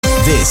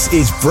This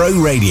is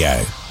Bro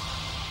Radio.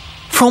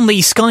 From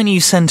the Sky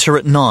News Centre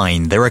at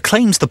 9, there are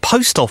claims the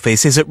Post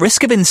Office is at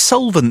risk of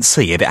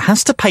insolvency if it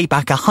has to pay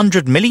back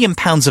 £100 million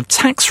of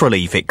tax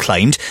relief, it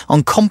claimed,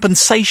 on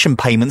compensation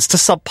payments to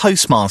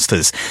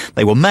sub-postmasters.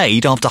 They were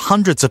made after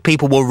hundreds of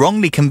people were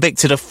wrongly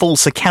convicted of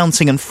false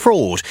accounting and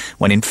fraud,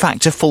 when in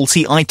fact a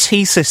faulty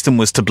IT system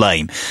was to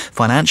blame.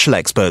 Financial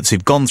experts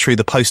who've gone through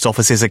the Post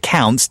Office's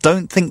accounts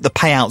don't think the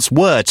payouts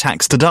were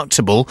tax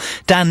deductible.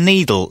 Dan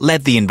Needle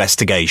led the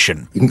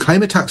investigation. You can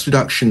claim a tax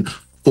deduction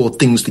for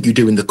things that you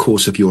do in the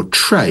course of your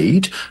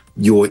trade,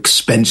 your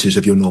expenses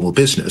of your normal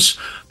business,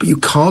 but you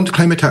can't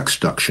claim a tax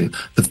deduction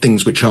for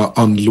things which are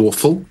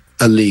unlawful,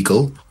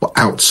 illegal, or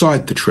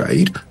outside the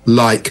trade,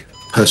 like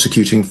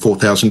persecuting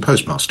 4,000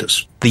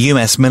 postmasters. The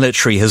US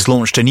military has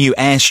launched a new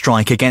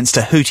airstrike against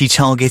a Houthi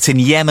target in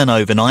Yemen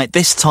overnight,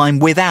 this time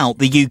without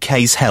the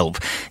UK's help.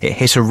 It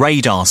hit a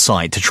radar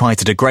site to try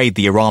to degrade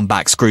the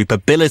Iran-backed group's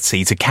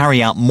ability to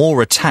carry out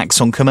more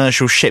attacks on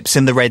commercial ships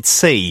in the Red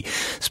Sea.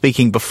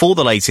 Speaking before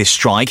the latest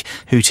strike,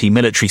 Houthi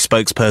military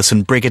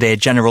spokesperson Brigadier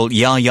General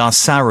Yahya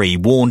Sari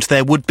warned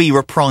there would be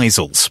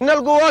reprisals. The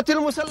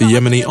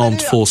Yemeni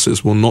armed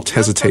forces will not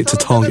hesitate to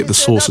target the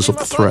sources of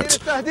the threat,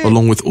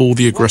 along with all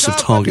the aggressive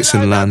targets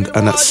inland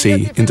and at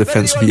sea in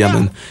defence of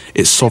Yemen,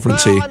 its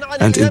sovereignty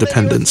and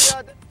independence.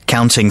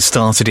 Counting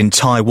started in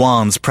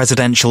Taiwan's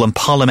presidential and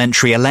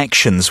parliamentary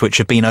elections, which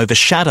have been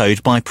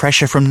overshadowed by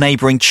pressure from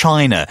neighbouring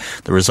China.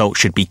 The result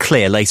should be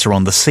clear later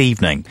on this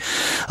evening.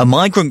 A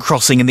migrant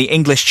crossing in the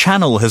English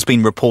Channel has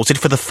been reported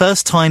for the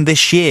first time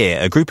this year.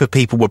 A group of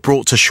people were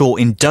brought to shore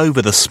in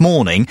Dover this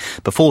morning.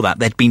 Before that,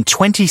 there'd been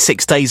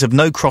 26 days of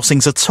no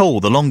crossings at all,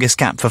 the longest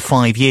gap for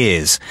 5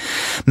 years.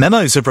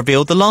 Memos have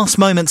revealed the last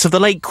moments of the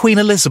late Queen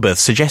Elizabeth,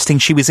 suggesting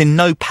she was in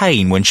no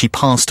pain when she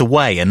passed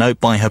away. A note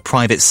by her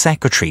private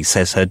secretary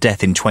says her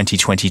death in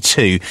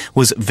 2022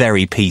 was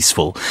very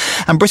peaceful.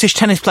 And British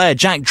tennis player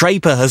Jack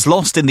Draper has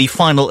lost in the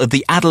final of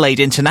the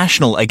Adelaide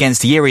International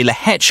against Jiří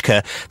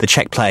Lehečka. The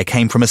Czech player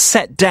came from a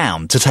set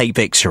down to take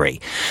victory.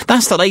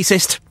 That's the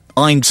latest.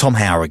 I'm Tom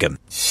Harrigan.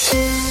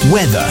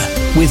 Weather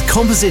with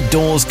Composite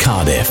Doors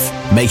Cardiff,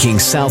 making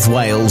South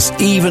Wales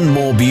even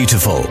more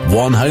beautiful,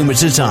 one home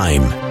at a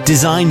time.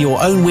 Design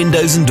your own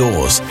windows and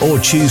doors or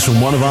choose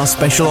from one of our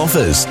special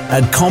offers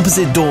at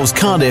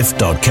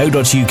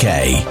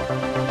compositedoorscardiff.co.uk.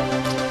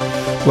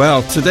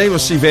 Well, today we'll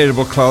see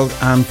variable cloud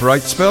and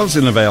bright spells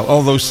in the Vale,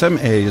 although some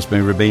areas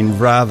may remain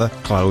rather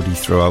cloudy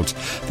throughout.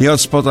 The odd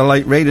spot of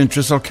light rain and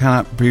drizzle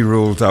cannot be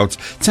ruled out.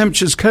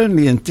 Temperatures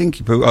currently in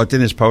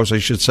Dinners Powers, I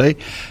should say,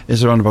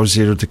 is around about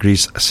 0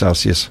 degrees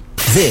Celsius.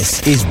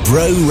 This is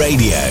Bro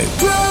Radio.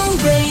 Bro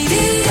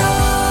Radio.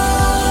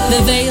 The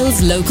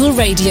Vale's local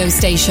radio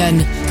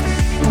station.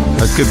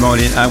 Good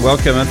morning and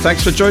welcome, and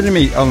thanks for joining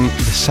me on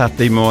this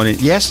Saturday morning.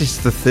 Yes, it's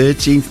the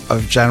 13th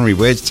of January.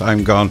 Where's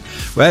time gone?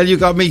 Well, you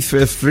got me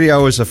for 3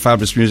 hours of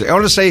fabulous music. I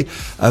want to say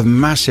a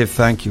massive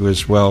thank you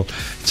as well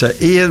to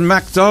Ian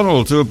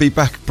MacDonald, who will be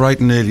back bright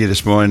and early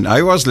this morning.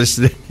 I was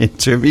listening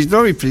to him. He's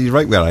normally pretty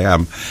right where I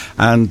am,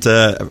 and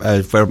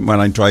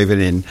when I'm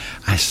driving in,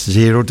 it's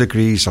 0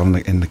 degrees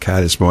in the car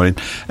this morning.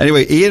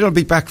 Anyway, Ian will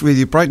be back with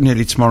you bright and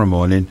early tomorrow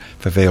morning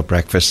for Vale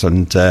Breakfast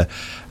and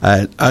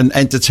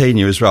entertain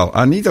you as well.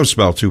 And he don't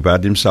smell too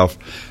bad himself.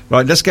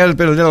 Right, let's get a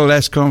little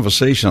less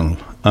conversation.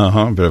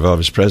 A bit of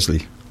Elvis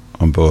Presley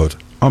on board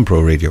on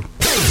Pro Radio.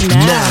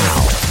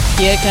 Now,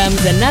 here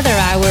comes another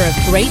hour of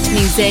great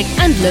music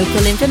and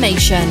local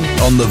information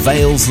on the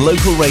Vale's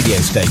local radio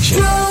station.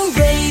 Pro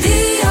Radio.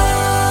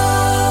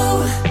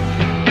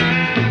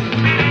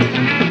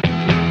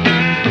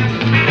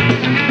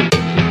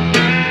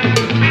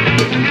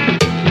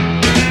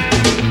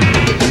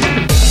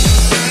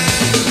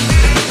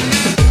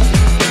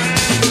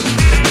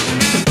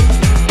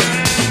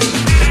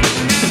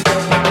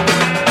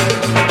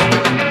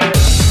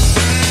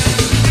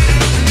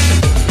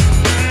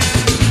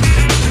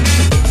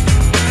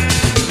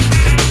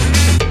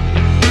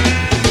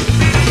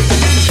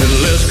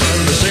 Less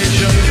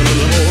conversation, a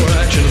little more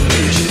action,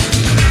 please.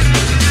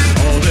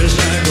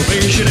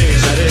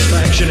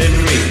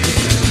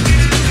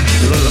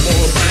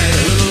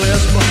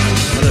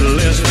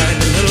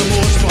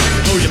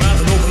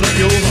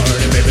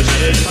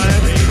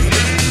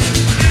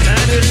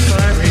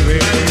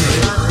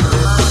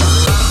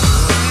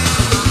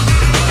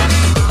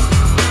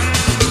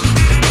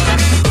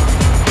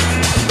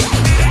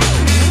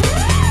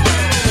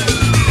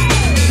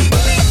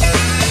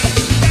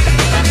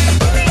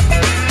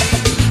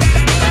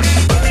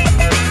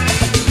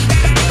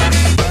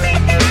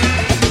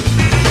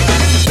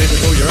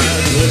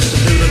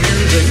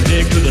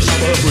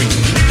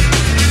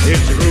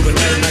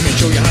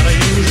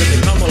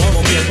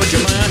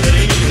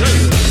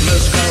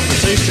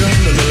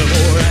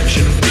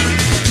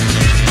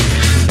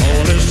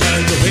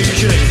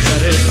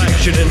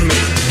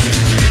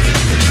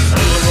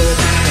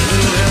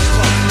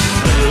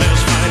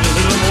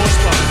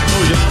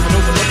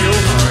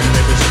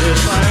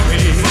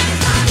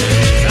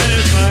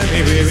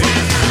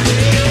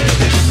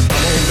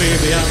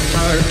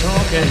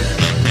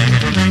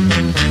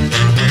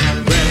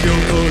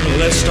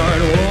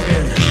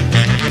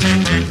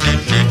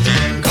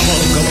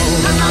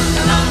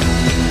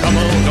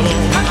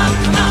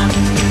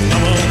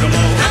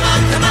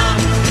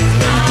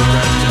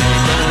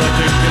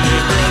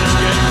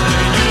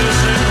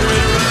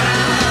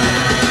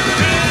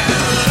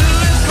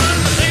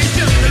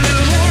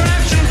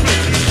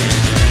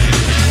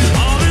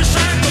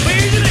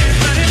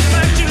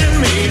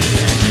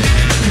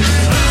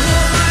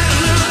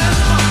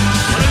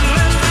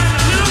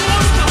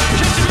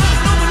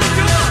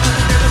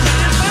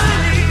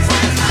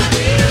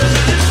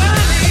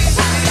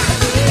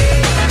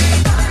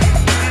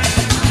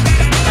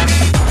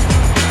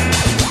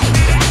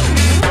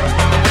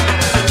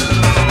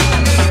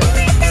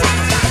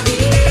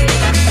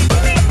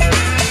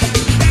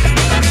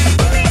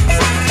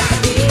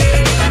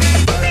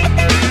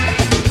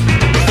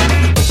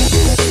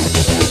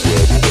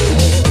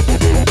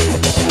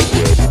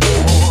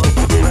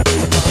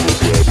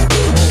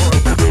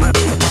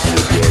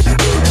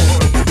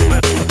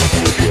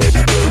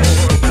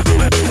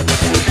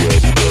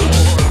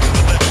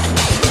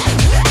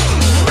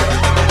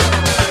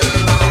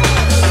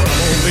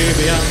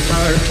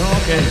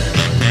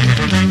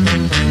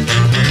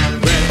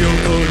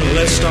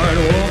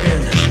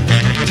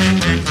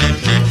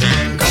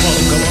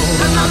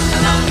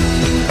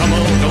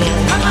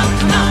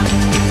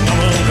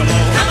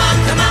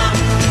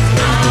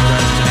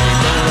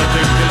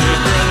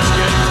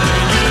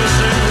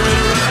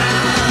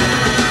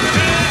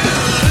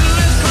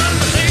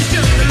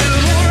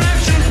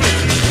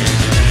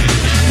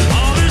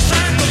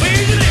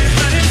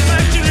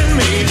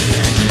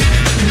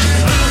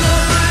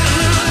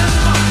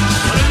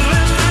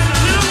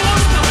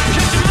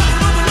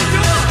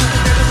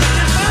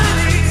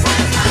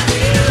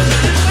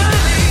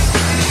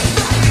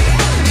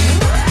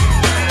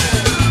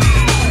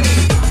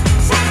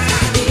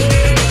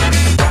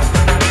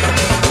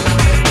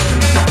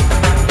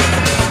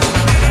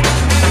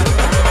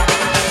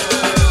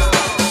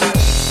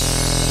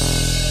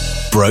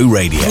 Bro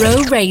Radio.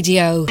 Bro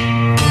Radio.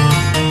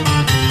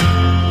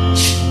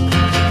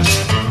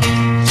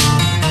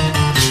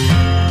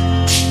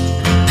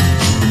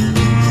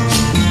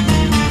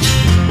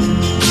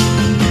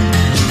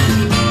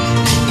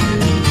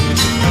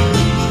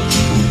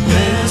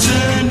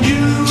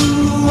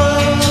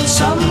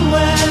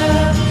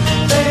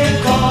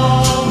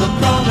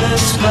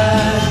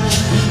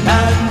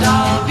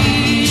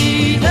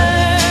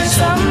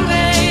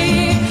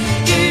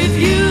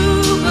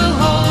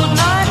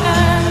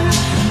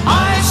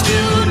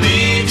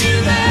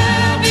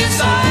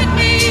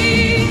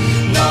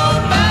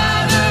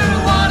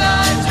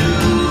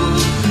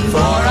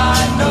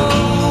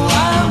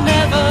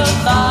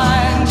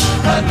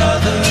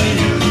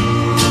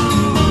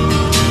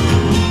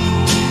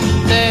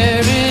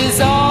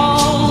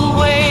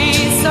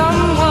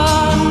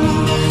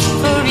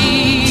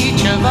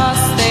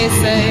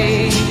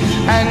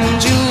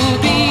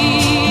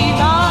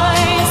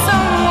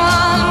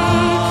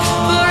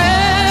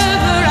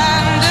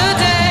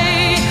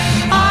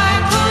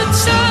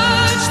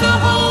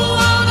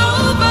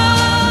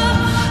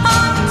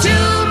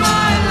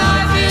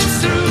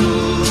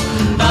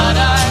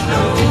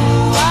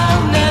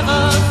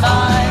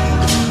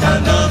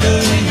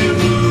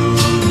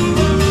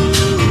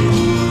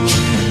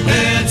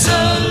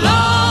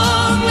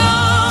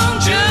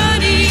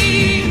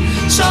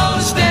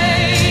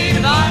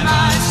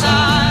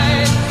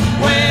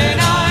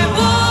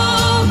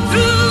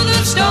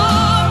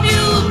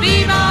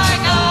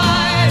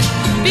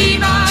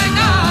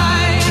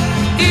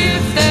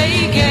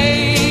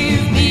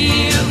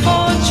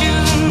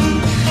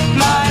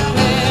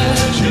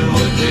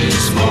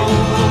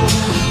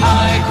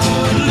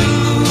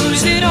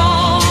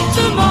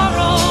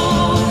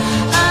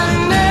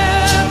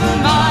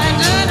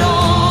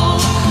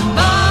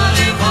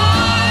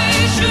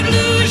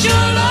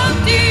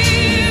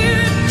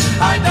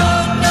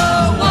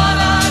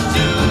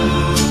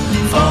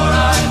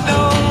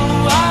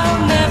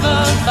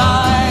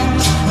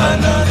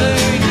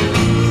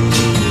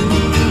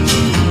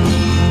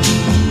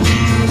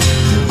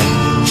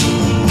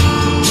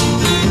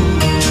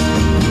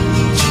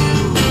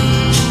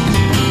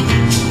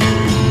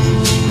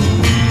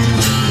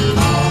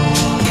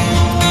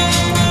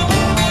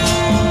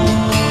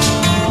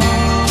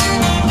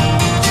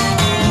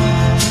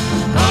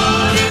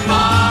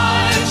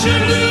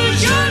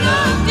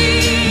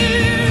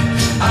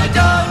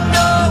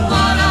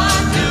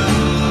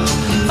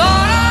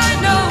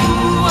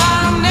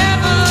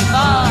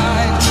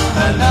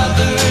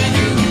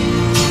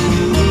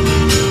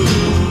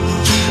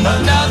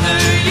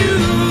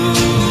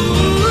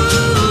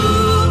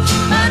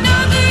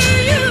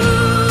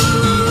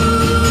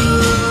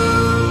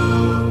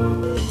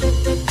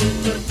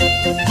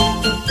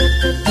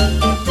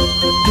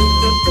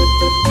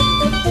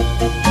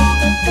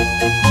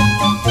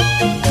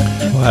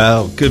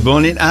 Well, good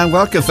morning and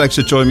welcome. Thanks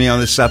for joining me on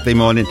this Saturday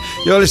morning.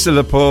 You're listening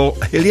to Paul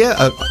Hillier,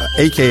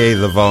 a.k.a.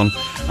 The Von.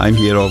 I'm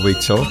here all week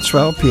till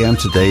 12 p.m.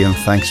 today, and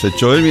thanks for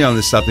joining me on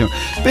this Saturday morning.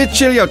 A bit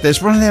chilly out there.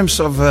 It's one of them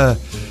sort of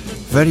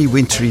very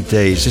wintry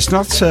days. It's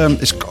not.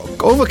 It's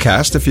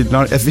overcast if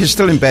you're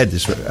still in bed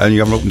and you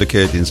haven't opened the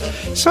curtains.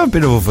 It's not a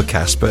bit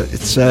overcast, but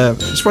it's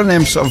one of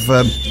them sort of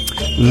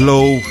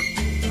low,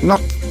 not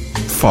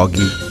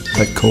foggy,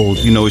 but cold.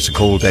 You know, it's a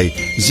cold day.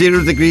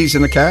 0 degrees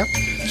in the car.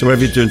 So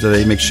whatever you're doing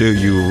today, make sure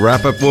you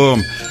wrap up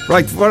warm.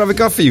 Right, what have I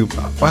got for you?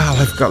 Well,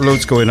 I've got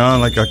loads going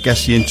on. I got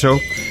Guess the Intro.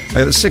 I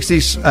got the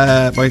 60s,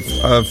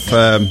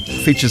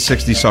 I've featured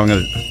 60 song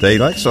a day,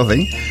 like sort of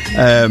thing.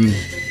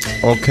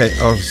 Okay,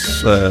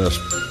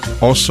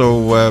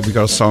 also we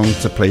got a song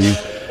to play you,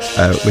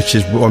 which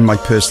is one of my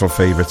personal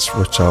favourites,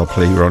 which I'll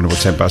play you around about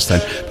 10 past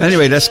 10. But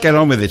anyway, let's get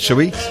on with it, shall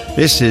we?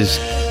 This is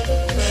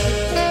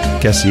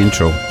Guess the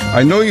Intro.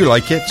 I know you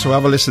like it, so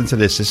have a listen to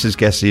this. This is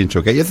Guess the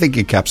Intro. Get your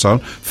thinking caps on.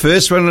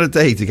 First one of the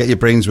day to get your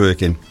brains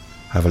working.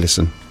 Have a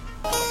listen.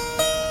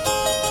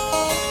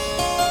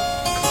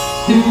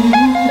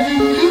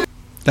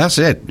 That's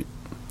it.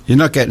 You're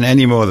not getting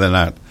any more than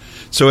that.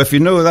 So if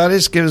you know who that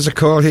is, give us a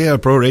call here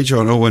at Bro Radio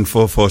on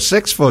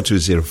 01446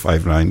 420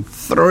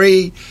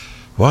 593.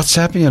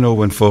 WhatsApp me on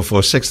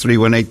 01446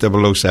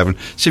 318 007.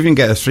 See if you can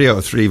get a 3 out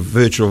of 3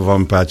 virtual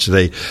Von badge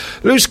today.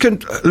 Lose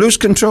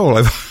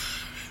control.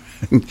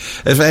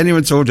 If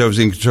anyone told you I was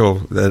in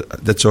control,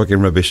 they're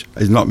talking rubbish.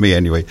 It's not me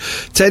anyway.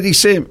 Teddy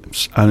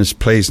Sims, and it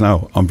plays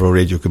now on Bro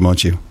Radio. Good morning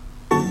to you.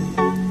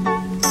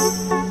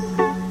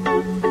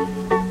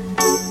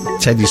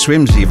 Teddy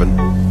Swims even.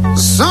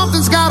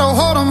 Something's got a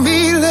hold on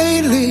me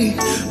lately,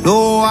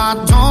 though I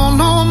don't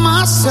know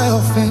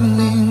myself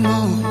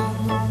anymore.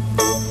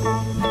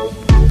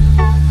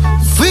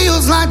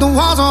 Feels like the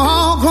walls are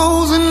all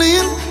closing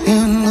in,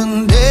 and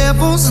the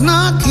devil's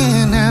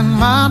knocking at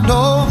my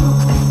door.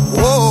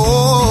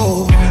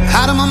 Whoa,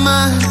 out of my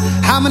mind,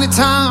 how many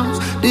times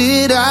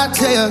did I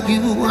tell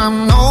you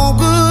I'm no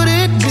good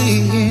at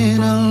being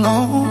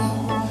alone?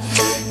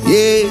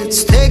 Yeah,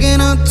 it's taking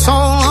a toll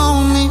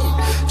on me,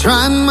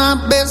 trying my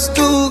best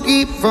to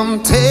keep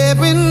from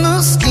tearing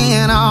the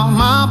skin off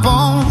my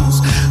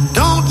bones.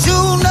 Don't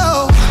you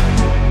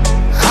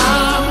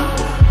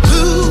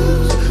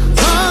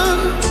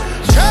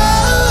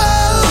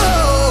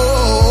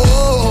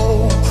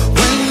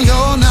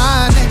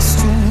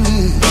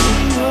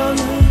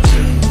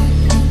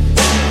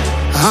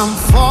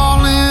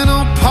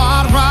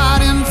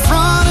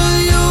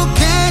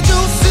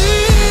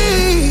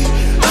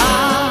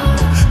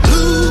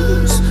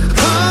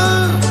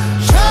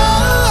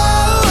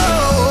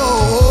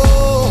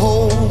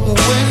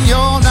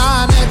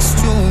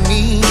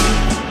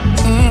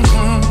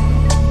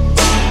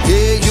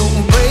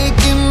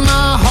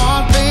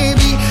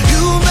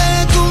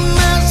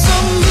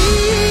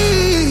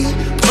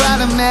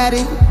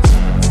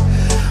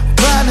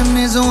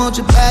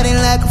want your body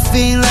like a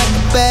fiend, like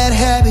a bad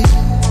habit.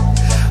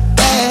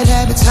 Bad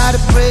habits hard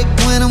to break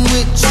when I'm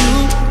with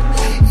you.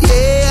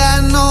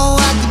 Yeah, I know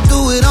I can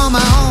do it on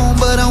my own,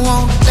 but I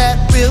want that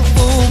real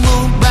full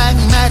moon, black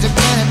magic,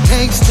 and it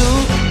takes two.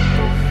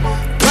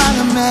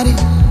 Problematic.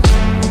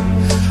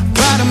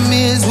 Problem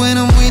is when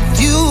I'm with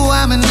you,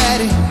 I'm an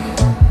addict,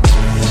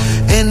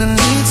 and I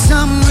need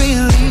some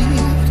relief.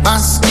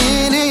 My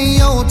skin ain't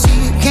your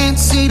teeth, can't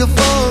see the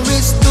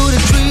forest through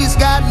the trees.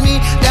 Got me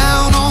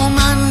down on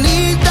my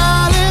knees,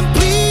 darling,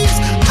 please.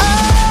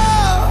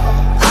 Oh,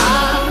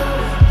 I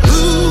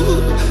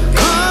lose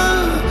control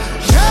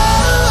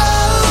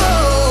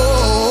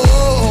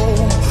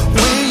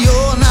when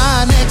you're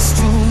not next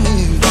to me.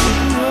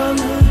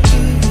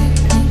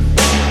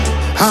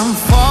 I'm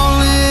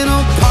falling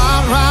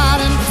apart right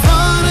in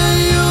front of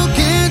you,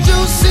 can't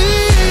you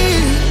see?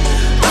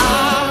 I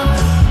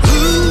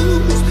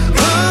lose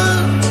control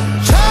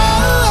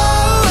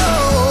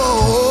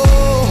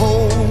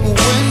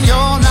when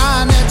you're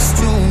not next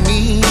to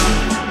me.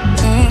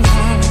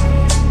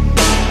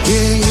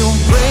 Yeah, you're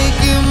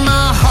breaking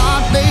my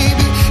heart,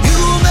 baby.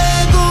 You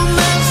make a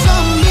mess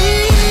of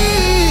me.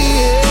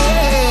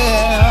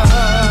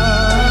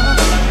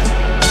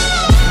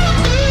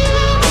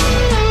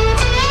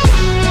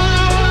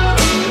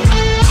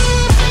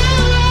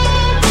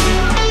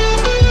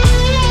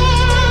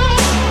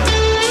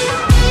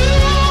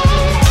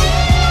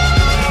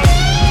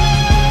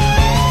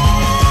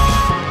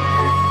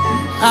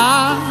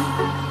 I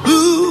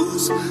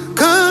lose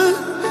control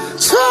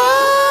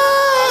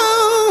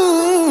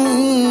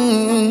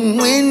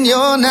when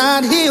you're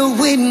not here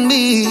with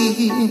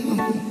me.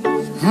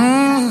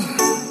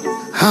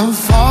 I'm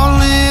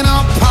falling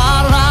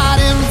apart right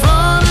in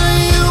front of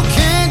you,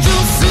 can't you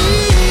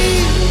see?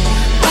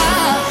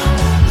 I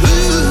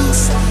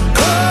lose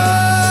control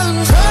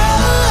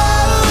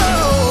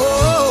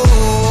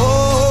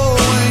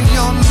when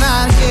you're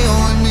not here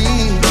with me.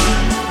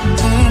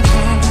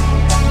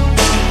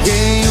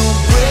 Yeah, you're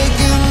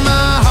breaking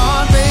my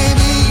heart,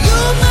 baby.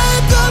 You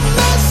make a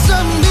mess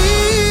of me.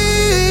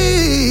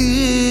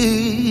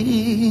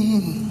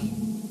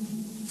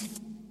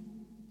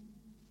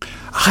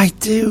 I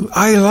do.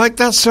 I like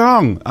that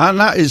song. And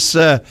that is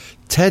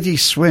Teddy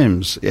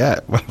Swims. Yeah,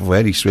 well,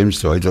 where he swims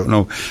to, I don't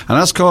know. And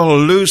that's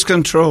called Lose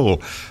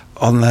Control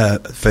on the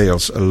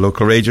Vale's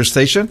local radio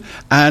station.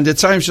 And the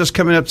time's just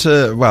coming up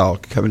to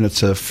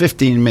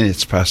 15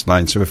 minutes past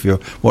 9. So if you're,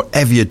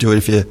 whatever you're doing,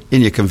 if you're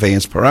in your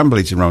conveyance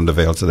perambulating around the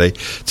Vale today,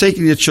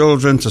 taking your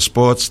children to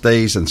sports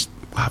days, and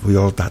we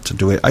all had to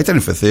do it. I done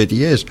it for 30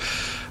 years.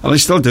 And I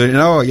still do it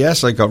now.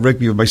 Yes, I got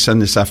rugby with my son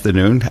this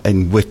afternoon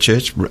in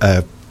Whitchurch.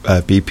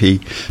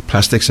 BP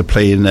Plastics are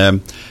playing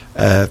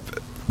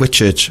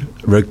Whitchurch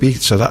rugby,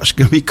 so that's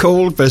going to be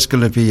cold, but it's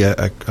going to be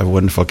a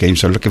wonderful game,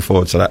 so I'm looking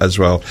forward to that as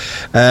well.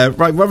 Right,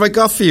 what have I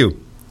got for you?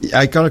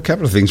 I got a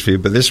couple of things for you,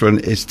 but this one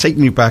is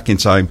taking you back in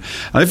time.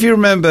 And if you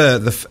remember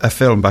a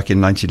film back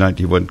in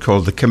 1991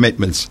 called The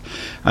Commitments,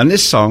 and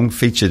this song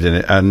featured in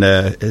it, and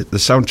the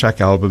soundtrack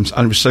albums,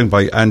 and it was sung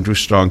by Andrew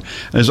Strong,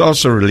 and it was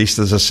also released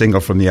as a single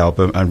from the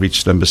album and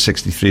reached number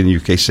 63 in the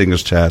UK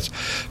singles chart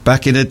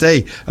back in the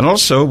day. And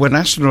also, when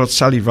astronaut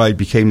Sally Ride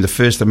became the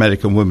first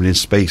American woman in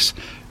space,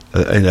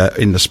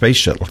 in the space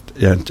shuttle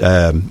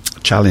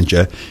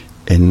Challenger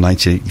in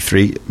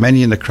 1983,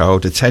 many in the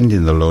crowd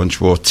attending the launch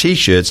wore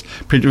T-shirts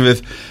printed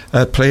with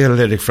play a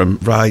lyric from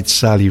Ride,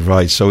 Sally,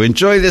 Ride. So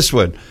enjoy this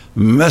one,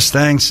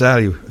 Mustang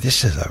Sally.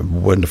 This is a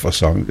wonderful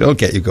song. It'll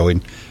get you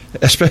going.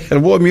 It'll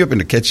warm you up in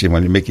the kitchen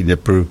when you're making your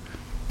brew.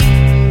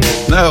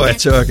 Now we're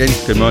talking.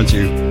 Good morning to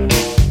you.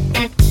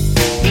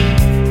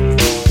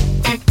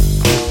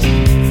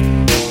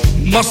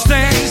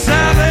 Mustang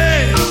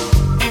Sally,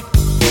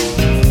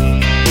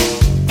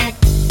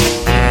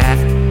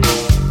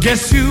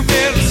 guess you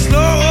better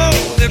slow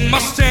that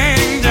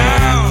Mustang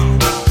down.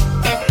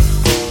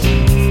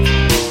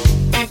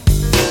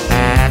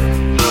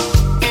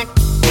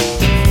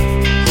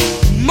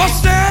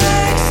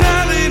 Mustang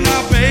Sally,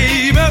 now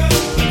baby,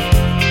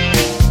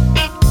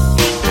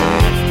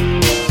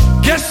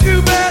 guess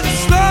you better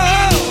slow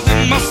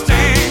that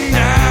Mustang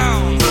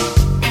down.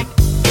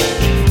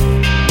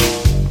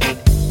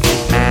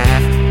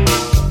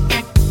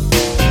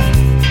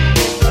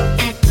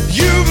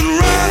 You've been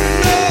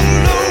running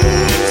all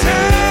over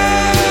town.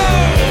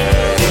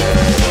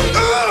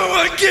 Oh,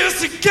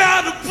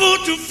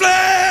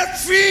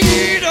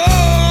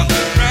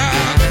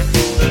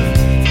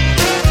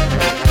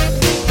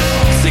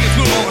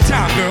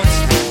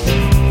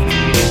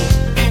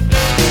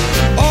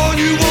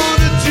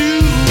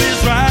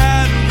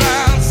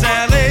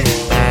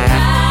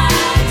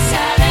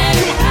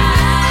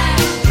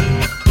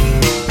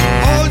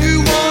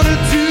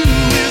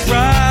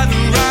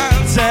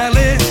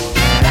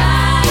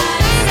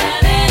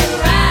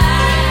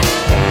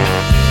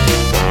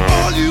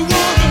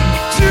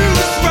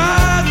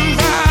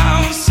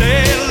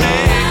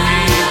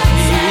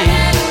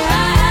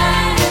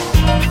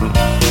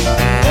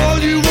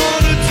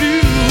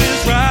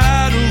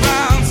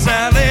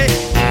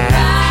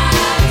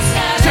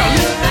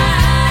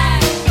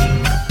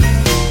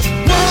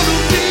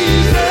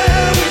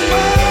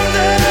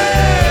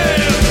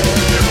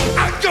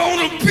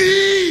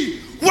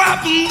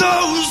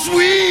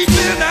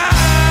 weeping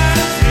eyes.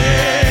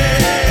 Yeah.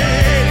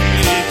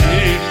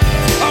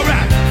 All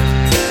right.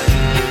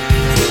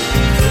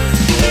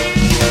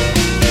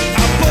 I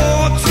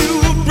bought you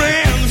a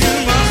brand new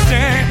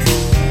Mustang.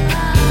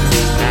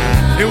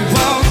 It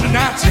was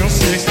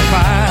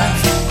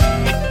 1965.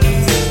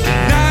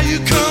 Now you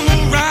come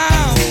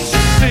around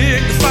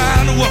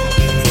signifying the world.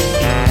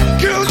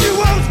 Girl, you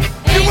won't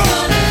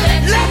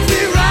let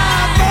me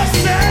ride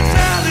Mustang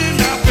Sally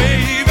now,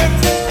 baby.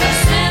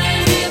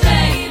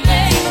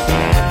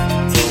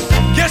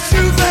 Guess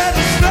you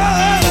better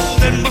slow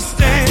that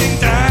Mustang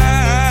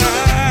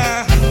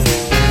down.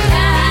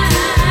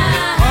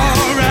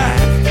 All right.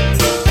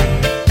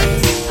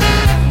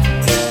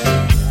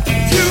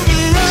 You've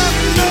been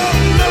running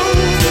all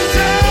over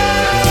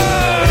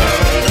town.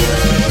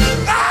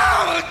 Oh, I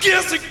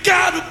guess I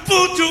gotta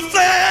put your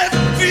flat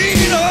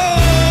feet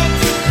on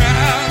the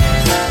ground.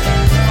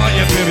 Oh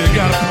yeah, baby, you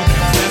gotta put your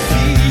flat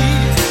feet.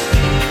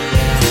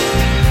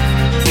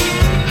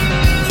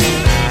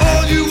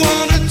 All you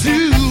wanna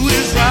do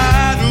is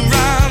ride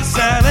around,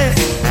 Sally.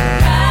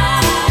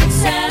 Ride,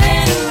 Sally,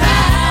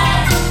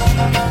 ride.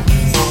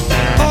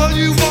 All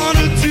you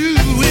wanna do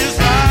is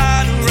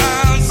ride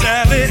around,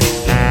 Sally.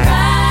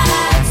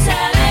 Ride,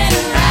 Sally,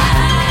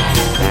 ride.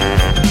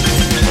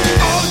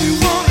 All you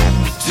wanna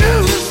do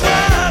is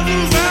ride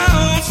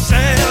around,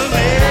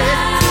 Sally.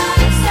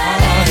 Ride,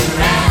 Sally,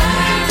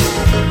 ride.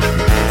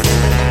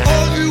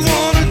 All you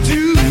wanna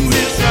do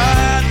is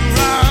ride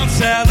around,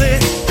 Sally.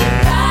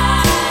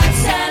 Ride,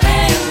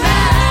 Sally,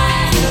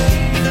 ride.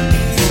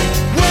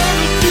 One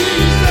of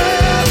these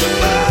other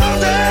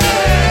mornings,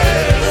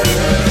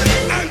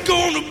 I'm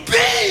gonna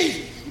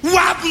be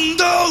wiping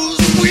those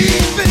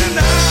weeping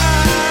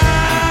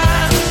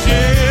eyes.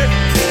 Yeah.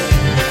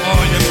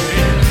 Oh yeah,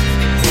 baby.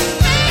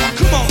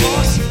 Come on,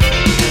 boss.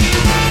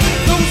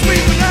 Those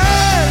weeping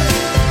eyes.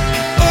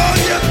 Oh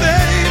yeah,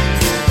 baby.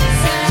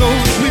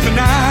 Those weeping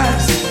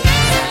eyes.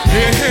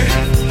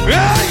 Yeah. Yeah,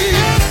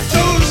 yeah.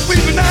 Those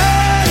weeping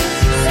eyes.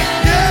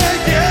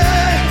 Yeah,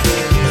 yeah.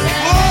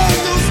 Oh,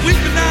 those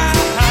weeping eyes.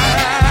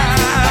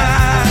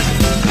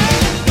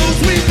 Those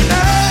weeping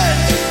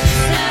eyes.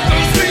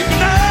 Those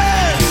weeping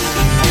eyes.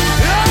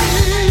 Yeah,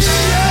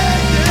 yeah,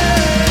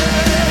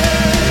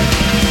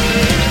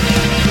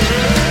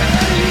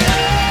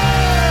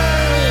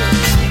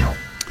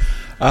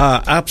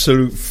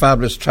 Absolute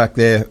fabulous track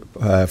there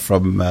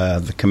from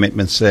the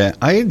Commitments there.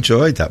 I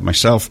enjoyed that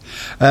myself.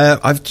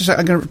 I've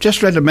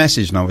just read a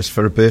message now. It's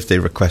for a birthday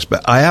request,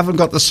 but I haven't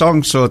got the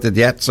song sorted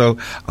yet, so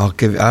I'll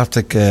have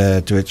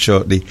to do it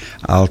shortly.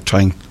 I'll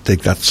try and dig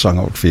that song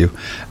out for you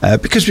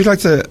because we'd like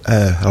to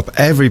help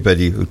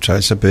everybody who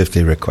tries a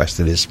birthday request.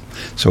 It is.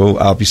 So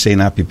I'll be saying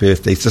happy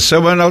birthday to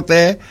someone out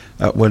there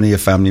that one of your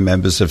family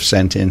members have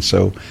sent in.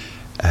 So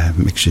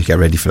make sure you get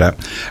ready for that.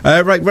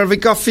 Right, what have we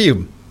got for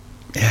you?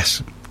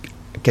 Yes,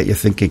 get your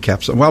thinking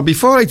caps on. Well,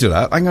 before I do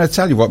that, I'm going to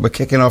tell you what we're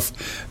kicking off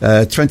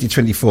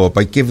 2024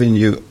 by giving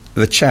you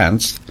the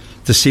chance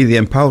to see the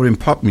empowering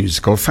pop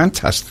musical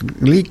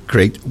Fantastically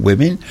Great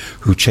Women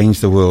Who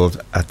Changed the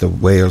World at the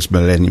Wales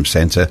Millennium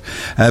Centre,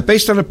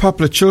 based on a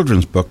popular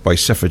children's book by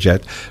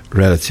suffragette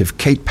relative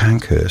Kate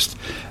Pankhurst.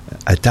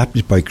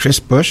 Adapted by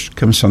Chris Bush,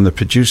 comes from the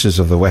producers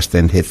of the West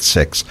End hit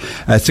 6.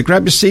 To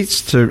grab your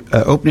seats to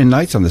opening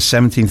night on the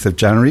 17th of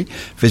January,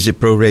 visit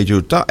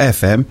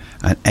broradio.fm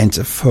and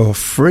enter for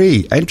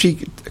free. Entry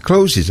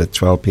closes at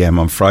 12 p.m.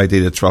 on Friday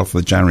the 12th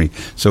of January.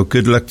 So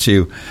good luck to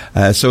you.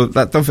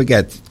 Don't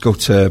forget, go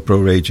to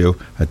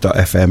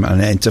broradio.fm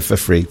and enter for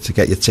free to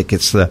get your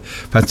tickets to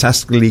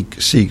Fantastically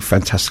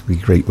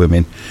Great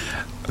Women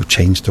Who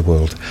Changed the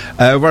World.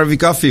 What have we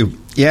got for you?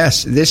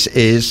 Yes, this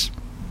is...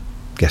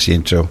 Guess the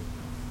intro.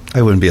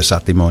 I wouldn't be a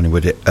Saturday morning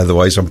with it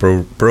otherwise on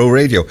Bro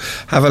Radio.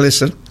 Have a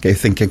listen. Get your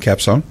thinking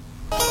caps on.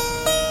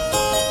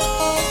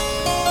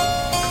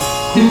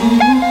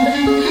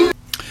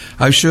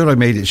 I'm sure I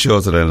made it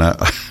shorter than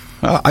that.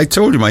 I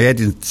told you my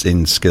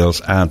editing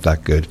skills aren't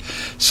that good.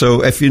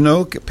 So if you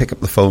know, pick up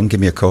the phone, give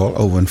me a call,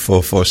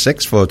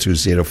 01446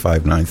 420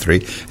 593.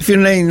 If you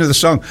know the name of the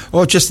song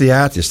or just the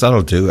artist,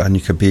 that'll do, and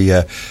you could be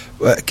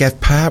get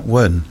part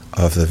one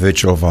of the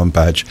Virtual Von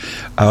badge.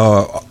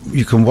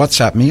 You can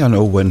WhatsApp me on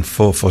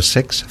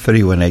 01446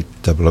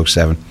 318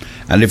 007.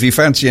 And if you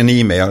fancy an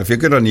email, if you're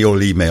good on the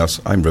old emails,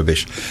 I'm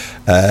rubbish.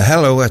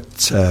 Hello at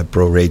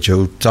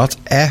broradio.fm,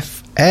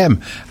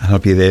 and I'll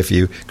be there for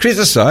you.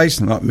 Criticise,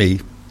 not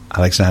me.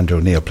 Alexander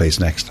O'Neill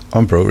plays next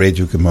on Bro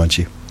Radio. Good morning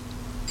to you.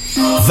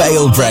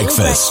 Vale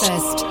Breakfast.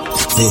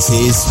 This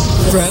is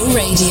Bro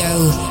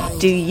Radio.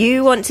 Do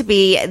you want to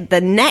be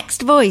the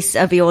next voice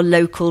of your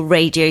local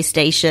radio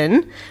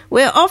station?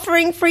 We're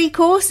offering free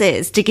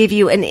courses to give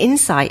you an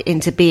insight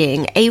into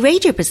being a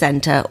radio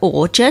presenter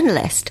or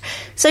journalist,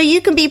 so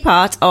you can be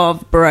part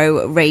of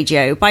Bro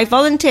Radio by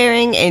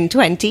volunteering in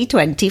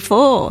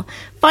 2024.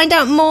 Find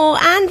out more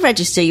and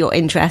register your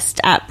interest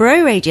at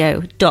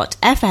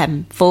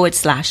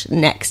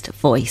broradio.fm/next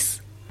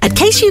voice. At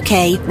Case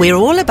UK, we're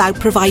all about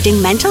providing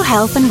mental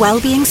health and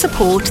wellbeing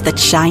support that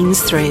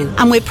shines through.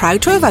 And we're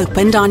proud to have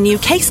opened our new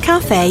Case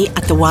Cafe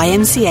at the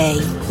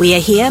YMCA. We are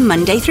here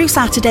Monday through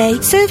Saturday,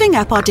 serving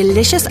up our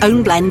delicious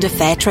own blend of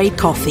fair trade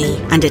coffee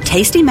and a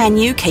tasty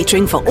menu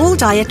catering for all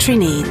dietary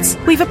needs.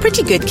 We've a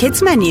pretty good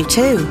kids menu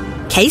too.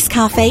 Case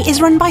Cafe is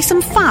run by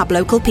some fab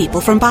local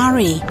people from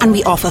Barry, and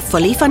we offer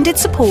fully funded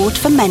support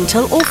for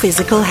mental or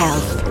physical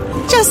health.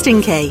 Just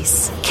in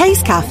case.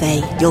 Case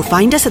Cafe. You'll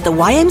find us at the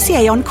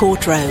YMCA on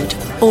Court Road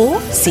or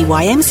see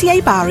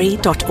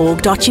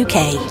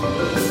ymcabarry.org.uk.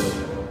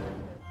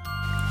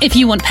 If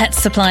you want pet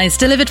supplies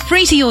delivered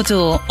free to your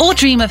door or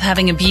dream of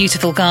having a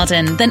beautiful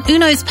garden, then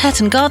Uno's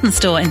Pet and Garden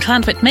Store in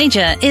Clandwit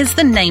Major is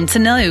the name to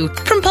know.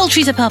 From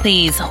poultry to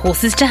puppies,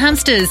 horses to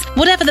hamsters,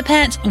 whatever the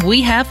pet, we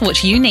have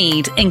what you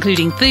need,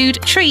 including food,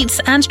 treats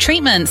and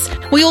treatments.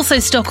 We also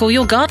stock all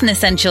your garden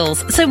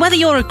essentials, so whether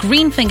you're a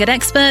green-fingered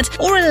expert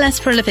or a less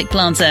prolific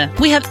planter,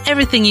 we have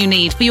everything you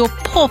need for your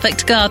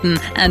perfect garden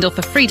and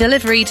offer free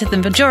delivery to the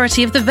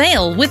majority of the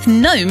Vale with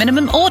no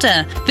minimum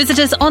order. Visit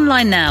us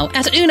online now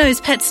at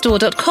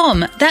unospetstore.com.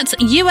 That's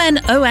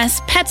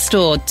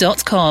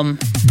unospetstore.com.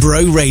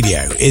 Bro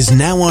Radio is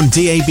now on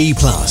DAB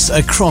Plus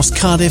across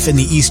Cardiff and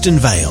the Eastern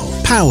Vale.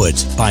 Powered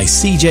by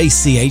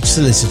CJCH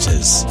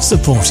Solicitors.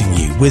 Supporting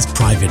you with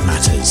private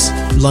matters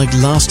like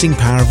lasting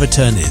power of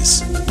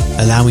attorneys.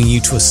 Allowing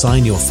you to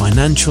assign your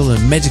financial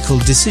and medical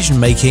decision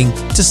making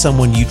to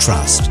someone you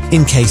trust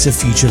in case of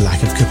future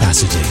lack of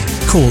capacity.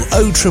 Call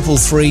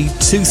 0333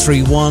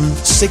 231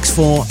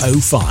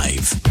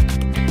 6405.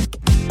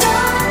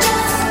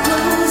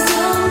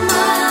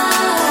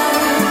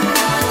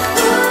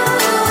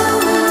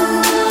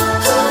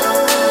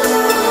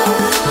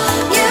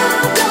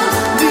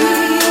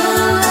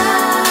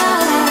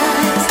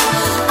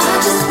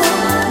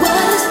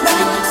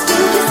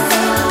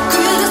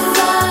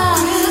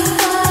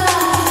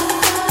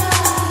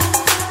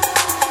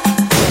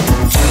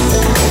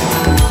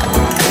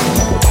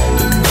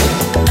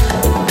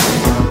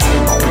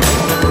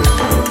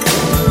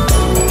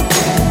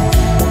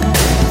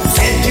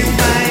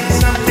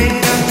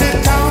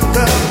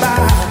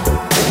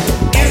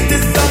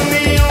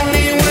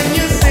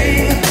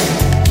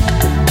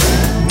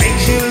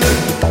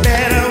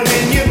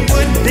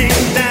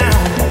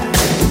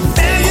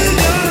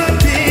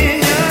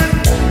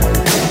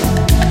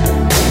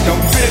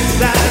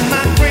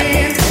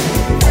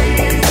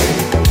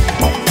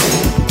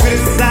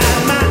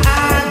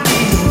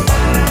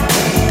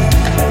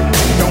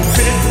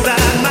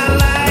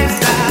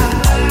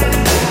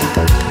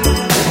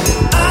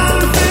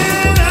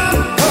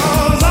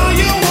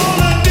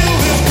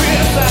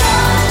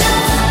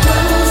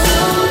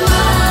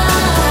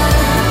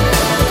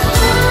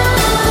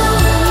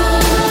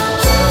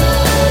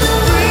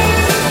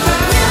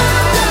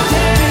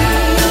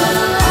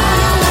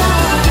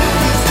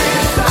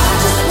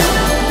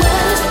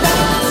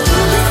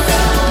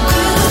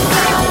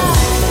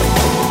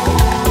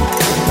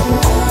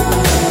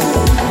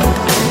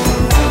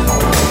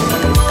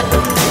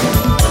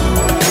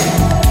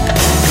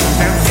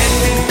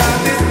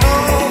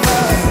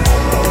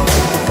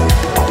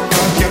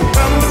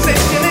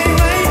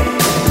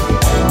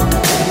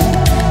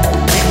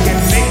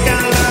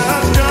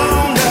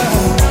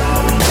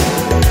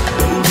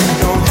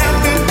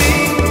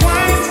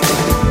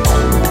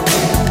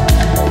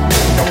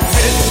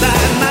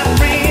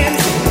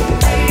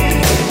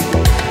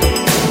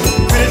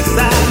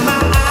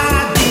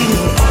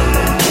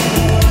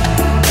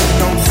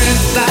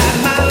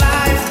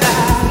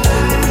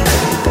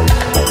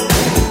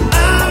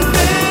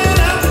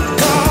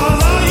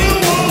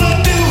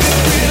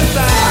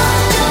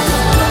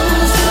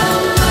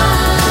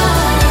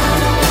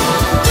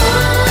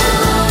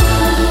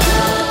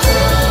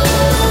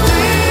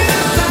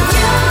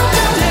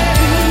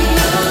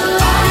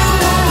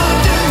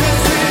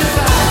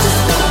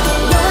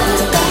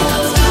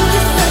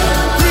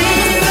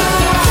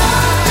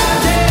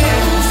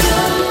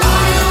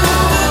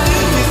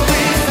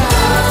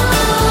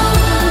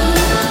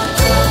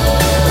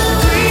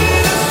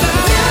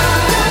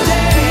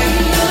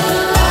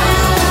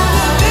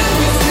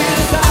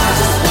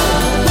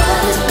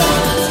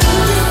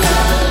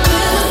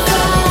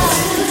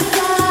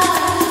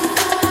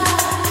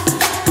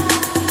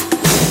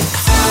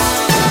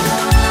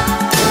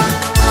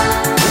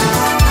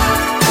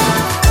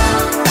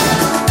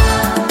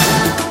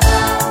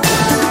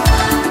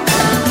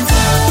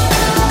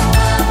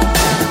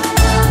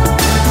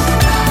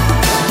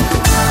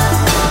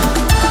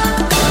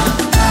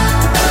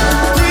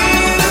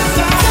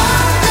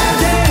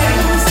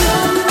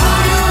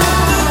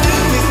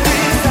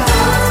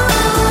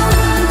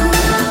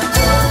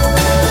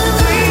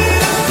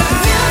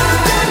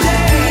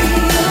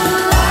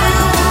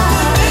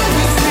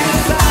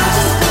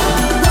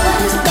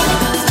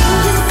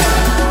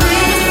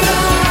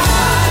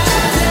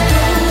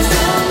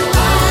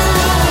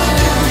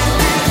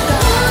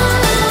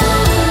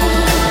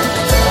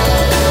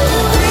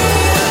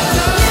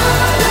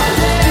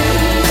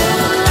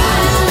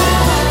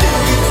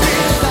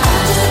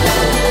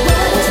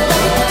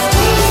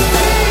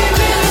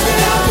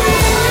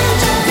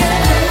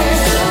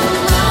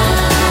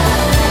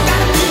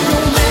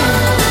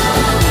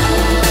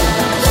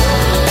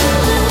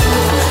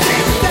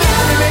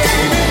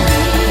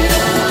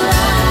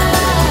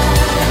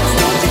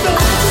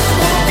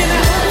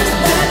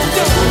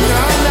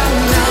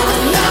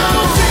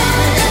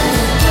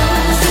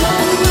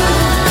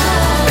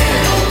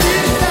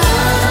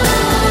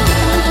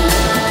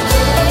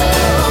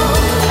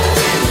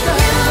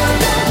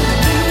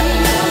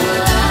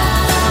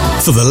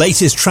 For the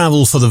latest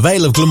travel for the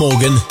Vale of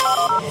Glamorgan,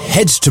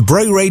 head to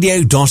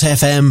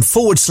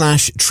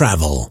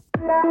broradio.fm/travel.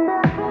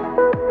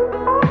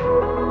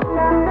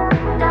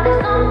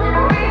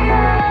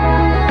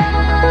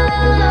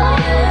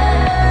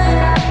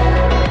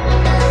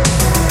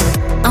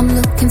 I'm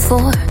looking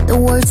for the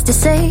words to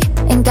say,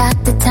 ain't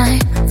got the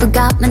time,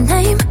 forgot my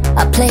name.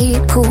 I play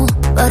it cool,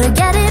 but I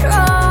get it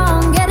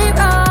wrong, get it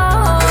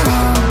wrong.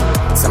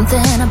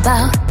 Something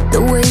about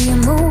the way you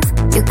move,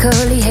 your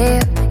curly hair,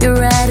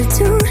 your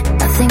attitude,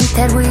 I think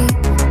that we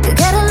could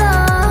get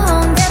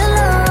along, get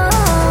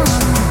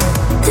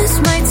along. This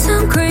might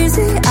sound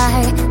crazy,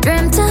 I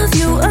dreamt of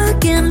you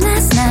again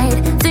last night,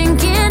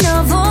 thinking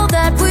of all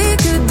that we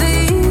could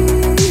be.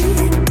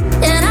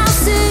 And I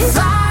see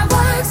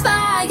fireworks,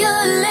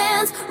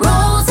 violins,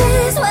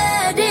 roses,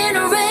 wedding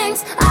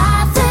rings.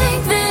 I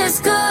think this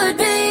could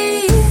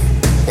be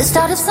the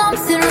start of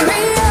something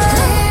real.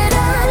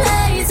 Glitter,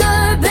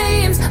 laser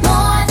beams,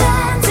 more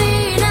than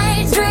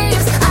teenage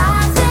dreams.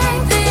 I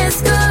think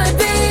this could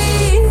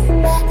be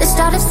the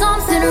start of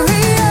something real.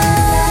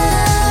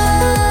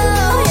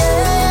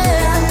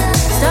 Yeah,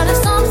 start of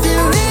something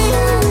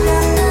real.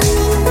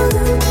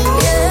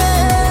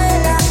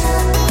 Yeah,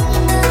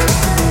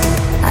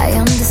 I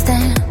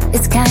understand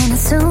it's kinda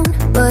soon,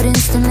 but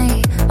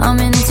instantly I'm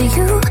into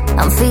you.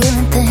 I'm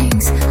feeling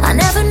things I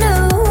never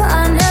knew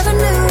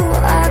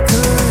I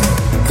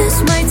could.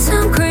 This might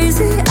sound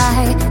crazy,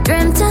 I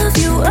dreamt of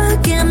you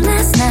again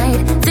last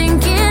night,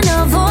 thinking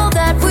of all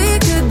that we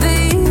could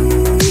be.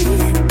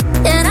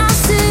 And I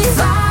see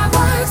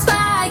fireworks,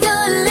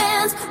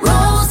 violins,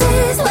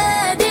 roses,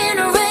 wedding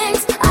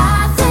rings.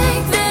 I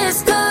think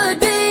this could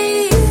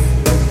be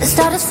the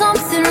start of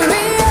something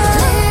real.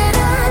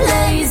 Glitter,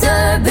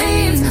 laser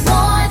beams,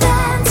 more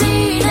than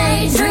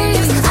teenage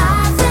dreams. I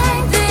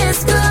think this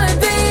could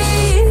be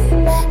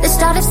the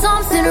start of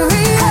something real.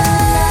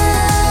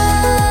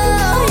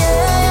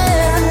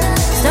 Yeah,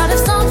 start of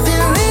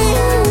something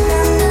real.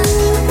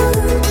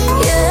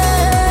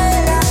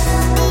 Yeah,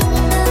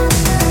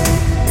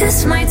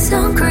 this might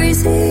sound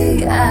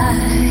crazy, I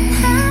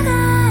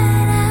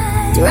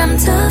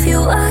dreamt of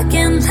you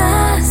again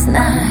last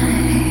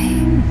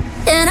night.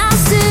 And I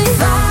see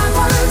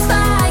fireworks,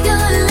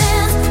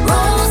 violins,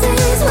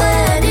 roses,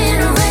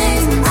 wedding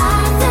rings. I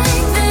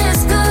think this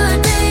could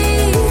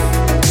be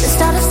the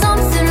start of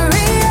something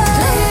real.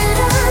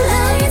 Glitter,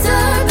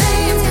 laser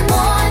beams,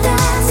 more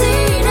than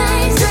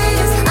teenage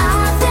dreams. I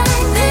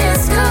think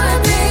this could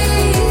be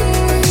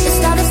the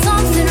start of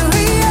something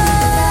real.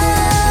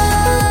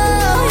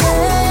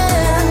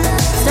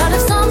 Yeah, start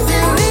of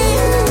something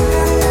real.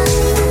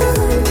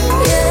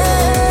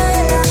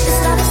 Yeah, the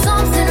start of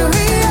something real.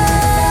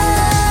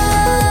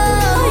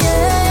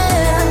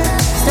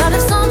 Yeah, start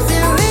of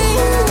something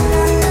real.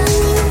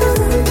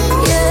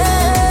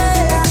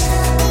 Yeah.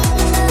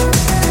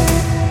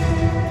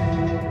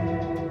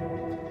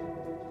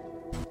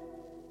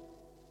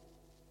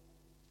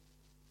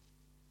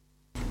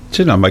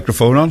 Turn our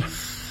microphone on.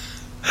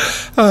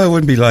 Oh, it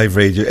wouldn't be live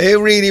radio. It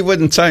really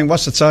wouldn't. Time.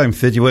 What's the time?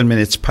 31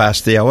 minutes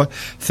past the hour.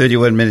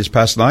 31 minutes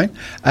past 9.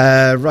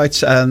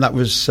 Right, and that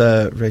was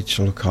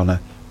Rachel O'Connor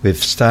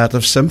with Start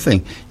of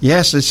Something.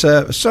 Yes, it's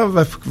sort of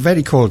a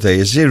very cold day.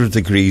 It's 0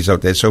 degrees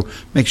out there, so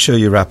make sure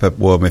you wrap up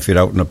warm if you're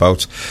out and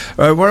about.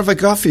 What have I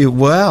got for you?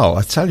 Well,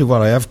 I'll tell you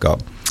what I have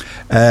got.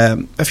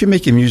 If you're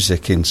making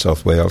music in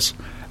South Wales,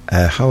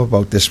 how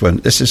about this one?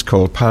 This is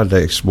called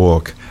Paradise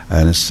Walk,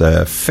 and it's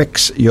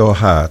Fix Your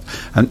Heart.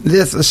 And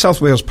the South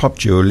Wales pop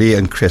duo Lee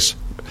and Chris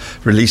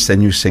released their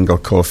new single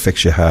called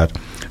Fix Your Heart.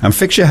 And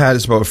Fix Your Heart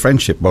is about a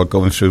friendship while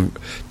going through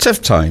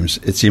tough times.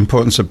 It's the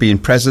importance of being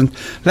present,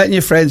 letting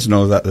your friends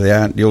know that they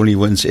aren't the only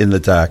ones in the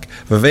dark.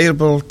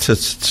 Available to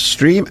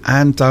stream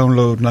and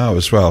download now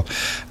as well.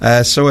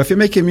 So if you're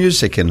making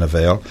music in the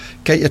Vale,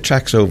 get your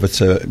tracks over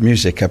to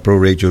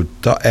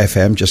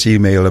music@broradio.fm. Just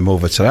email them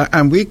over to that,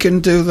 and we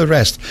can do the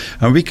rest.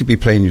 And we could be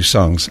playing you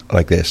songs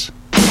like this.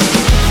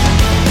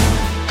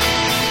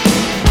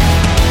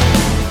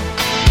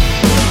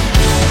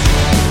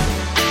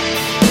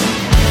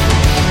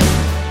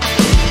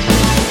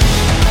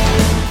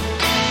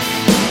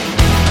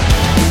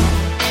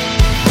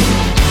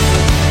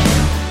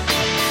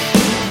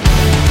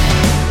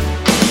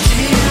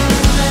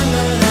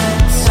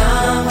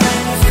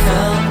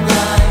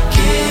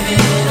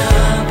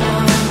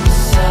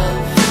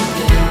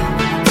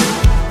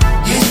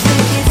 You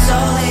think it's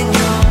all in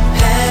your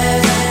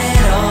head and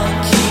it all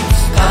keeps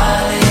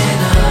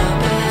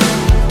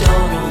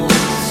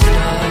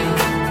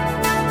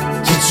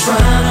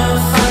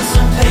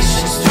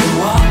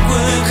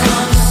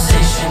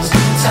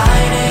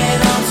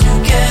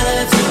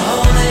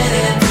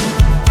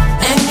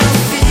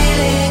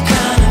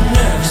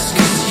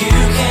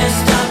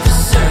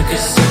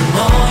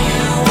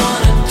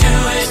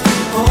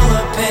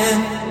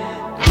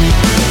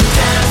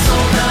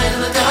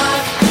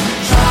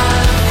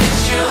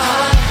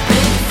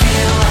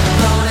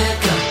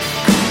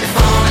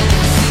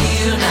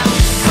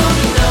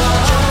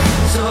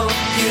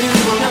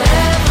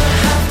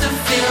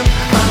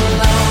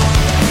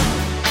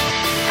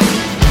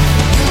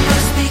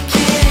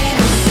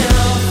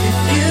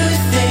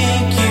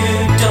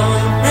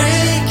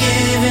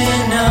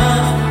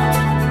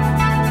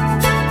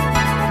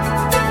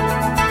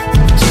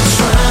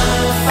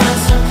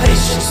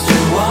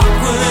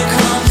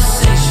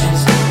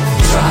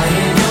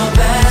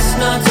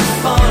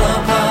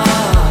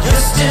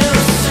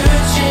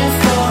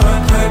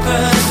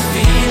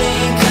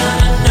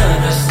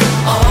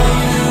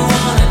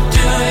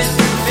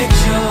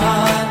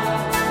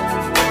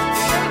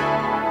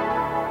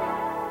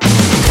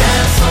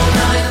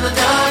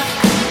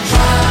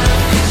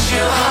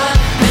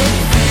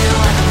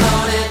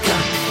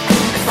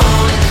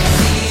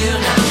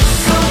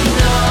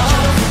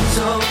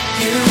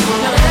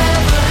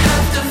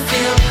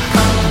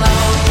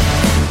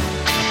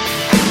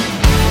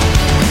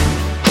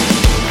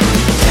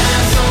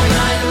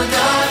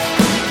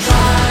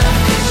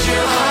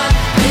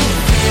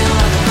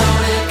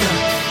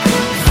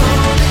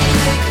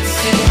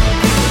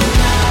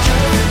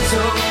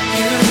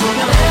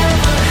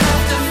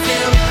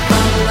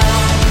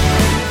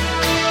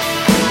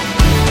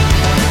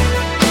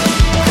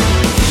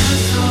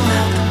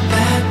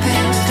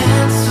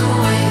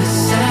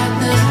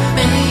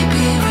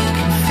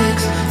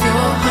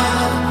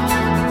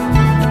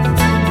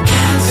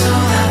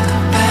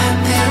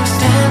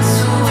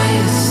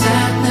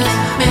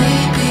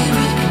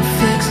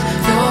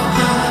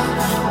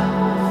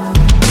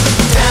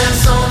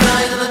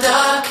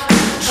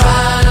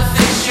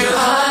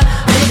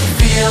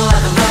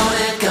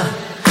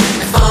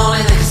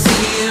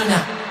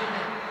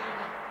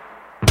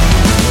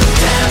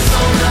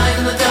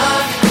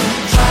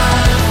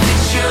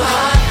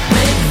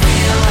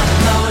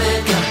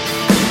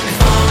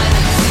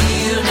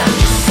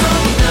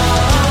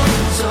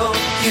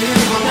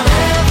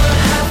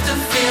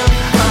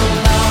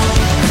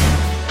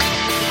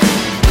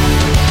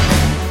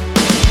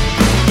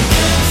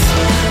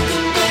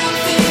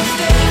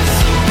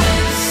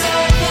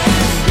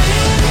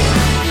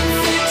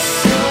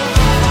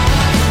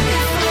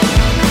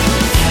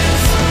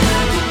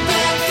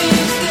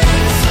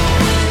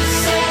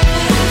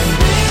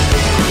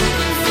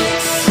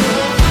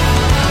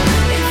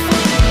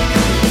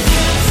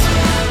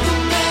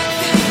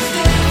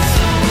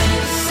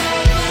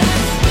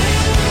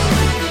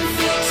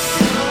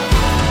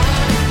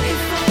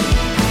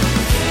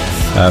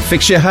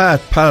Fix Your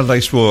Heart,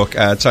 Paradise Walk.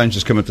 Time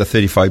just come up to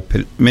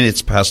 35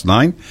 minutes past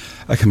 9.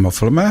 I come up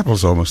full of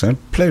marbles almost then.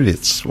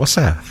 Playlits, what's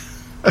that?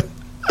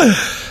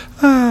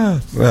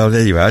 Well,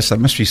 there you are. That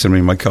must be something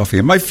in my coffee.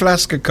 And my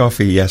flask of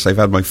coffee, yes, I've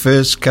had my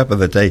first cup of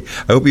the day.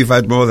 I hope you've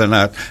had more than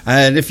that.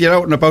 And if you're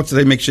out and about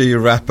today, make sure you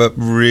wrap up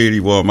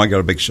really warm. I got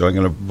a big show. I'm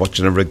going to watch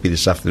a rugby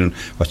this afternoon,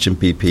 watching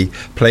PP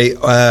play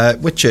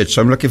Whitchurch.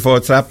 So I'm looking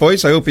forward to that,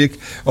 boys. I hope you're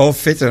all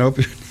fit, and I hope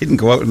you didn't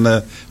go out in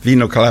the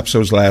Vino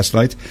Collapsos last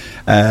night.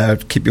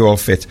 Keep you all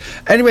fit.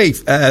 Anyway,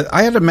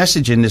 I had a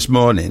message in this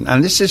morning,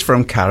 and this is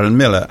from Karen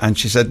Miller, and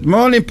she said,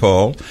 "Morning,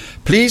 Paul.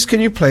 Please,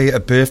 can you play a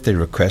birthday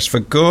request for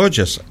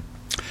Gorgeous?"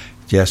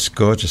 Yes,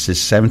 Gorgeous'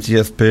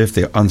 70th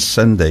birthday on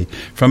Sunday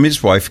from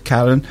his wife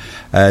Karen,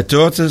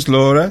 daughters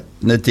Laura,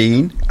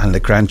 Nadine, and the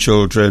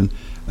grandchildren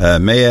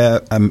Maya,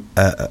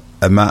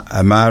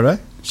 Amara,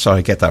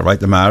 sorry, get that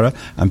right, Amara,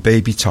 and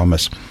baby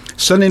Thomas.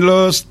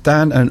 Son-in-laws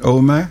Dan and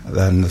Omar.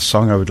 And the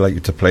song I would like you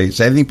to play is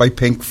anything by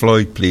Pink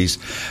Floyd, please.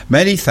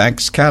 Many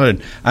thanks,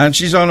 Karen. And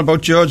she's on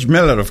about George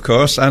Miller, of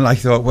course, and I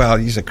thought, well,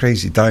 he's a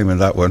crazy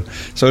diamond, that one.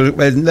 So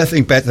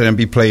nothing better than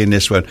be playing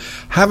this one.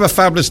 Have a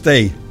fabulous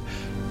day.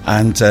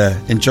 And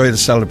enjoy the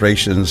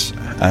celebrations.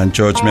 And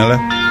George Miller,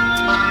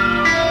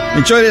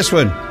 enjoy this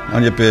one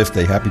on your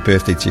birthday. Happy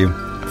birthday to you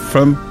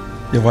from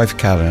your wife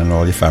Karen and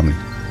all your family.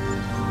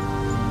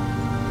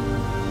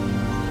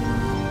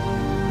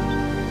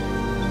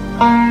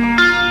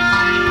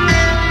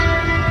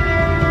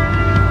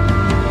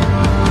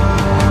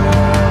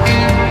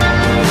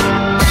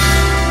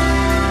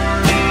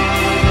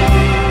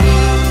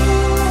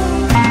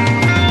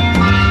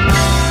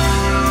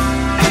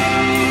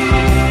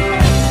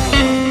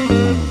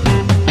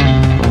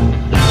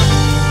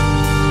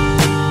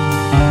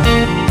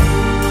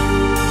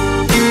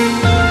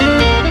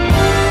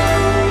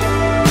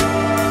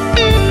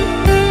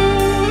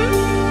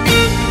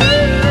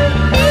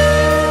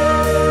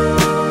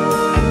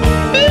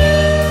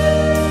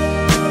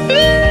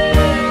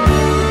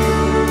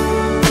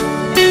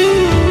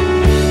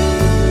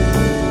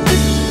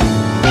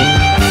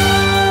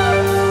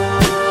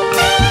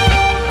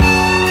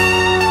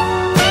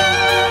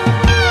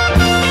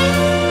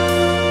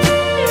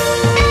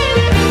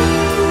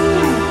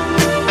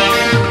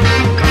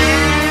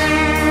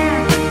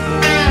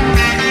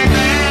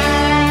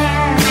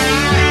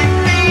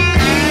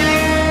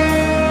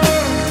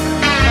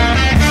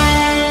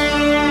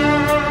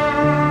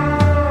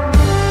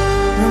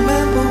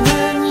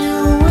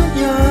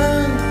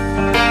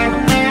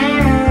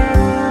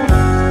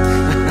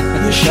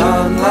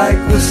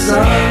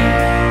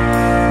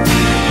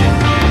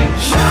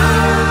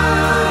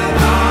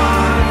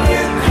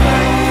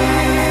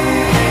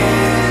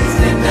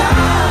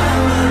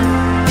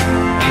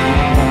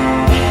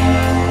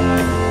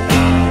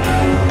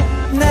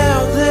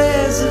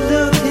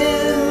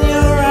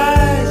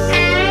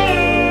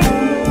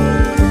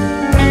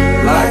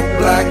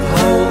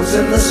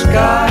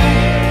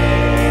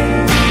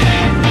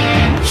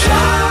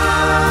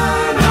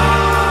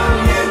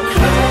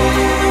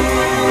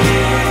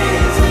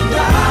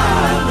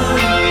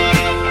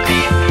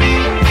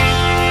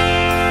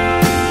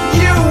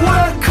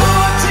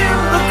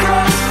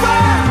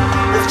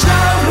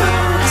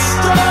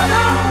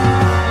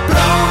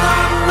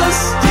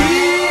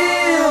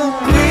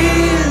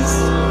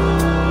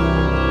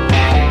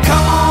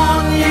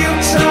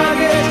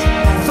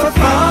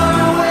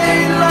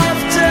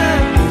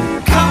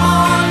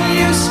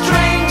 You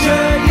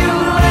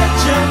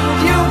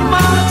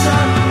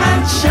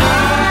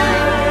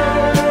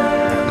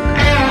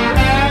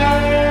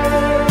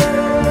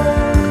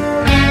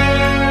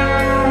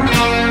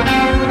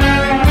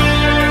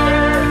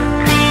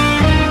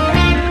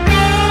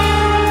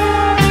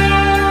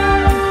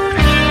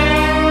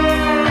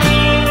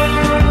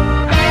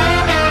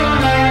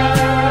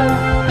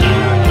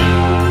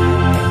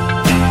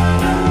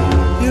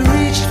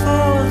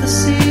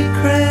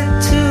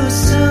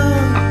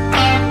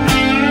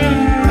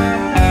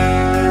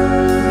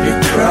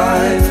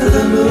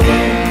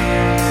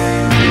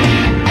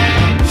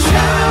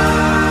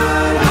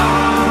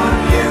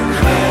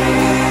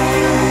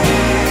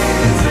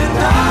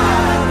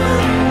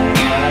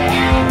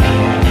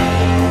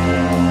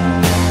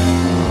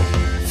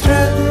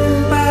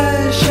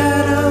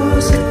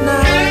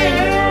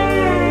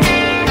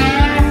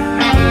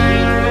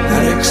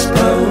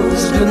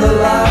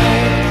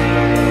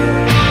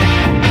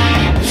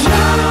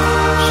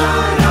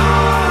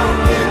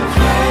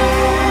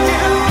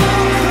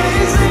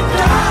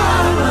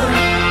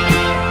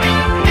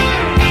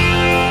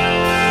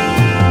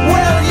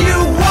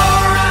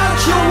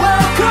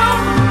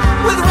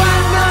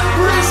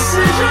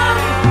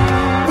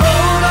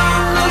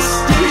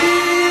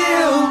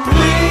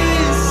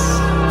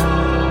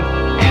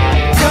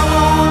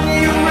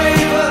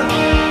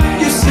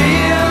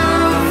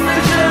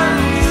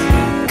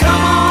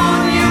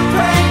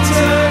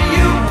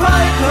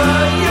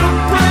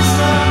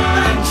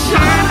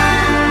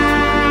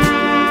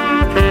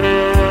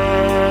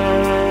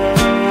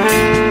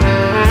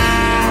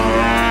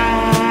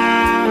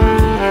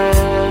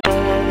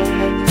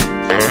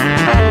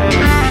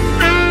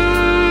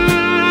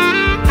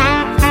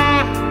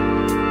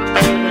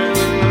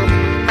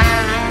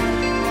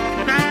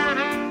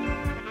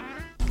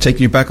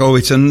taking you back all the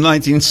way to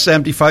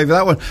 1975 with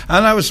that one.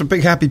 And that was a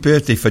big happy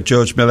birthday for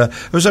George Miller,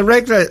 who was a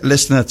regular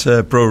listener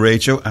to Bro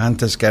Radio and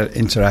does get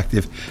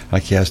interactive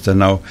like he has done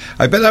now.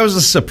 I bet that was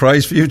a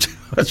surprise for you too.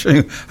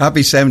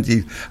 Happy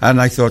 70th.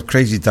 And I thought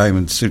Crazy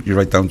Diamond suit you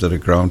right down to the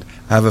ground.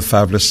 Have a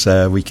fabulous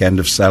weekend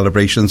of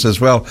celebrations as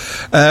well.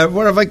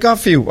 What have I got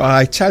for you?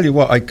 I tell you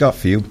what I got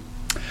for you.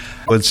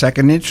 1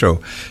 second intro.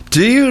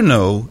 Do you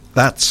know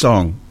that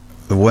song,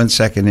 the 1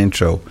 second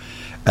intro?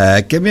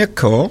 Give me a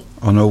call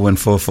on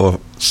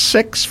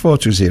 01446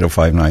 420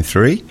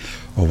 593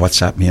 or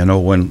WhatsApp me on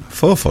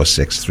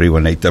 01446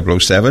 318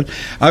 007.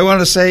 I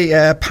want to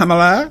say,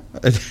 Pamela,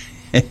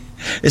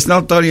 it's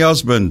not Donny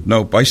Osmond,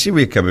 no, but I see where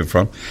you're coming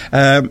from.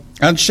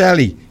 And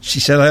Shelley, she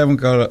said, I haven't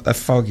got a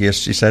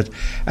foggiest, she said.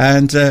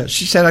 And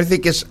she said, I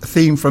think it's a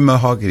theme from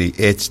Mahogany.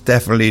 It's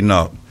definitely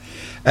not.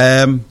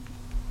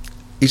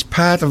 He's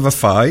part of a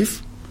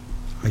 5.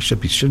 I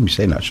shouldn't be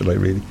saying that, should I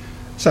really?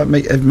 Is that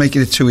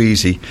making it too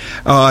easy?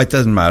 Oh, it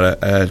doesn't matter.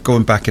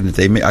 Going back in the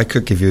day, I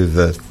could give you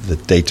the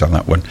date on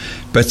that one.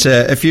 But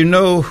if you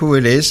know who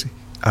it is,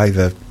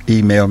 either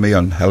email me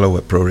on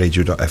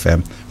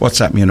hello@broradio.fm,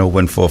 WhatsApp me on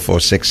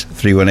 01446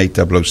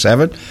 318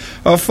 007,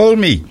 or phone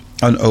me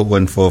on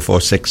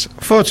 01446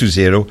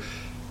 420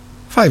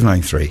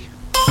 593.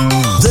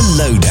 The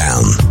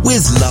Lowdown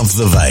with Love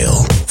the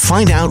Vale.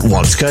 Find out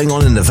what's going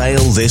on in the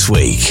Vale this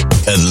week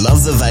at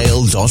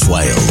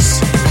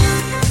lovethevale.wales.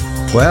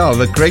 Well,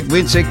 the Great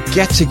Winter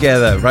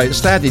Get-Together. Right, it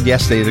started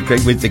yesterday, the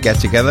Great Winter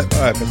Get-Together.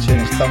 All right, but turn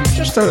this down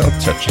just a little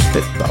touch, it's a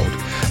bit loud.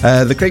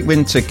 The Great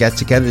Winter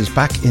Get-Together is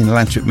back in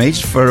Lantwick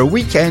Major for a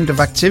weekend of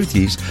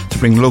activities to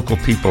bring local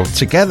people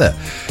together.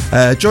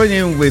 Join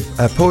in with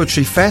a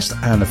poetry fest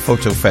and a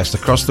photo fest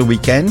across the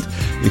weekend.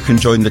 You can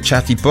join the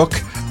Chatty Book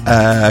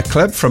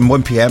Club from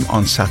 1 p.m.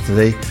 on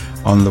Saturday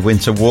on the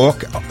Winter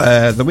Walk.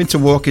 The Winter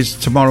Walk is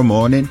tomorrow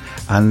morning,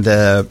 and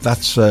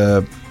that's...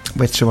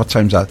 what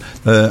time's that?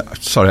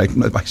 Sorry,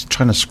 I'm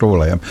trying to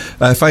scroll, I am.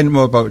 Find out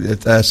more about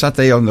it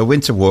Saturday on the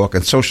Winter Walk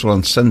and social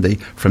on Sunday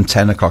from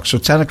 10 o'clock. So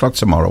 10 o'clock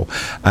tomorrow.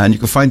 And you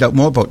can find out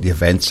more about the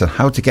events and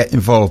how to get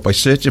involved by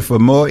searching for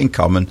More in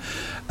Common.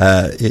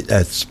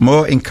 It's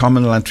More in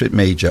Common Lantwick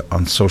Major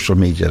on social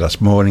media.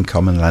 That's More in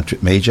Common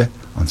Lantwick Major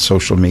on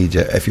social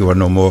media if you want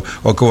to know more,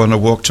 or go on a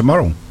walk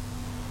tomorrow.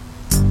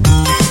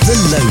 The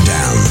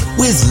Lowdown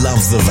with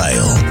Love the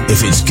Vale.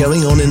 If it's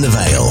going on in the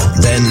Vale,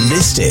 then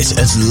list it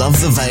at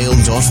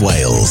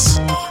lovethevale.wales.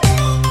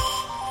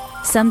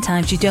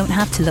 Sometimes you don't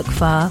have to look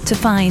far to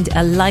find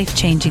a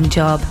life-changing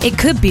job. It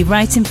could be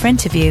right in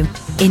front of you,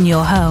 in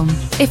your home.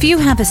 If you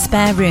have a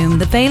spare room,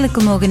 the Vale of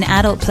Glamorgan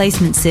Adult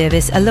Placement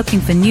Service are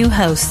looking for new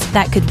hosts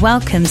that could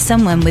welcome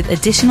someone with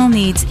additional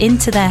needs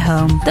into their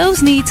home.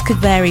 Those needs could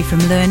vary from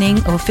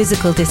learning or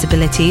physical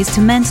disabilities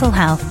to mental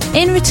health.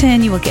 In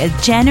return, you will get a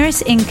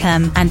generous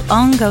income and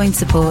ongoing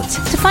support.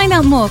 To find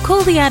out more,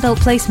 call the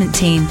Adult Placement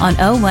Team on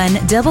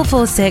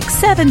 01446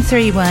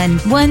 731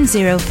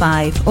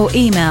 105 or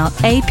email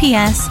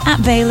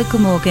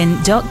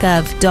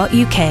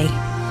aps@valeofglamorgan.gov.uk.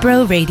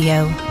 Bro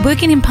Radio,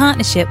 working in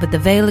partnership with the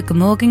Vale of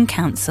Glamorgan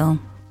Council.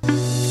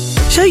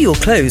 Show your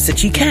clothes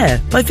that you care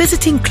by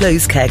visiting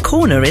Clothes Care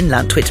Corner in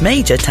Lantwick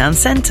Major Town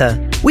Centre.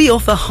 We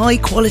offer high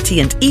quality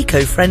and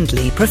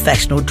eco-friendly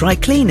professional dry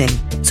cleaning.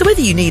 So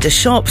whether you need a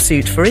sharp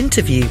suit for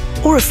interview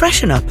or a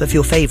freshen up of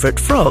your favourite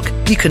frog,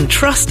 you can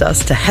trust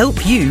us to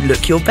help you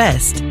look your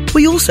best.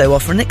 We also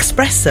offer an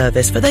express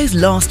service for those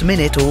last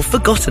minute or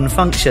forgotten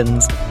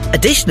functions.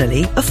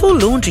 Additionally, a full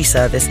laundry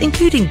service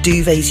including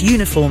duvets,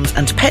 uniforms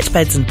and pet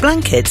beds and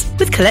blankets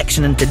with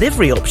collection and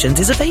delivery options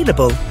is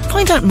available.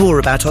 Find out more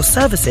about our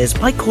services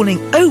by calling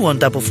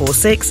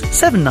 01446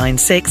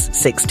 796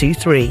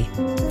 623.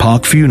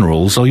 Park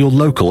Funerals are your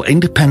local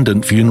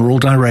independent funeral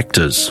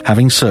directors,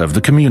 having served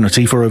the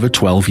community for over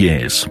 12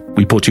 years.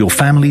 We put your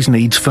family's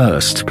needs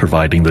first,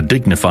 providing the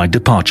dignified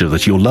departure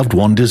that your loved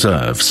one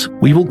deserves.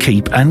 We will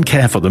keep and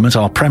care for them at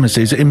our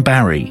premises in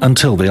Barry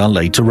until they are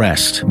laid to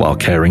rest, while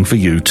caring for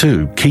you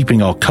too,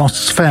 keeping our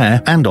costs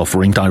fair and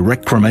offering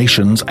direct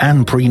cremations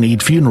and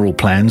pre-need funeral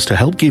plans to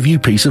help give you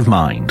peace of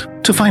mind.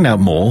 To find out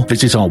more,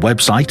 visit our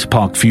website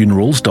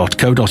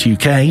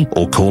parkfunerals.co.uk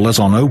or call us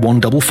on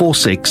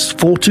 01446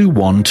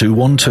 421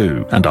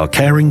 212 and our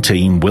caring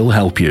team will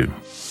help you.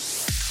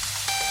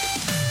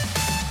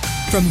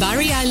 From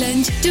Barry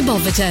Island to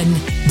Boverton,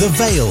 The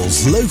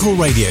Vale's local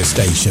radio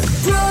station.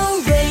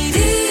 Bro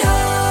Radio.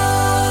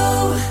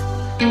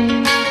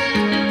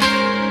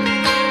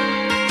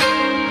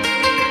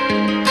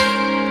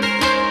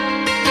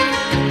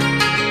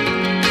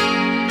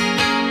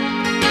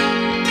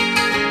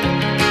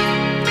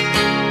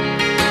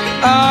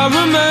 I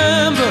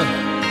remember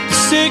the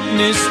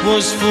sickness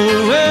was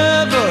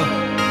forever.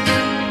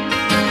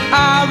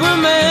 I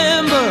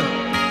remember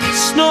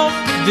snuff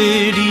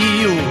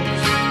videos,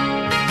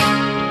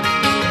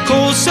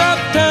 cold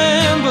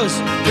Septembers,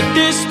 the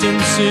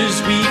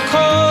distances we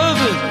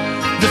covered,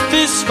 the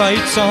fist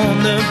fights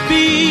on the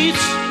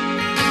beach,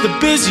 the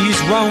busies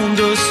round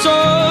us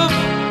up.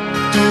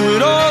 Do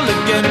it all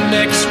again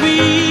next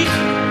week.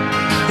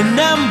 An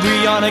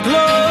embryonic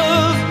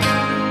love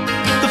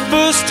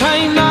It's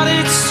time that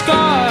it's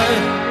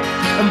scarred.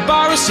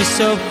 Embarrass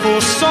yourself for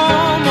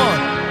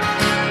someone,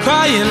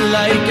 crying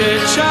like a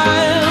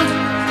child.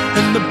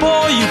 And the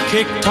boy you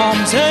kicked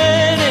Tom's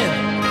head in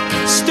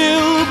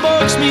still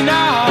bugs me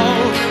now.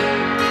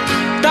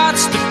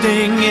 That's the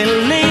thing, it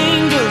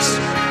lingers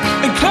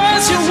and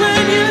claws you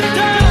when you're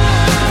down.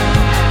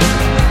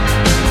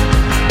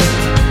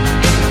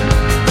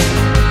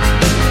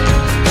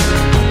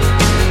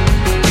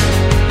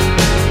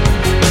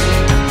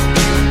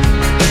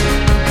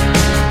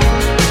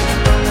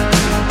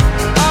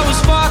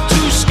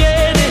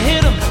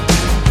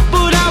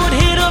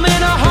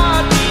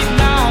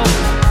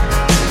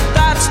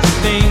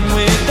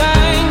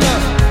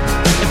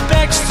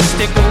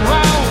 Stick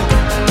around.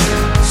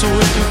 So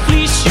if you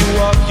fleece you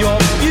of your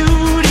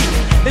beauty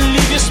and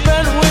leave your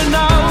spent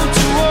without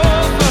to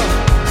offer,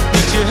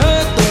 did you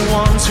hurt the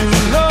ones who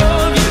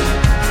love you?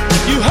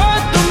 You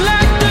hurt them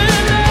like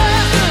they're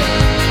nothing.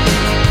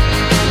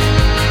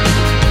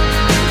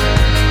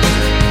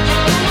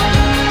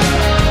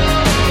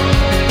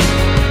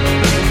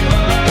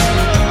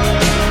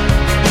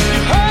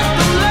 You hurt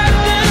them like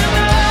they're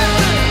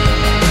nothing.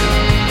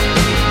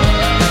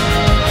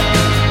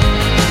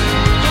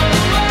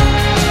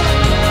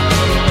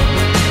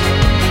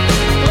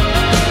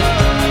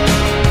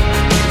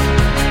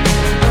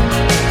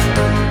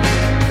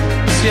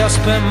 I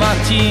spent my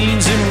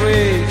teens in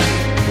rage,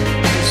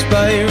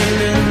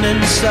 spiraling in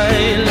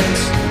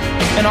silence,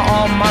 and I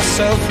armed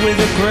myself with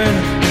a grin,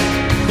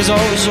 'cause I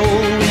was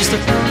always the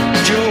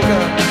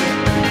joker,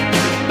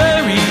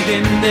 buried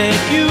in their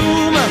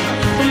humor,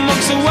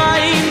 amongst the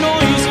white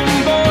noise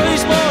and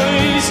boys,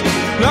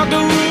 like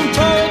a room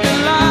talking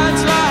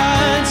lines,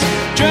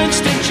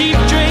 drenched in cheap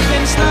drink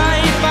and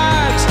snipe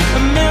bags, a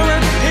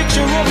mirrored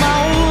picture of my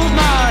old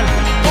man.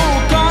 Oh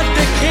God,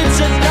 the kid's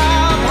a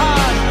damn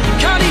hard.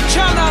 Can't each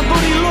other,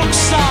 but he looks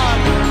sad.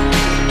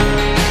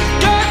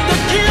 God, the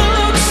kid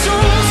looks so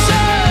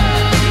sad.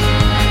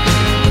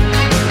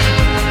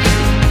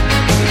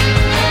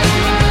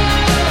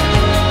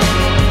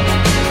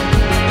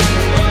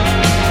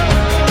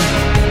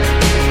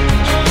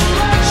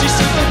 She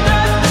said the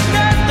dead.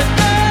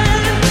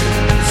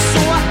 So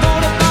I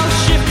thought about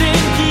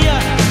shifting gear,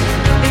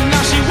 and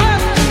now she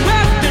wept and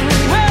wept.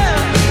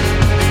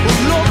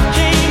 Well, look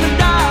came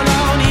down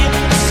on here.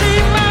 See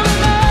my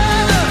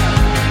mother,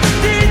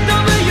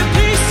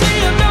 DWPC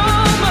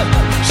number.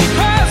 She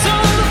cries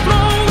on the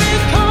floor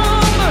with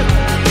comfort.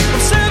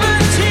 I'm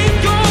 17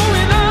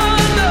 going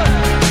under.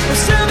 I'm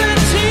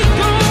 17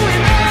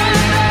 going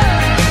under.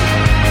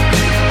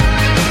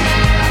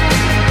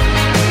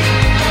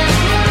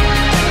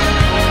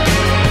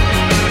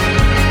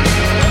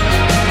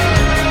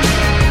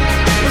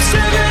 I'm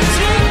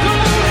 17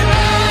 going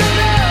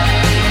under.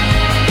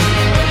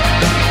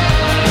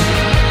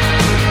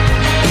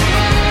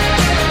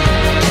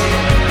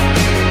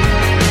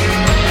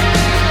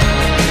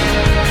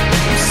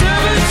 I'm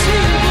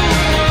 17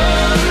 going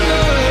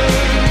under.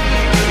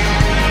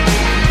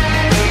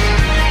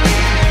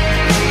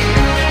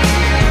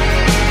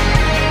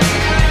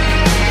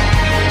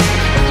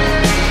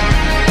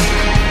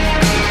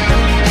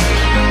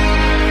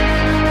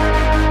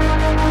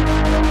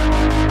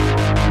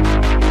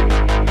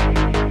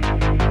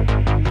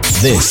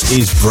 This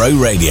is Bro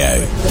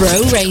Radio.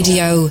 Bro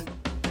Radio.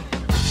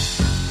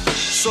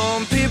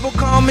 Some people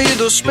call me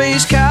the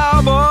space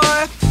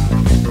cowboy.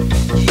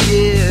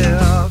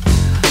 Yeah.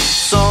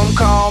 Some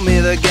call me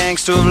the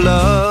gangster of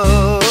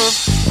love.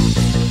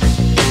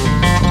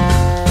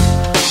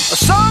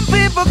 Some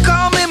people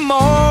call me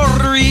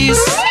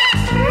Maurice,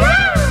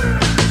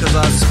 'cause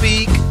I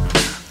speak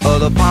of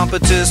the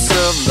pompatus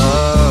of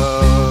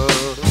love.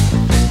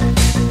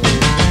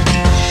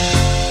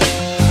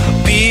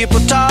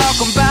 People talk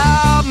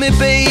about me,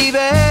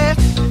 baby,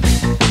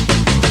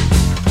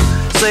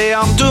 say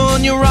I'm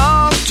doing you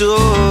wrong,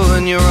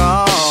 doing you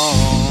wrong.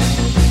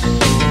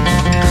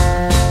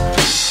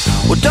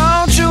 Well,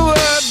 don't you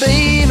worry,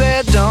 baby,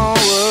 don't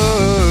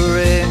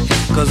worry,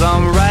 'cause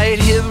I'm right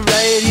here,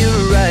 right here,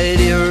 right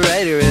here,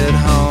 right here at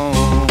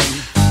home.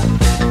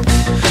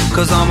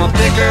 'Cause I'm a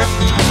picker,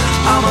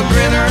 I'm a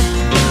grinner,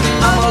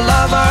 I'm a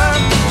lover,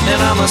 and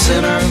I'm a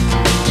sinner.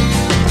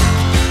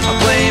 I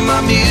play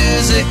my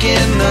music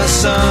in the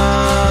sun.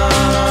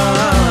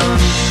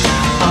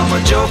 I'm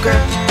a joker,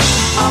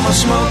 I'm a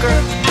smoker,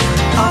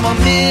 I'm a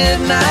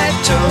midnight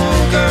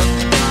toker.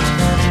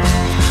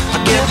 I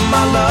get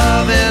my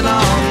loving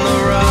on the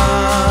run.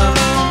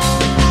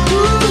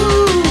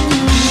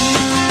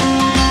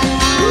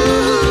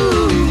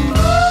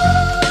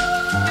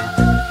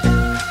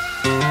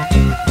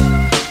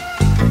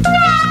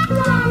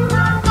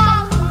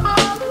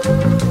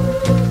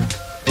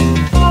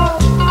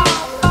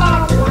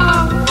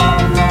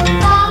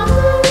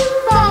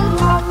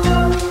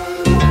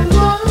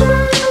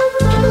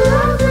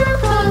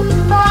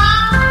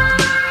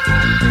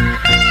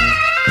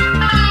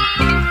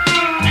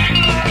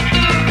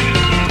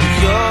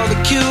 You're the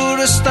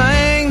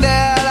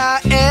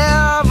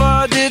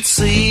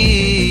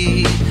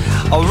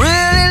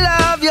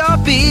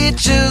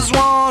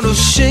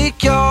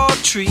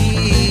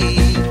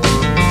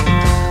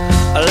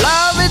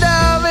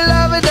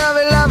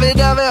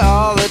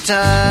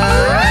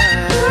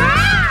time.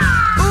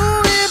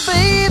 Ooh, yeah,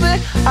 baby,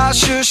 I'll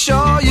sure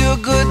show you a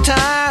good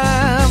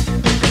time.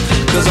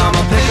 'Cause I'm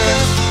a picker,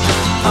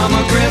 I'm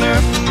a grinner,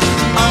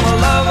 I'm a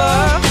lover,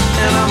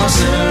 and I'm a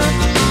sinner.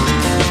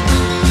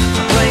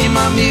 I play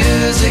my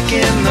music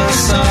in the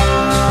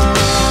sun.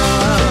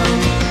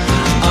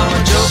 I'm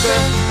a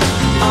joker,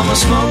 I'm a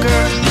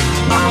smoker,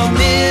 I'm a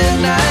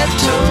midnight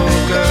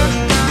toker.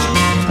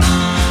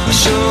 I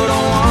sure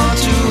don't want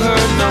to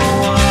hurt no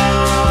one.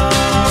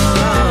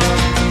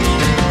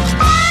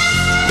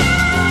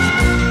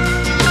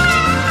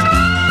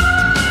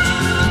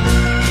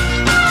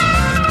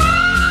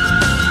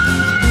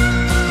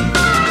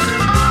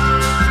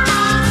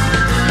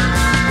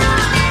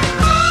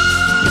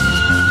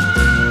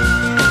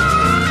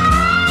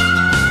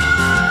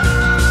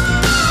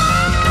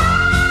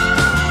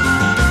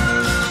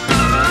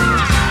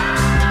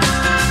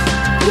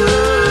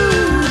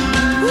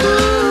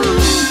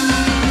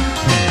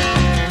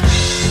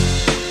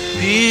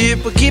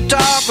 People keep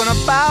talking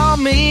about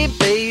me,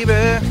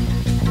 baby.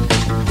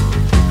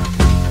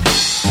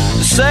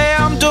 They say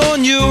I'm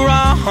doing you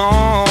wrong.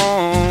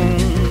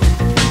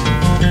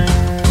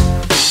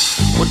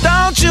 Well,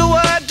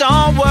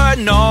 don't worry,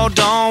 no,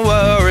 don't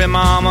worry,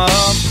 mama.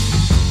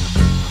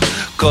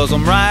 'Cause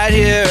I'm right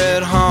here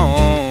at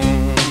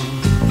home.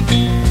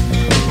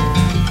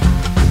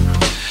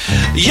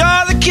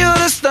 You're the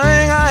cutest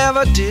thing I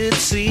ever did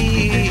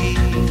see.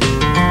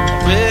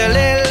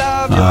 Really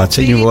love you. I'll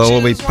take you all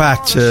the way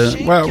back to,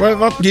 well,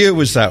 what year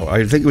was that?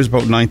 I think it was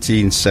about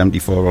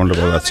 1974, around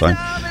about that time.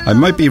 I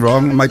might be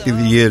wrong, it might be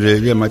the year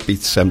earlier, it might be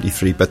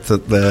 73, but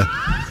the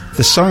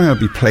song I'll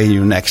be playing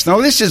you next.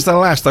 Now, this is the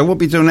last. I won't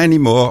be doing any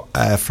more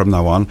from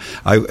now on.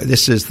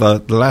 This is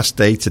the last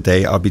day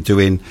today. I'll be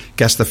doing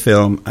Guess the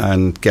Film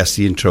and Guess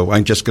the Intro.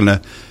 I'm just going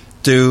to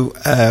do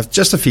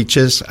just the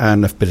features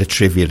and a bit of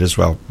trivia as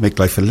well. Make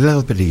life a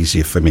little bit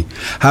easier for me.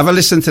 Have a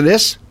listen to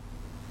this.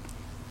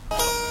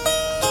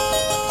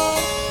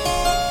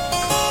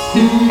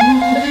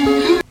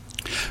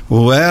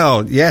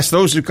 Well, yes,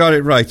 those who got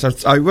it right,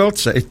 I will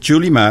say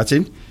Julie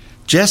Martin,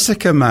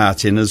 Jessica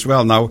Martin as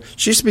well. Now,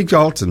 she used to be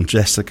Galton,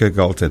 Jessica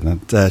Galton,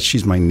 and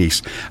she's my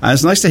niece. And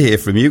it's nice to hear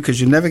from you because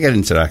you never get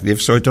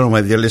interactive, so I don't know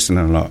whether you're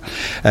listening or not.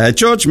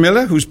 George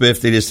Miller, whose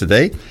birthday it is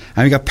today,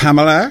 and we got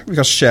Pamela, we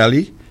got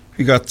Shelley,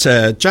 we got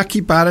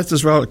Jackie Barrett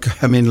as well,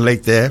 coming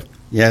late there.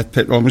 Yeah,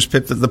 almost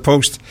pipped at the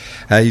post.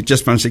 You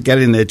just managed to get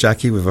in there,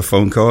 Jackie, with a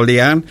phone call.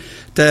 Leanne,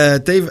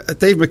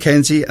 Dave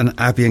McKenzie and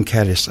Abby and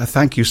Keris. I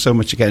thank you so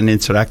much for getting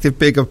interactive.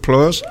 Big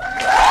applause.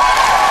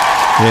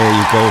 There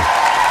you go.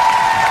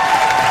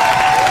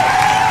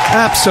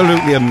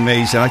 Absolutely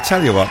amazing. I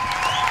tell you what,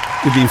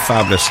 you've been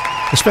fabulous.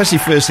 Especially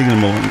first thing in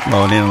the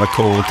morning on a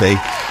cold day.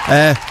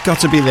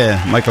 Got to be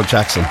there, Michael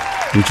Jackson.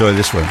 Enjoy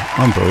this one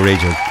on Bro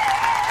Radio.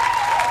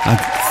 And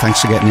thanks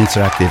for getting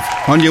interactive.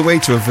 On your way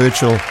to a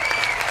virtual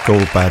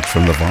gold badge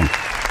from Levon.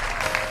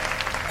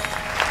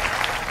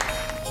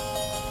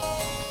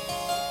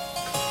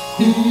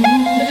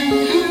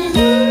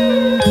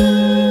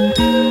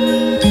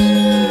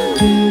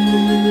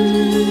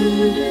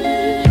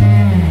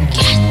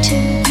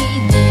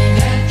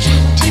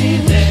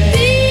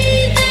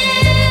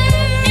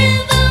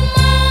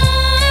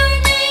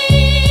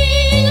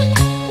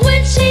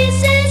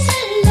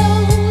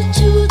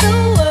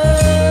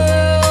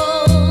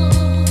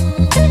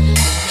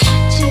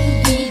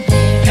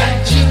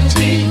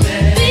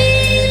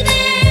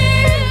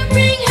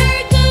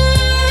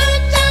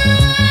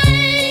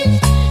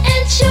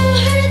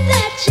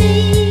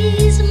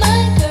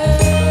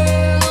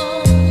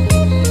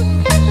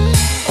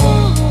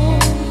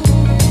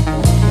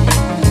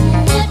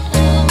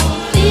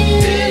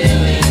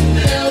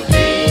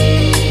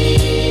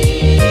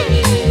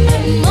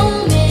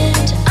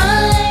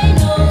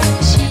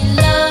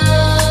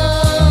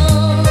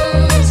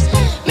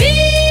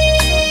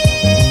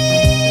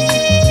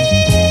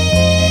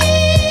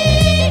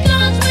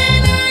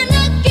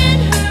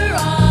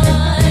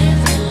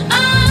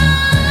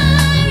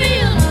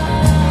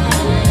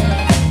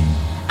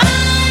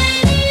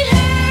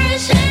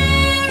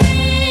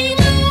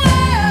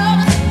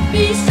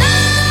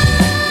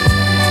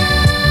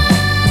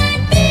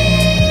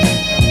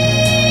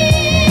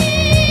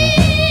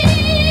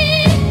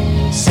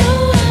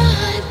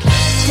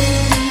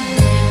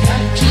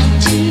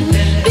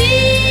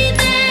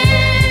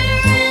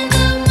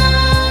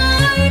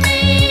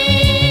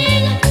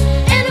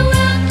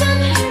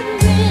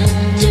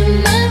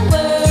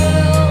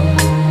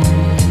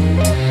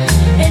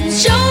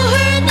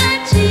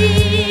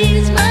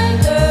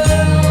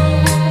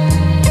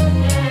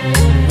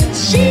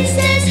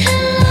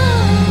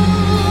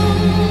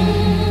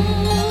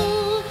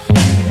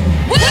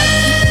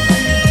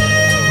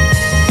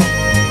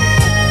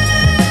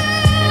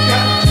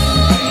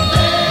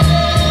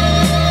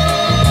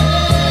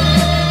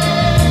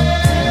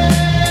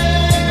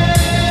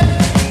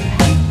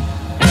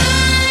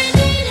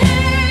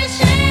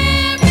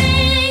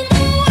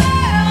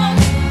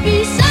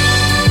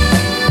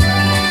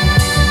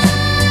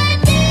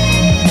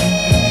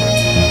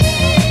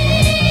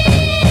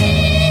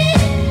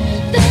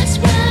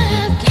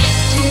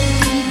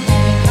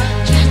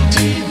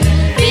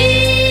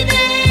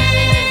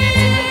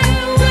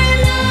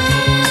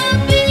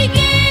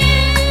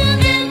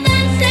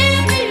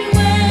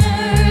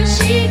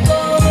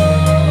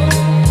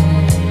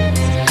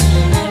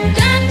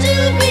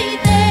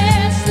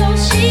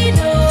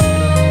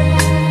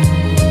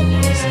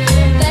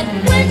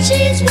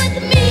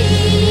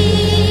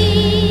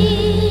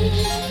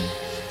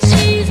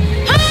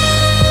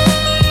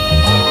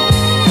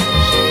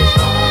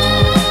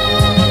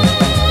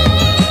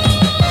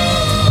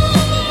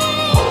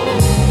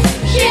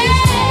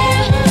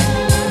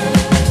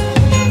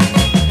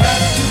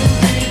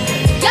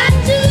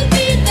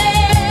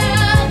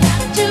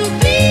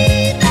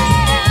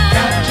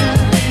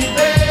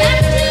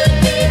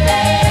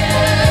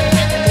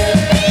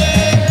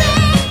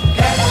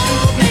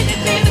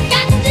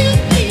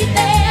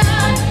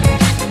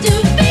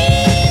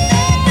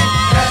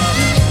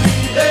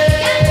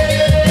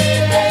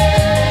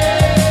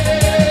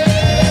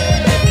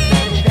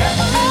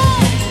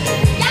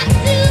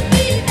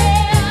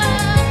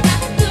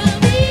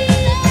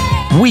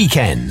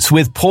 Weekends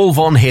with Paul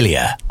von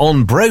Hillier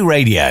on Bro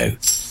Radio.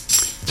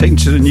 Taking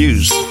to the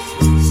news,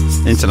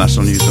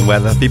 international news and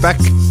weather. Be back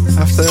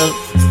after.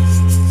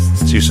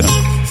 See you soon.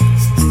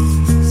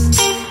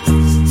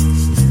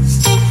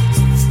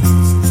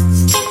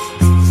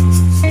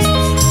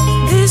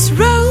 This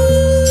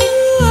road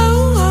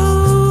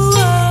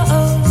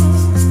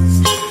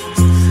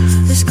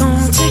is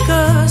gonna take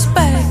us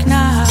back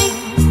now.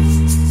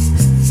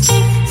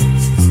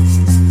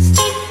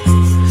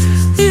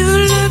 You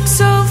look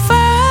so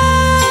fine.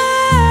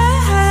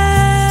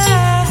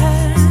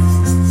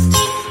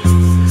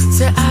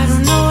 Say I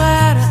don't know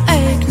how to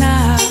act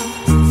now.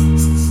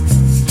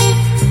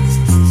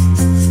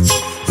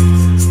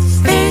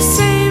 This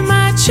ain't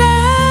my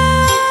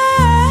child.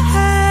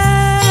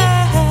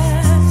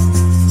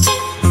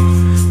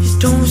 You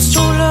don't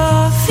stroll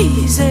off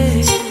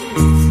easy.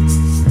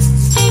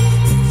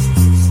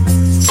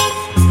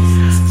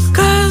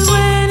 'Cause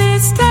when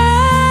it's time,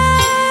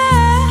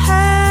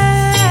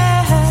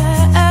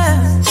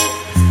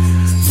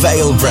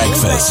 Vale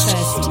Breakfast.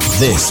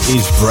 This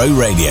is Bro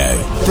Radio.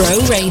 Bro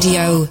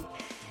Radio.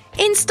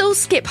 Install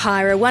Skip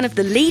Hire are one of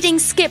the leading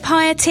skip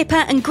hire,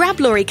 tipper and grab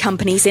lorry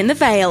companies in the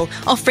Vale,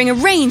 offering a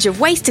range of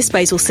waste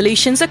disposal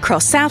solutions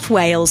across South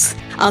Wales.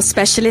 Our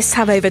specialists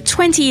have over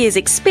 20 years'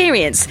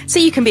 experience, so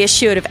you can be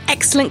assured of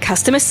excellent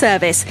customer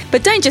service.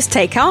 But don't just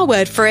take our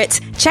word for it.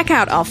 Check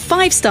out our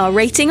 5-star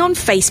rating on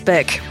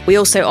Facebook. We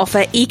also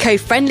offer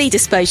eco-friendly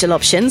disposal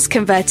options,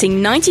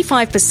 converting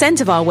 95%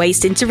 of our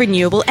waste into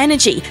renewable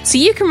energy, so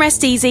you can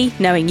rest easy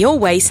knowing your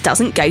waste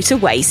doesn't go to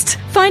waste.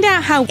 Find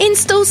out how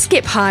Install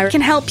Skip Hire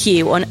can help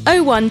you on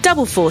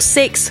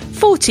 01446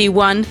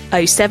 421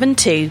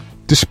 072.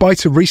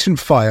 Despite a recent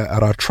fire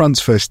at our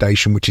transfer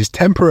station, which is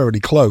temporarily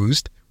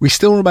closed, we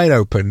still remain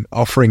open,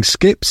 offering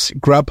skips,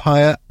 grab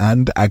hire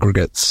and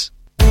aggregates.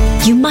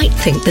 You might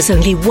think there's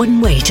only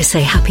one way to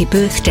say happy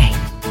birthday.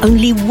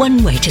 Only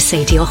one way to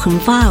say diolch yn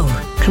fawr,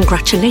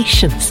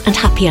 congratulations and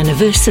happy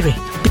anniversary.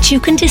 But you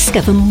can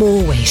discover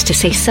more ways to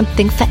say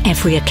something for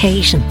every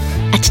occasion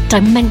at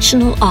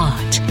Dimensional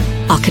Art.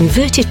 Our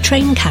converted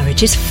train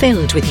carriage is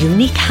filled with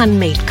unique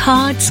handmade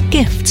cards,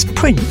 gifts,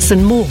 prints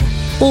and more.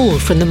 All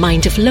from the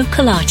mind of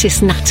local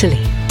artist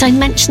Natalie.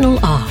 Dimensional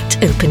Art,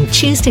 open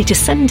Tuesday to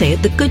Sunday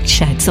at the Good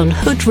Sheds on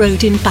Hood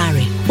Road in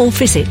Barry, or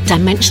visit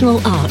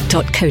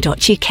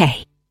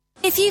dimensionalart.co.uk.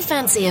 If you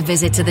fancy a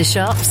visit to the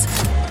shops,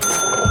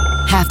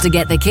 have to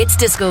get the kids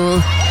to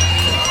school,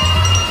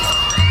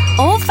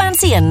 or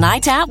fancy a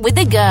night out with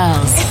the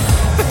girls,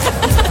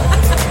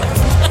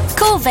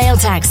 call Vale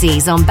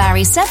Taxis on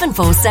Barry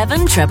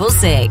 747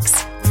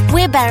 666.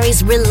 We're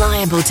Barry's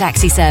reliable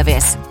taxi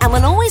service and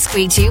will always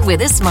greet you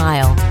with a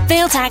smile.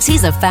 Vale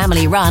Taxis are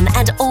family run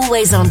and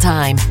always on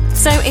time.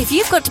 So if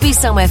you've got to be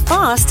somewhere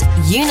fast,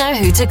 you know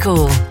who to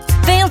call.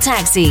 Vale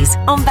Taxis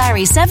on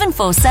Barry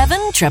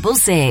 747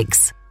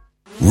 666.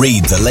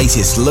 Read the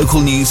latest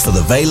local news for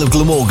the Vale of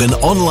Glamorgan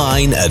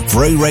online at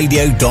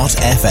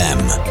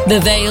broradio.fm.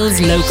 The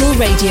Vale's local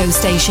radio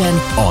station.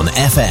 On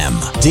FM,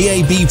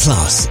 DAB+,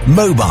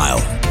 mobile,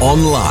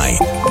 online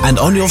and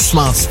on your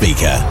smart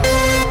speaker.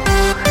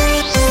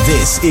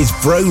 This is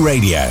Bro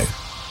Radio.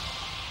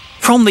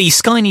 From the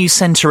Sky News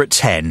Centre at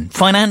 10,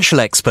 financial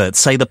experts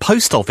say the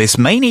Post Office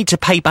may need to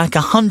pay back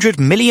 £100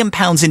 million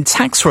in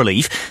tax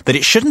relief that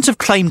it shouldn't have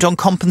claimed on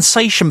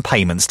compensation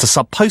payments to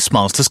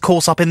sub-postmasters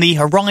caught up in the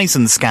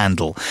Horizon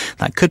scandal.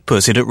 That could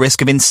put it at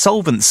risk of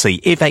insolvency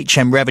if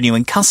HM Revenue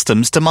and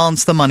Customs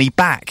demands the money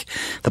back.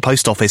 The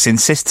Post Office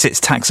insists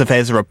its tax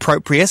affairs are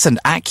appropriate and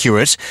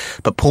accurate,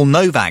 but Paul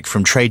Novak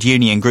from trade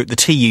union group the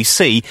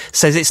TUC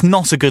says it's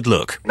not a good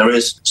look. There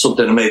is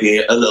something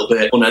maybe a little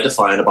bit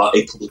unedifying about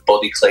a public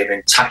body claiming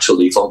tax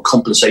relief on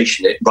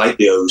compensation it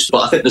rightly owes.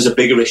 But I think there's a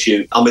bigger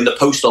issue. I mean, the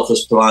Post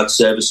Office provides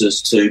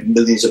services to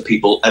millions of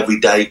people every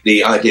day.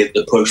 The idea that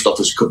the Post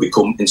Office could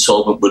become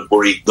insolvent would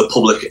worry the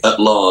public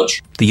at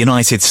large. The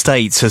United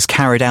States has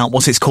carried out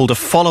what it's called a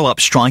follow-up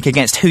strike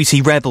against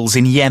Houthi rebels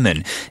in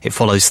Yemen. It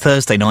follows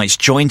Thursday night's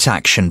joint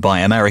action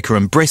by America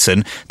and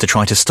Britain to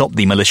try to stop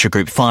the militia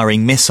group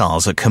firing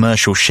missiles at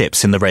commercial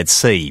ships in the Red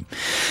Sea.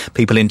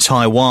 People in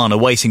Taiwan are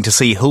waiting to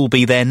see who'll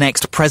be their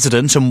next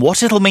president and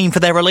what it'll mean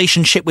for their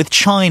relationship with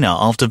China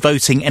after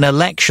voting in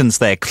elections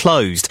there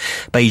closed.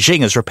 Beijing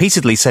has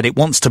repeatedly said it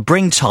wants to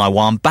bring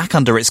Taiwan back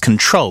under its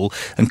control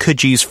and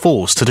could use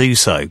force to do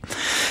so.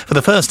 For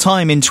the first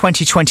time in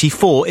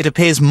 2024, it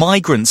appears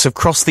migrants have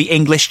crossed the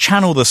English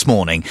Channel this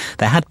morning.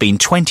 There had been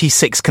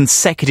 26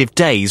 consecutive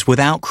days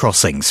without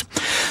crossings.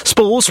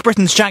 Sports,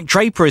 Britain's Jack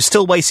Draper is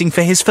still waiting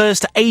for his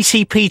first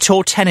ATP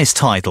Tour tennis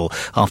title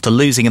after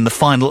losing in the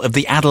final of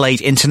the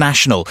Adelaide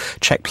International.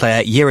 Czech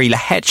player Jiří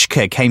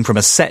Lehečka came from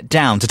a set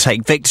down to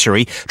take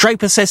victory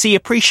Draper says he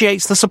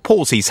appreciates the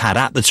support he's had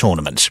at the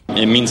tournament.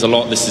 It means a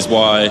lot. This is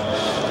why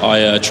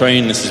I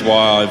train. This is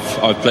why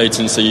I've played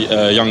since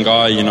a young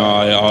guy. You know,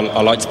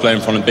 I like to play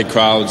in front of big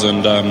crowds,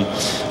 and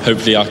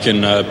hopefully I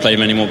can play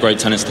many more great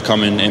tennis to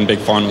come in big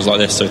finals like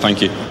this. So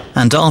thank you.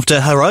 And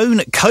after her own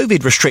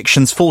COVID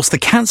restrictions forced the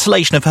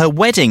cancellation of her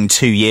wedding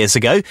 2 years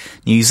ago,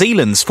 New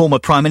Zealand's former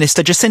Prime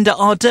Minister Jacinda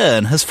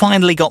Ardern has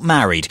finally got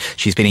married.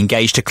 She's been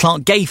engaged to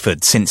Clark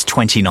Gayford since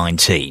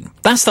 2019.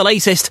 That's the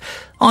latest.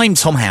 I'm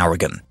Tom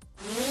Harrigan.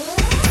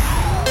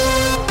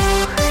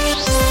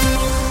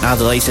 Now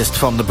the latest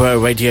from the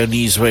Bro Radio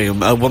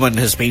newsroom. A woman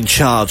has been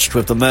charged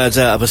with the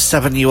murder of a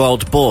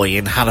 7-year-old boy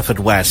in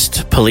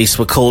Haverfordwest. Police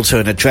were called to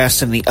an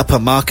address in the Upper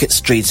Market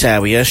Street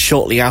area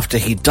shortly after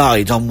he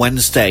died on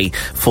Wednesday.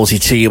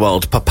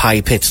 42-year-old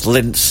Papaypit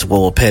Lintz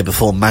will appear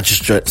before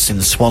magistrates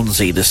in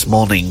Swansea this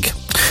morning.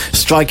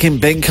 Striking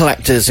bin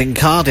collectors in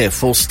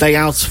Cardiff will stay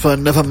out for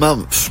another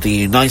month. The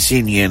Unite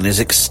Union is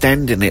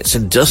extending its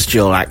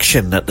industrial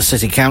action at the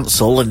City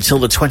Council until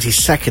the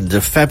 22nd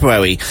of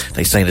February.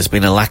 They say there's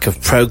been a lack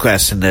of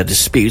progress in their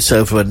dispute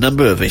over a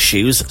number of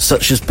issues,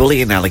 such as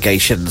bullying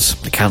allegations.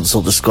 The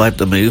council described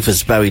the move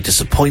as very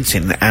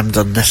disappointing and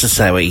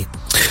unnecessary.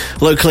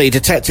 Locally,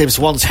 detectives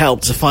want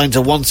help to find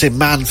a wanted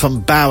man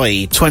from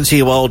Barry.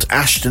 20-year-old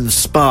Ashton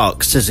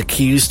Sparks is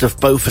accused of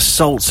both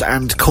assault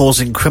and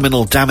causing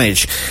criminal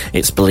damage.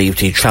 It's believed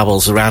he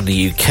travels around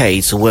the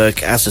UK to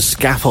work as a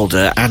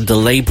scaffolder and a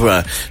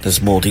labourer.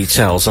 There's more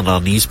details on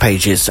our news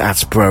pages at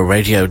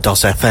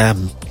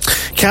broradio.fm.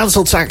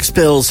 Council tax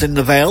bills in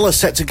the Vale are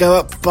set to go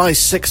up by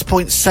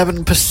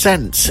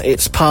 6.7%.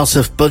 It's part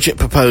of budget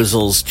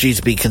proposals due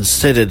to be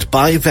considered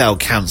by Vale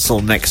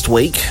Council next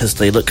week as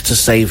they look to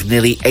save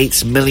nearly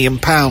 £8 million.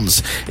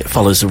 It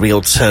follows a real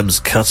terms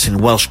cut in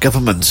Welsh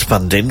Government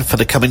funding for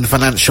the coming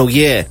financial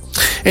year.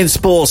 In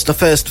sports, the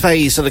first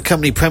phase of the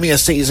Cymru Premier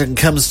season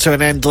comes to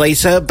an end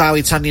later.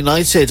 Barrytown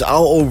United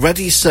are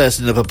already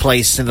certain of a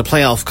place in the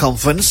playoff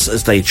conference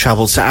as they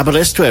travel to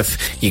Aberystwyth.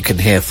 You can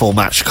hear full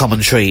match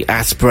commentary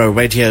at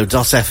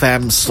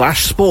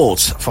broradio.fm/sport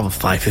from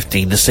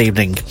 5:15 this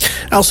evening.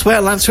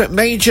 Elsewhere, Lantwick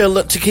Major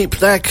look to keep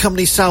their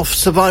Cymru South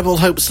survival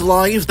hopes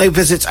alive. They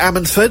visit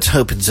Ammanford,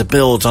 hoping to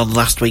build on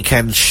last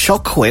weekend's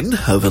shock win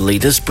over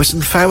leaders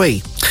Britain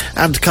Ferry.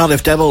 And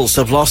Cardiff Devils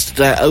have lost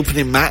their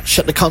opening match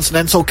at the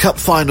Continental Cup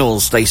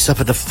finals. They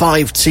suffered a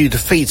 5-2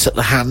 defeat at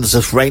the hands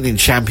of reigning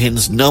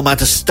champions Nomad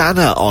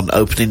Astana on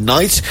opening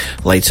night.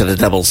 Later, the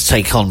Devils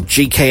take on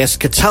GKS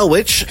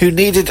Catalwich, who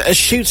needed a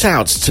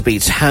shootout to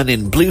beat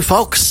Herning Blue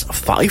Fox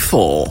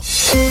 5-4.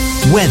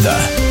 Weather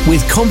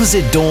with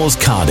Composite Doors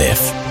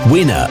Cardiff,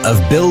 winner of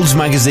Builds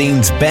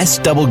Magazine's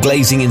Best Double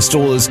Glazing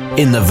Installers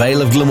in the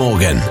Vale of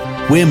Glamorgan.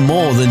 We're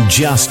more than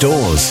just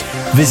doors.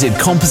 Visit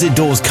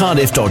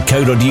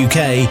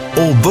compositedoorscardiff.co.uk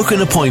or book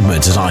an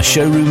appointment at our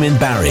showroom in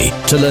Barry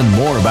to learn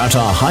more about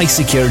our high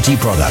security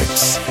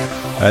products.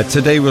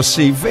 Today we'll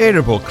see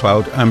variable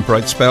cloud and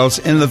bright spells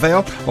in the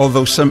Vale,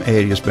 although some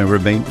areas may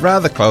remain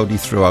rather cloudy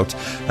throughout.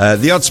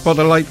 The odd spot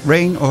of light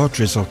rain or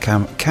drizzle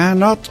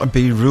cannot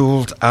be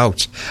ruled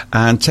out.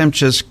 And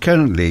temperatures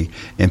currently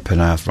in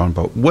Penarth around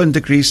about 1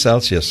 degree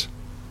Celsius.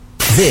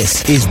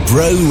 This is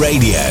Bro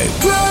Radio.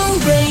 Bro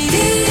Radio.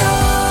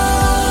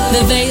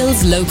 The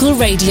Vale's local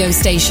radio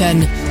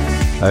station.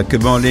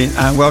 Good morning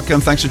and welcome.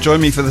 Thanks for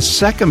joining me for the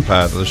second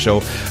part of the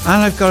show.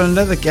 And I've got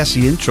another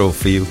guessy intro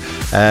for you.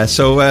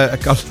 So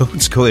I've got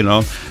loads going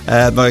on.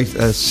 My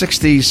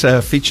 60s,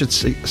 featured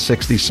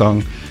 60s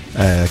song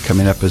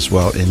coming up as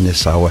well in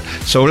this hour.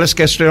 So let's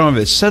get straight on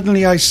with it.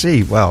 Suddenly I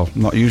See. Well,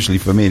 not usually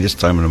for me this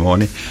time of the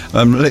morning.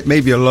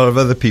 Maybe a lot of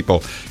other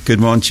people.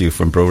 Good morning to you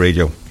from Bro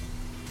Radio.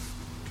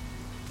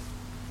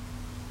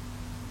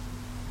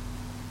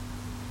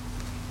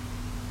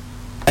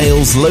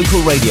 Vale's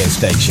local radio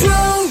station.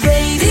 Bro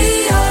Radio.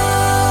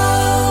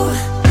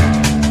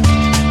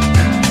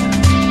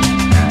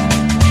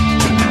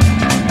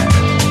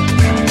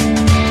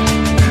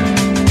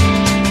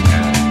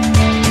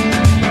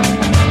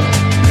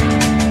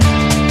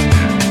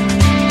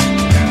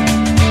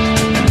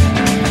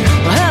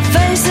 Her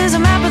face is a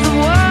map of the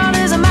world,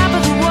 is a map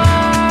of the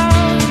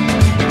world.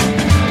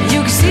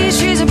 You can see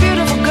she's a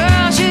beautiful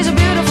girl, she's a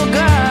beautiful girl.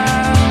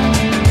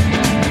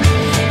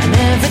 And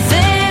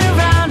everything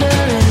around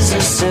her is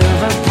a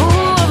silver pool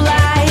of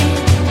light.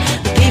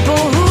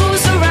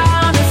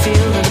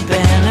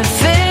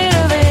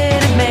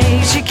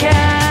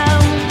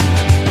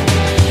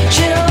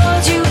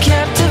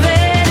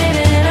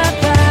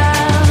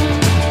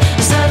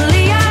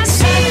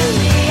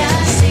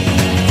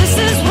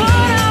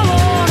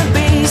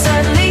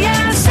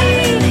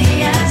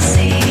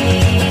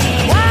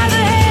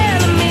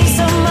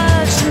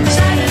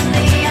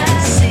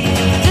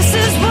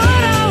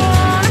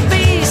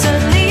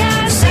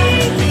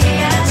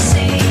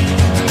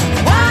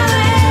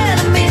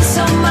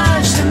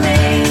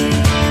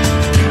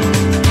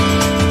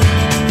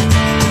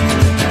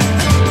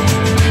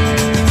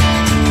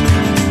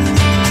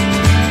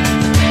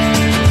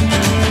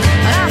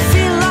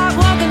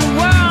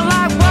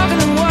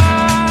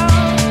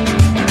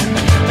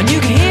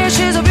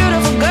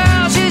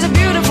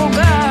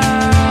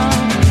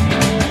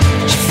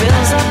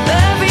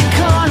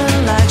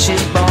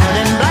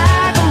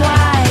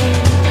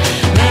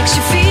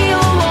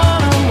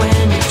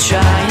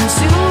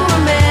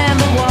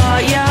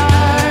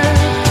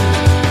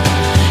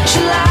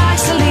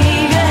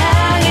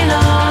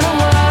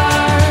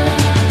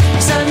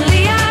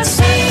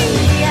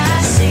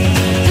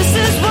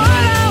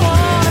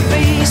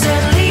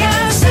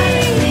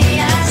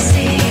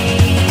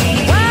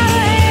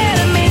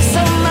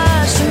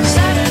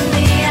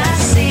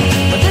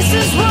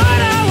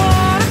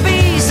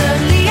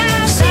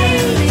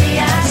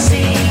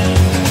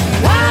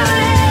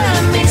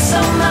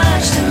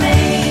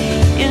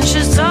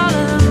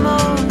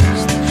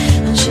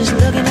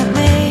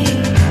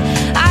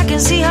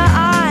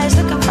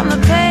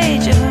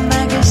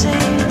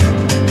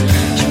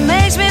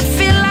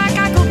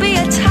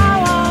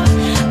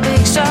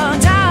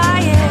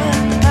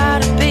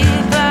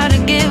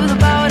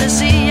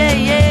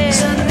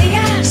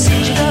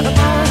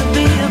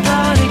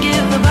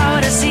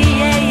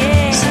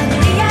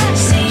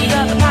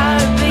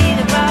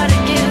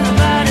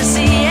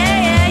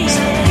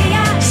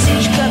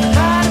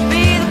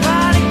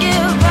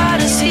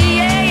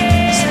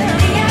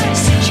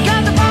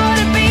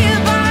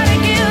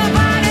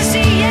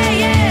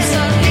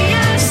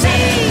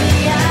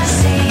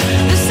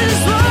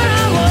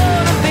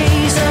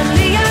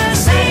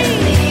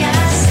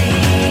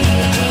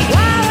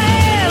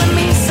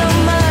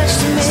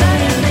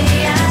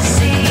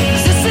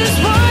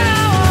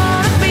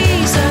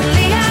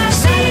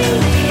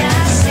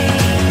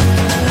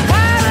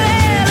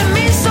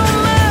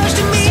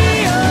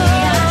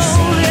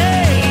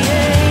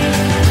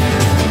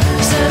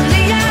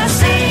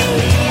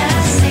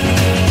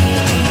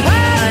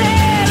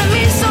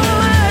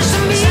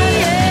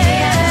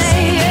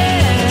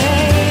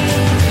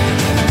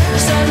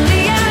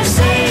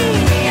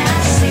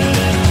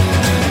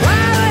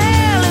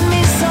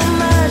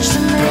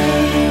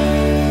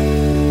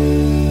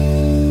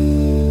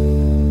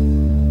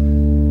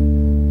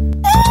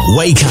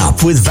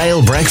 up with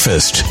Vale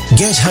Breakfast.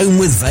 Get home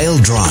with Vale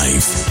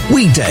Drive.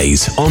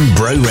 Weekdays on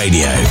Bro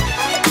Radio.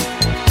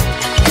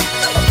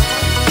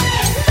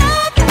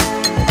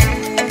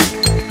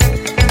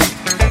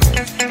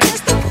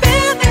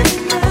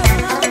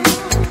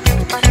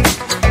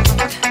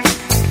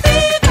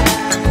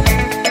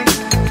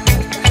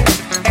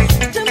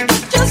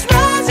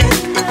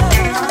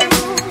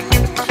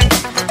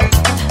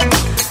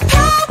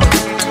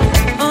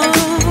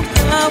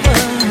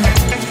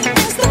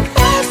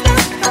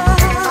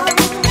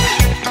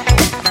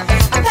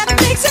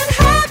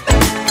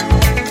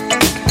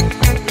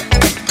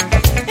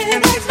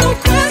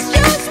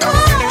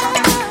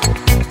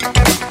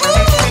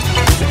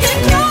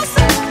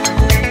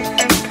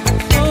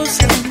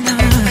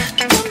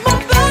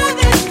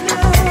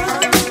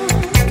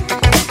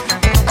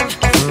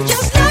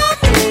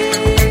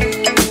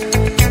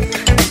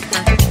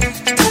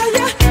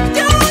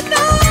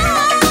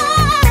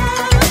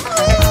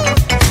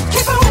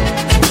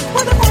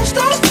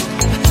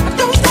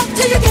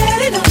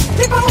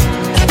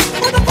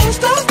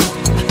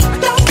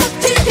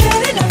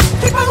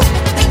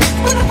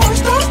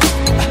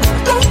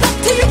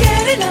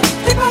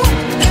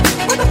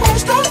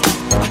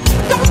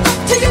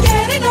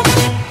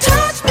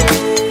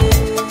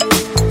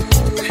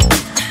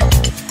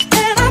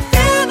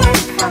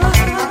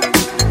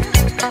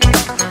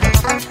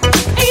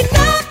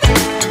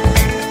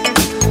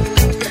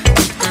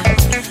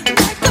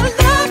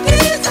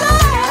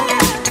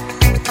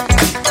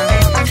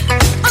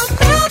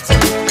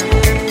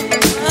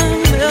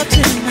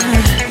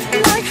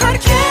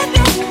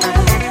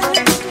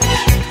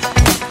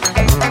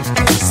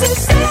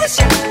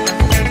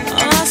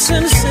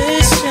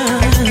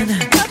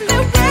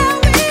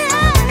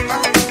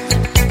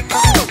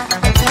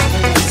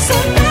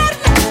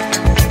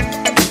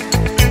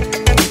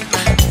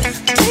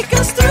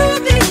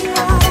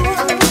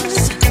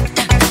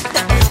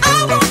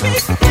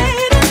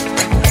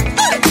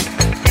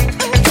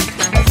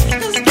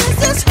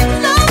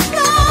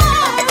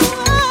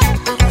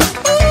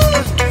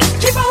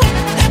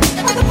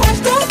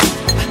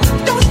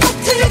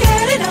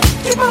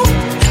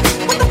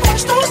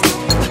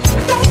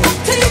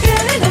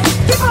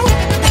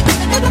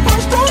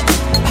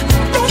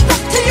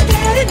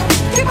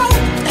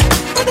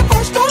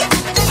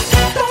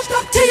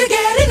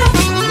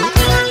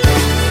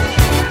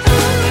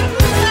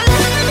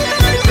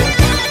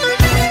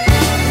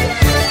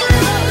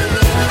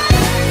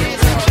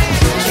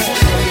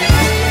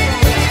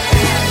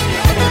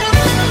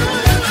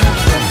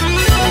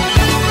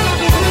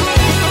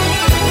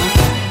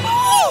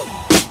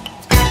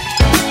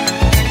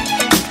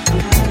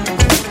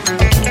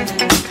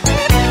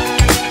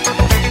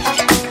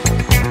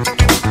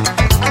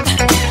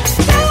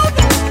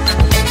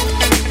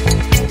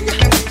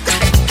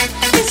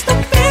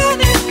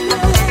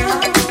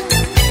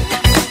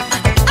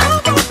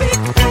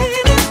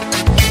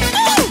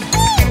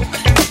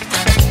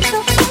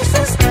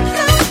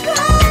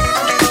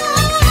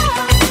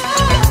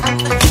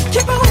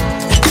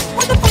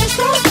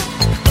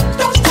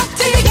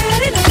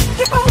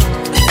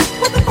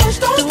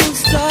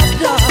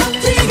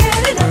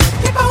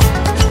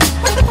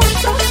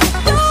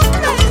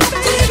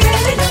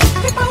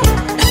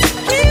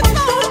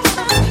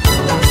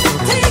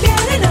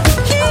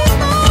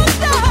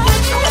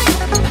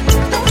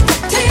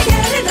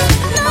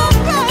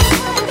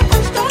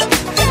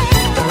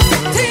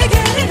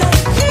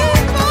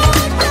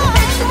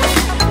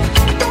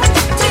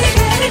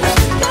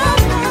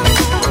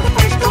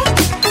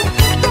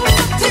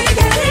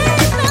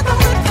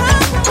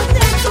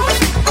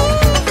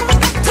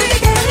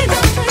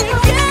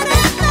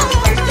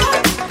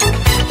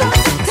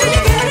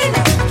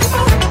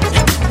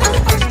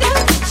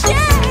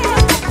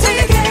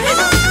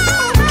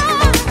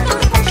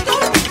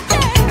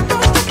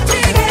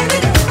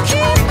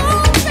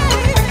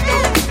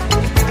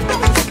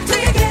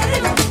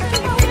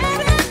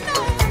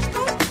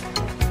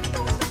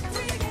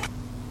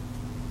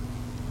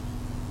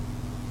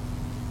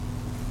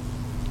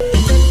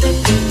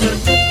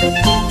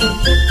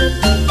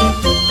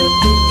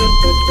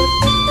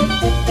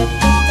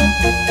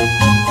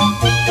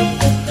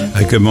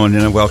 Good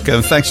morning and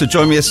welcome. Thanks for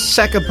joining me a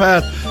second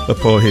part of the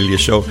Paul Hillier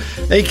Show,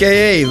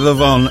 aka The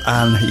Von,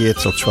 and here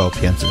till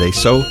 12 p.m. today.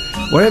 So,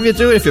 whatever you're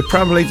doing, if you're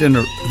perambulating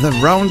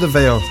around the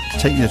Vale,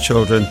 taking your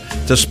children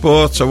to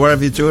sports or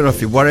whatever you're doing, or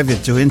if whatever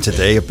you're doing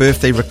today, a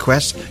birthday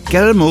request,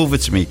 get them over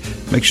to me.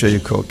 Make sure you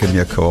give me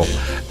a call,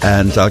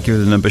 and I'll give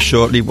you the number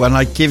shortly when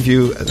I give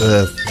you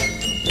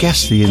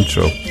guess the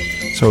intro.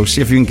 So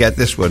see if you can get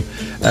this one.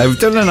 We've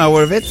done an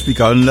hour of it. We've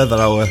got another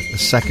hour, a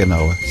second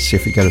hour. See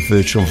if we get a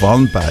virtual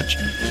Von badge.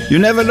 You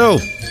never know.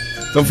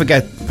 Don't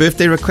forget,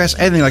 birthday requests,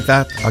 anything like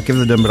that. I'll give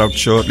the number out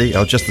shortly.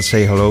 Or just to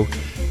say hello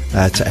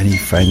to any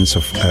friends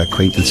or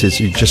acquaintances.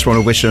 You just want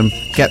to wish them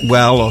get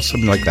well or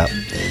something like that.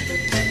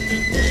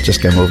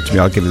 Just get them over to me.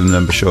 I'll give you the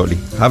number shortly.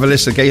 Have a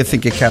listen. Get your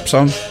thinking caps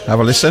on. Have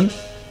a listen.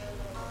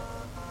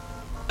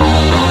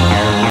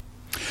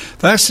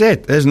 That's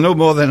it. There's no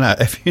more than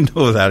that. If you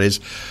know that is,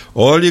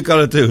 all you got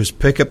to do is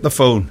pick up the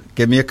phone,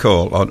 give me a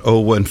call on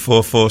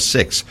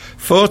 01446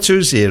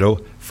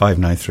 420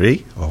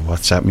 593 or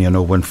WhatsApp me on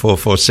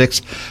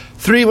 01446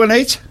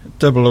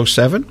 318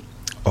 007,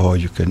 or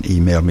you can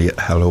email me at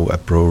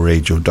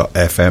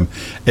hello@broradio.fm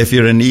if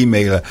you're an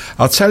emailer.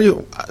 I'll tell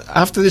you,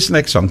 after this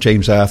next song,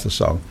 James Arthur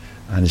song,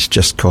 and it's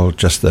just called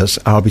Just Us,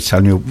 I'll be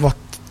telling you what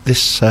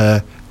this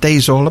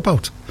day's all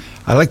about.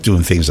 I like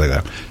doing things like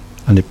that.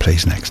 And it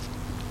plays next.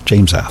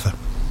 James Arthur.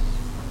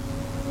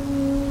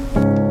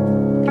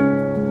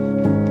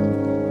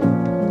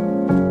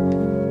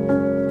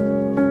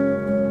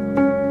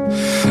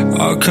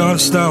 I can't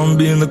stand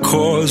being the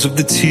cause of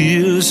the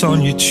tears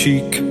on your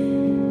cheek.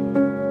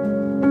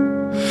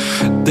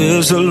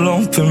 There's a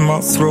lump in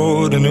my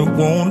throat and it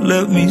won't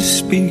let me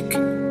speak.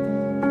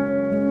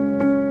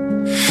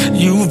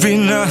 You've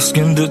been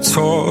asking to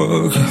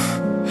talk,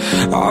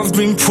 I've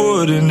been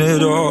putting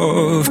it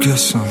off,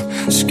 'cause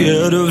I'm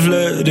scared of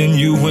letting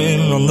you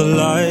in on the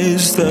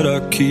lies that I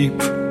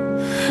keep.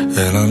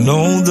 And I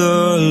know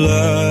the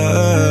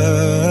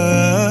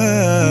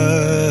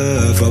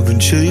life I've been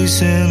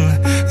chasing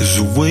is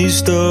a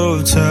waste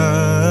of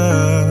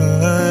time.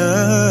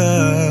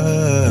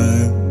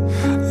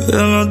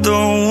 And I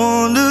don't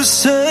want to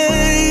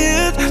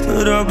say it,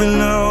 but I've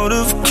been out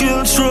of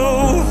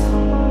control.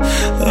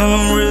 And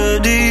I'm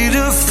ready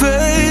to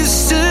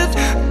face it,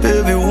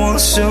 baby,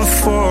 once and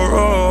for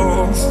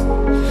all.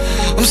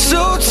 I'm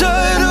so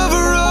tired of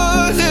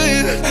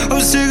running,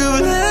 I'm sick of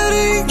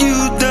letting you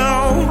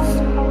down.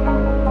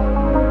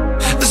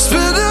 It's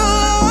been a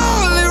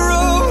lonely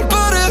road,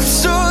 but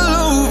it's all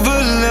over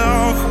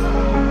now.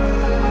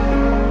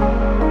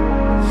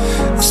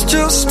 It's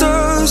just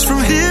us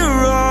from here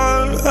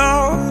on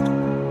out.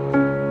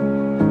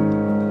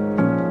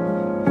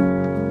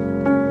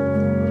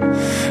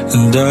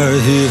 And I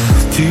hear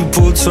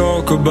people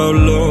talk about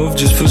love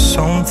just for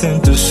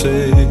something to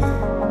say.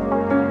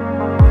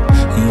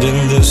 And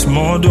in this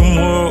modern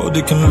world,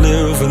 it can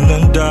live and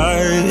then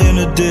die in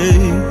a day.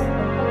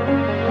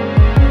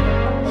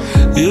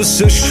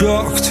 It's a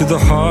shock to the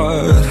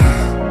heart.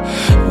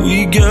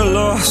 We get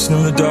lost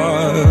in the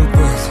dark,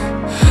 but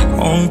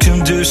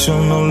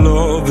unconditional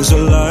love is a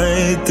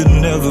light that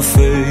never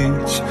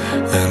fades.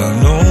 And I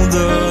know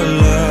the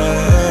life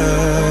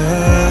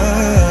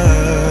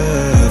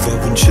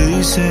I've been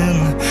chasing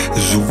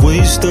is a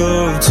waste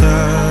of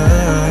time.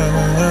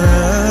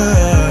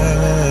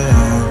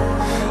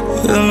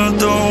 And I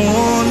don't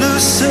want to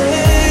say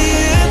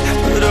it,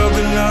 but I've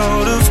been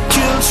out of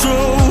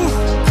control.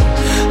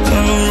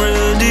 And I'm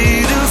ready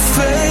to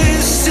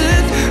face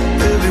it,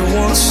 baby,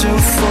 once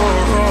and for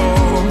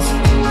all.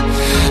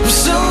 I'm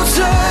so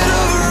tired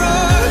of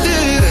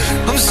running,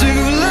 I'm sick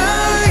of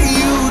letting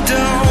you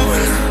down.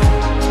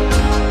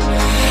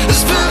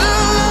 It's been a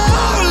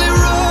lonely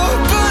road,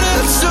 but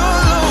it's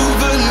all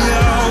over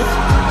now.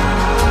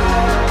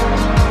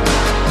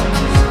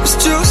 It's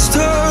just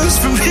us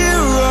from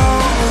here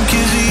on,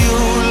 'cause you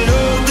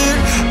know that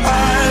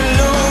I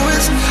know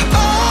it's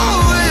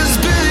always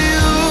been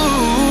you,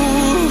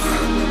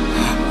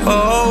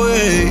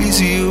 always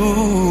you.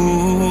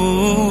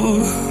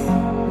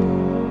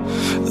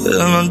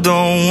 And I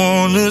don't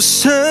wanna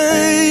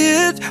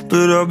say it,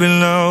 but I've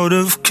been out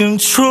of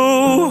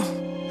control.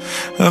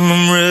 And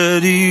I'm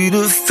ready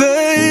to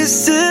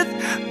face it,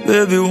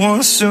 baby,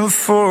 once and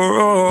for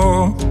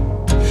all.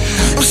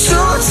 I'm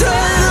so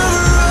tired of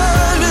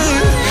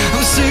running,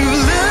 I'm sick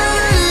of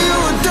letting you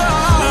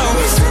down.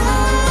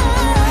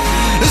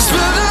 It's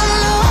been a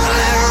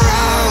lonely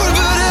road,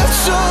 but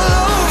it's all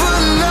over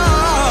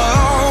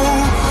now.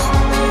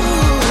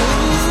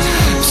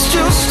 It's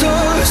just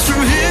us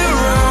from here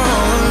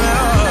on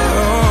out.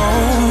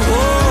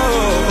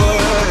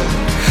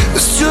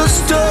 It's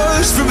just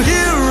us from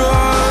here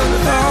on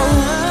out.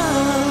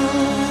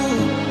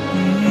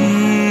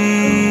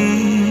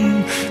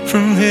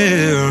 From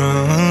here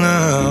on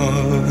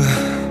out.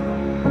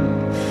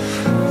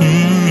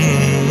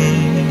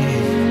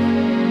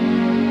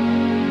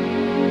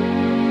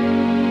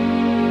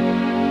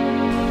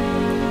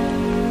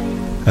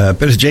 A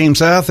bit of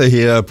James Arthur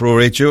here at Bro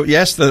Radio.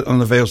 Yes, on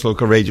the Vale's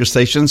local radio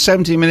station.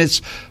 17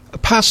 minutes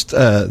past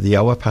the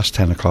hour, past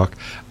 10 o'clock.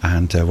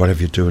 And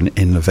whatever you're doing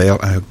in the Vale.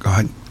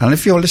 And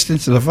if you're listening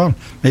to the phone,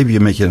 maybe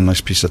you're making a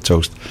nice piece of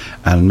toast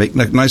and making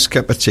a nice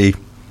cup of tea.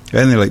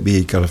 Anything like me,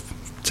 you've got to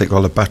take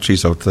all the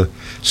batteries out the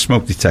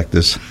smoke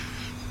detectors.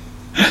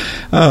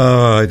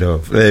 Oh, I know.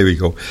 There we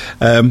go.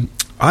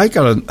 I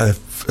got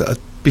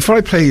before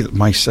I play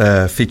my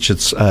featured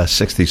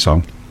 60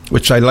 song,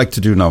 which I like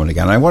to do now and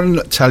again, I want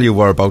to tell you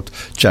more about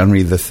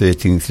January the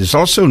 13th. It's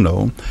also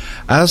known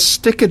as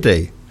Sticker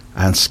Day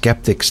and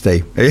Skeptics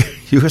Day.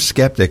 You're a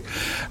skeptic.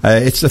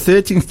 It's the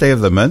 13th day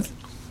of the month,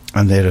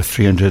 and there are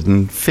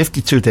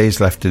 352 days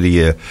left of the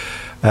year.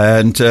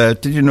 And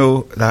did you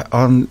know that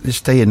on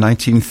this day in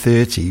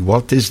 1930,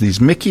 Walt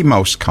Disney's Mickey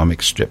Mouse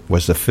comic strip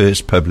was the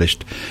first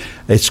published?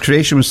 Its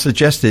creation was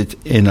suggested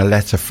in a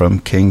letter from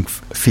King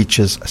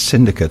Features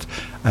Syndicate.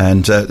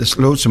 And there's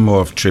loads of more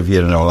of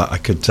trivia and all that. I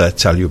could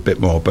tell you a bit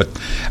more. But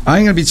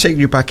I'm going to be taking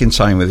you back in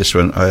time with this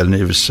one. And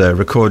it was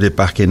recorded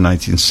back in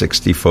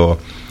 1964.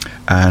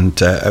 And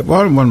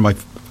one of my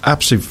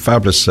absolute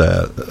fabulous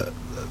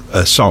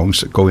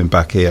songs going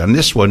back here. And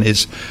this one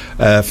is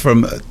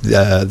from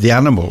The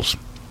Animals.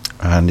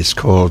 And it's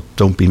called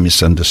Don't Be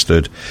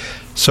Misunderstood.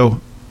 So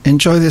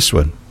enjoy this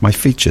one, my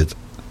featured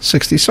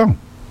 60s song.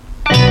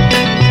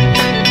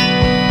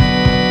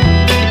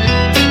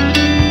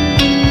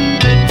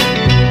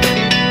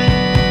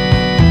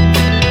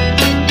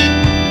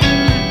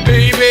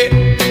 Baby,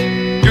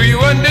 do you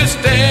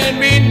understand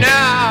me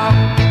now?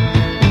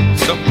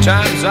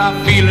 Sometimes I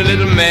feel a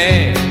little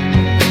mad,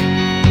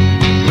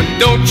 but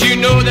don't you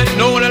know that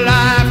no one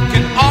alive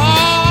can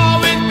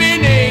always be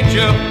an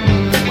angel?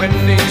 When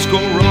things go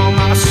wrong,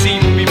 I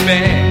seem to be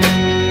bad.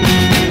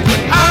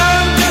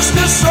 I'm just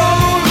a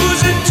soul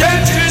whose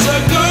intentions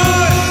are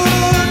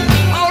good.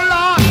 Oh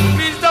Lord,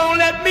 please don't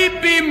let me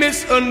be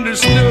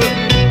misunderstood.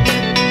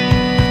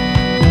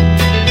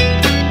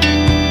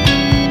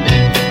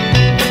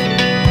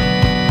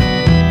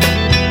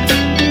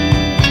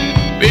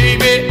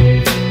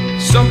 Baby,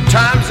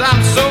 sometimes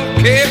I'm so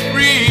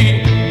carefree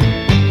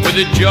with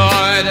a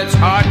joy that's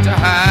hard to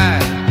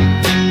hide.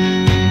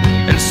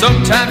 And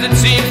sometimes it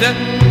seems that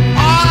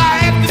all I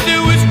have to do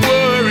is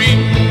worry,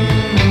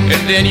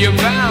 and then you're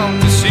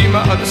bound to see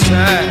my other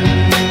side.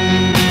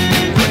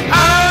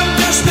 I'm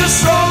just a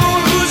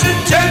soul whose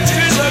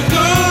intentions are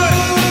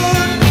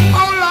good.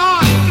 Oh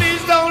Lord,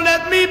 please don't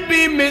let me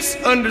be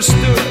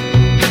misunderstood.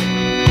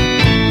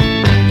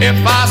 If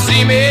I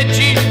seem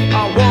edgy,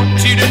 I want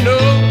you to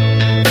know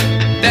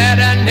that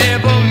I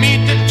never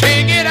mean to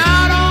take it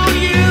out on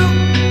you.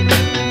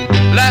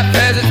 Life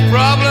has its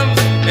problems,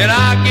 and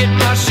I get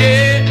my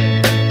share,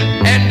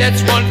 and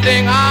that's one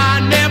thing I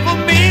never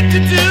mean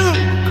to do,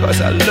 'cause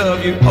I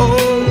love you. Oh,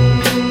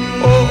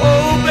 oh,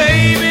 oh,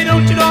 baby,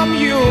 don't you know I'm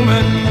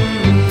human?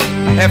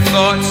 I have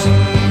thoughts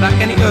like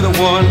any other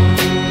one.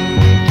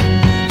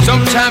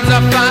 Sometimes I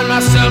find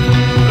myself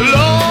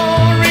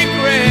alone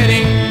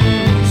regretting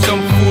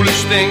some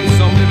foolish thing,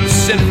 some little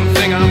sinful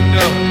thing I've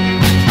done.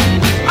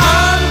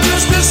 I'm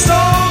just a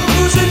soul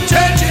whose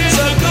intentions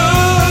are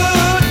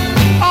good.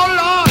 Oh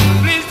Lord,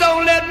 please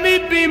don't let me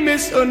be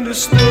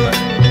misunderstood.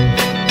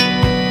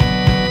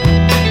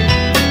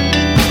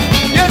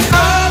 Yes,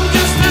 I'm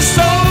just a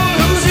soul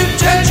whose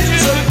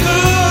intentions are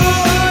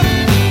good.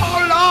 Oh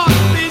Lord,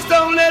 please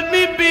don't let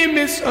me be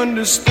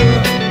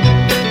misunderstood.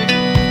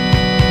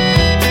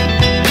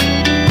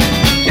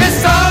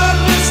 Yes, I'm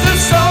just a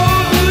soul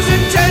whose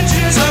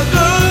intentions are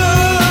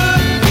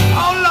good.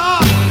 Oh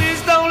Lord,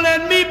 please don't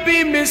let me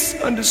be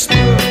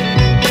misunderstood.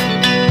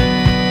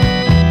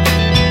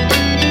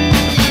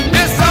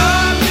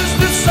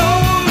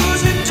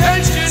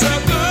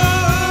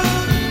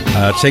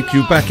 I'll take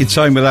you back in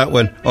time with that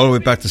one, all the way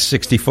back to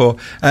 64.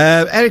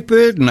 Eric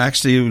Burdon,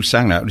 actually, who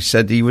sang that, he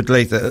said he would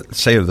later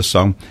say of the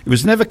song, it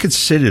was never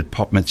considered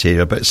pop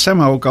material, but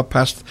somehow got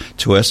passed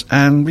to us,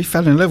 and we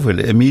fell in love with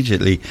it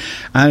immediately.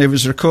 And it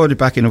was recorded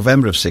back in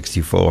November of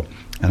 64,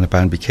 and the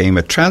band became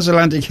a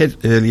transatlantic hit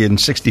early in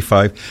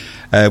 65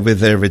 with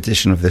their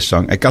edition of this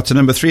song. It got to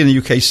number 3 in the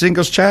UK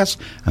singles charts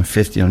and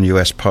 50 on the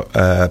US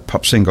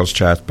pop singles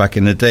charts back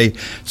in the day.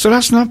 So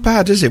that's not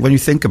bad, is it, when you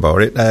think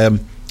about it?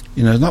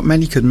 You know, not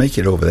many could make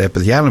it over there,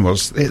 but the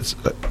Animals, it's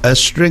a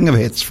string of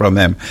hits from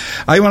them.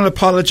 I want to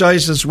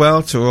apologise as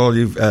well to all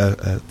you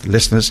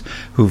listeners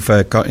who've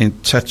got in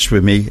touch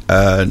with me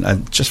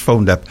and just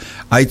phoned up.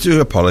 I do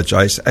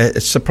apologise.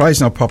 It's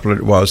surprising how popular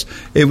it was.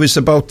 It was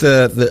about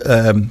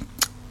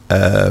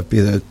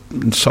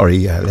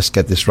let's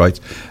get this right,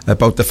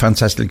 about the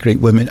Fantastically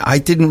Great Women. I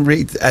didn't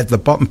read at the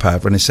bottom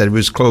part when it said it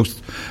was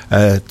closed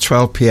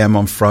 12 p.m.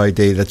 on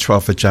Friday, the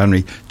 12th of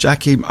January.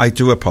 Jackie, I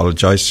do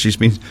apologise. She's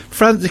been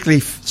frantically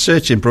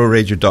searching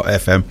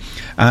broradio.fm,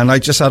 and I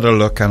just had a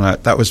look, and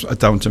that was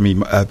down to me.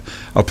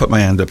 I'll put my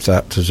hand up to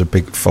that. It was a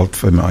big fault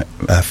for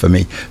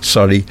me.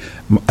 Sorry.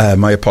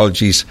 My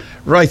apologies.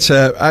 Right,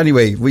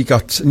 anyway, we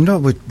got,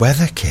 with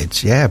Weather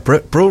Kids. Yeah,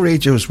 Bro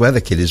Radio's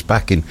Weather Kid is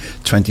back in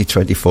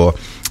 2024.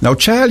 Now,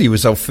 Charlie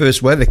was our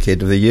first Weather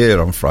Kid of the year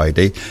on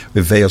Friday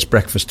with Vale's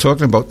Breakfast,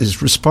 talking about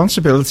his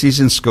responsibilities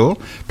in school,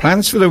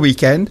 plans for the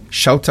weekend,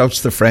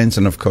 shout-outs to friends,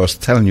 and, of course,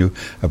 telling you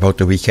about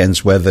the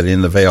weekend's weather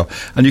in the Vale.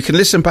 And you can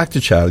listen back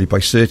to Charlie by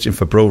searching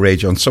for Bro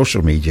Radio on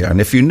social media.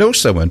 And if you know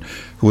someone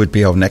who would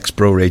be our next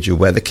Bro Radio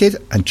Weather Kid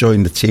and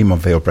join the team on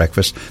Vale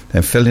Breakfast,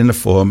 then fill in the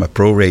form at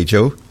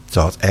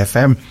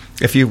broradio.fm.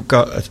 If you've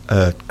got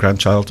a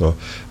grandchild or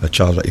a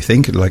child that you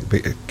think would like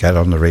to get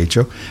on the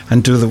radio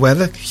and do the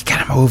weather, you get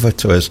them over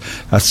to us.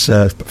 That's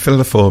fill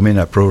the form in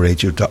at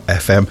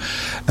broradio.fm.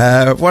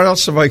 What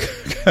else have I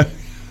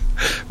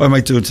What am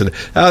I doing today?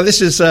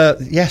 This is,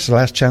 yes,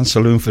 Last Chance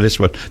Saloon for this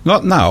one.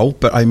 Not now,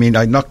 but I mean,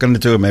 I'm not going to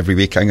do them every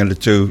week. I'm going to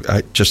do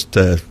just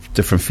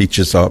different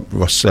features of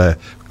what's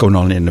going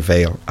on in the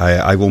Vale.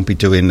 I won't be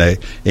doing the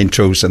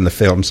intros and the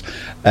films.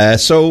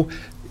 So,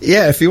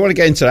 yeah, if you want to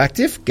get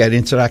interactive.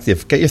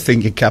 Get your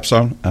thinking caps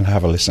on and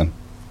have a listen.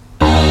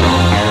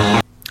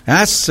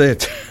 That's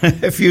it.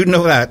 If you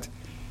know that,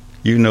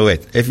 you know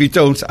it. If you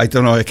don't, I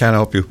don't know, I can't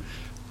help you.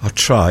 I'll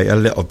try a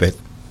little bit.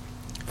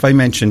 If I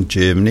mention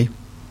Germany,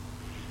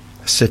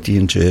 a city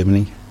in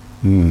Germany,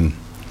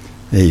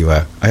 there you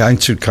are. I'm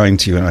too kind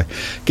to you. And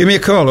give me a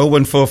call,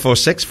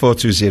 01446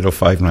 420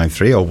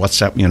 593, or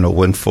WhatsApp me on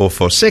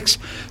 01446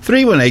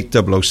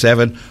 318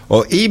 007,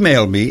 or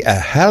email me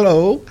at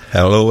hello.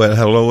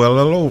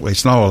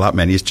 It's not all that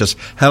many. It's just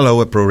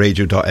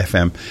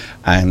hello@broradio.fm,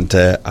 and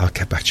I'll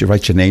get back to you.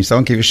 Write your names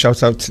down. Give you a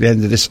shout out to the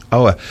end of this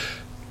hour.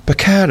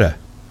 Bakara,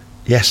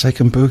 Yes I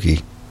Can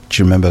Boogie. Do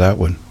you remember that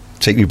one?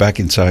 Take me back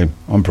in time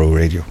on Bro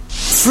Radio.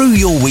 Through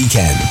your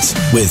weekend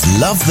with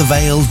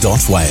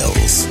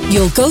lovethevale.wales.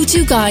 Your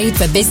go-to guide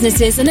for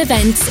businesses and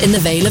events in the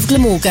Vale of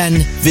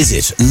Glamorgan.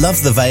 Visit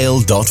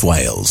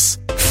lovethevale.wales.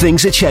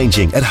 Things are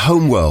changing at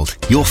Homeworld,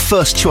 your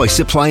first choice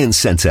appliance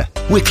centre.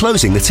 We're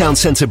closing the town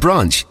centre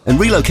branch and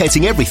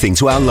relocating everything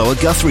to our Lower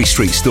Guthrie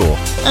Street store.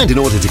 And in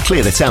order to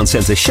clear the town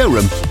centre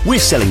showroom, we're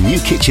selling new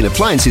kitchen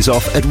appliances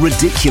off at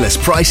ridiculous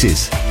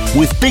prices.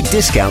 With big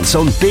discounts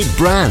on big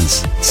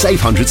brands.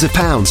 Save hundreds of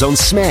pounds on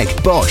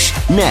Smeg, Bosch,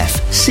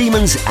 Neff,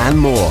 Siemens and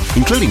more,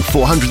 including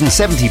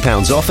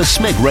 £470 off a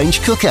Smeg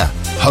range cooker.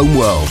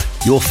 Homeworld,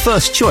 your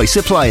first choice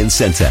appliance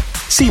centre.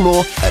 See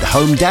more at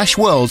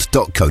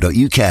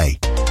home-world.co.uk.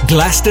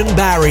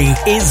 Glastonbury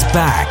is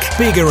back,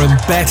 bigger and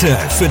better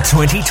for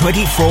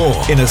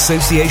 2024 in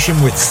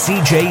association with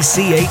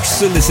CJCH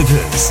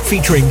Solicitors,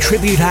 featuring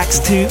tribute acts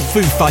to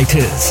Foo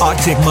Fighters,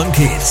 Arctic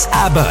Monkeys,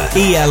 ABBA,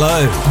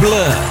 ELO,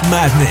 Blur,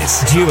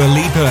 Madness, Dua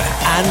Lipa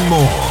and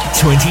more.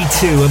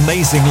 22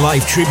 amazing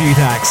live tribute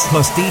acts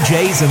plus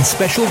DJs and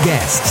special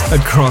guests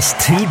across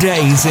 2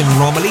 days in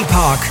Romilly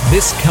Park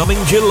this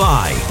coming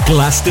July.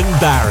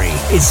 Glastonbury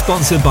is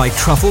sponsored by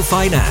Truffle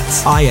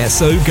Finance,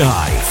 ISO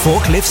Guy,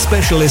 Forklift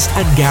Specialist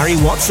and Gary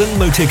Watson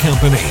Motor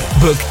Company.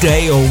 Book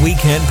day or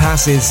weekend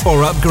passes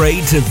or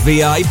upgrade to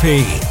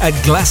VIP at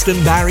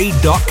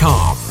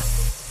glastonbury.com.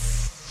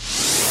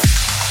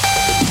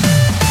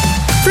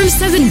 From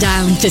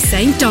Southerndown to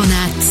St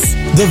Donats.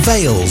 The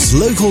Vale's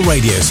local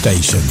radio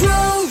station.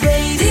 Bro Radio.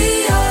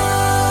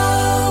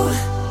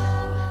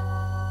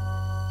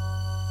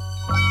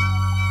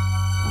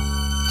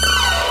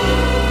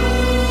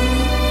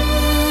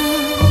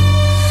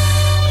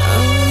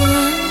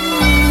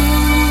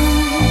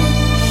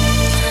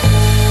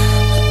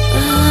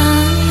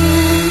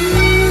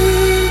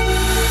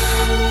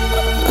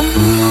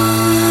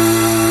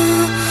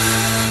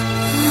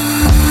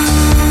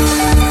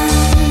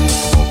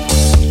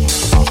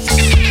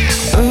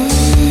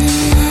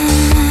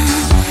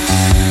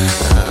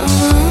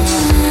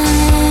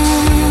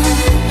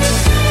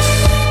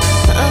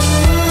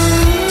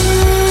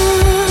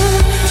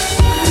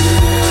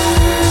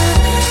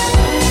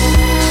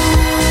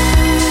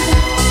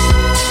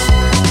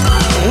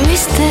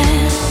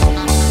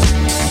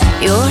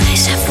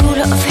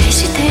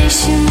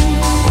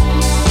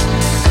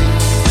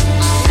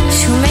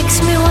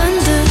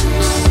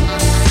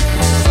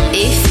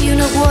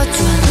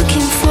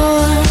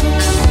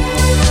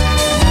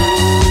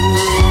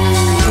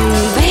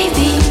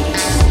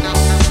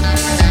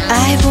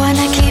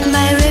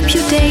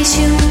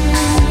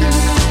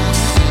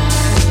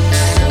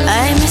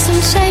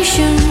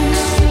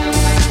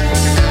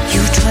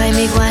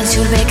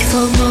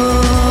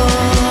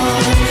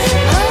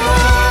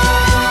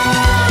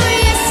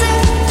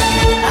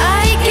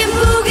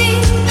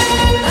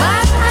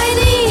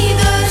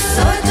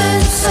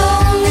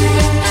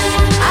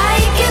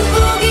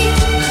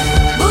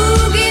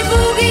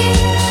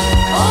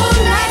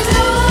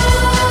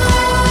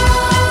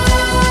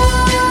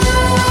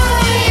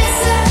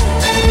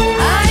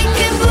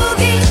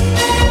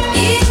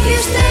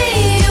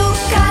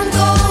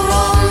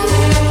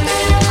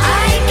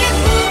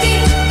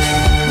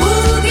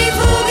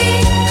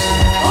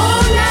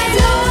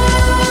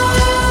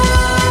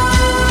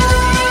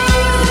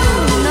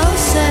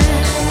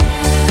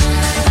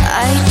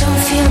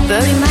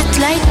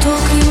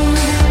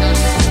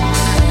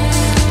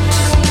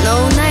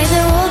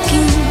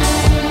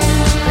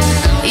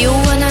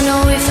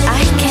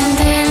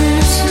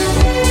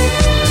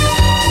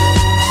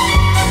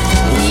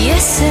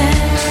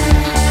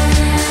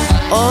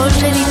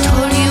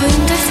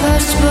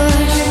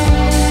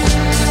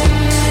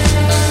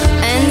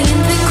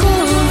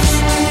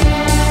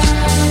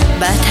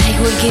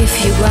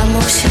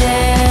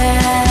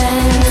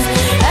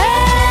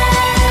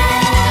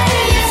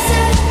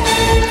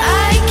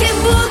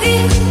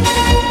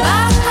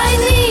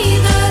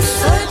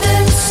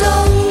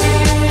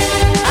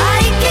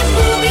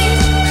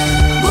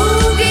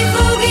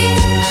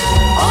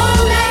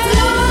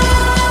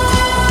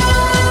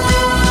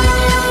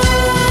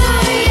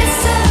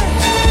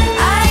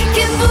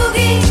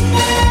 Boogie.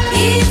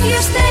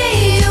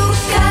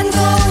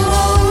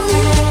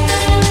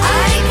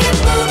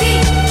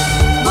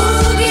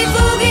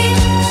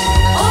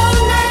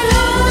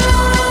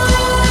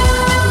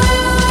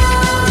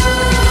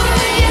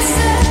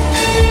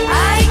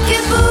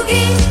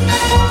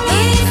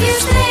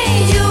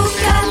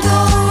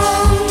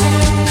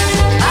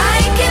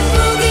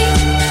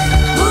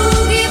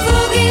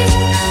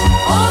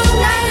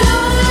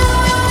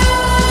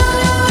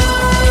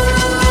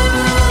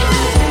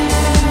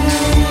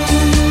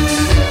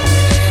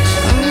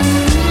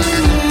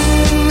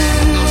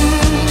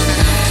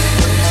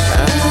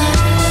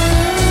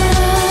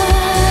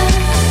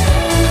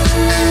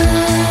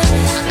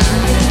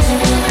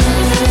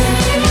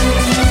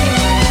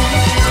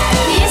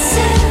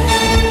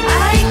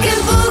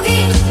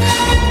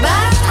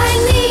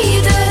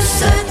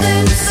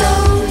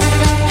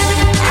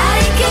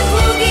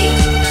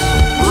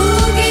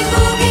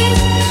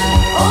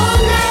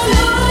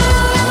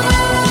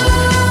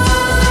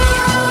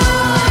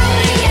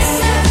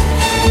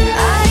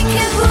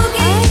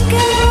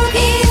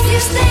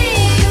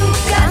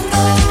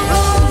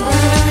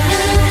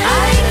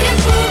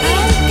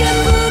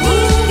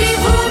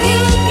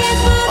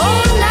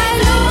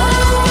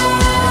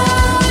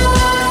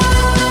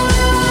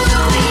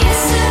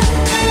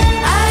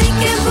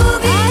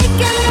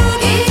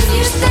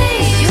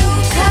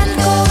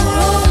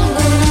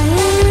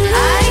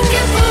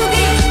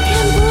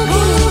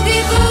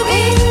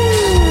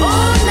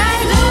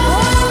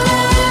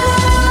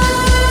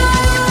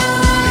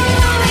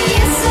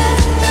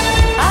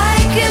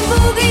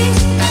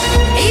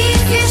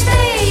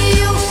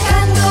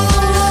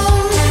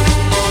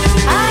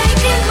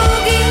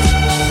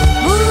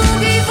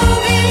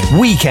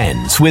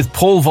 Weekends with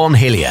Paul Von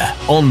Hillier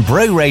on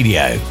Bro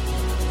Radio.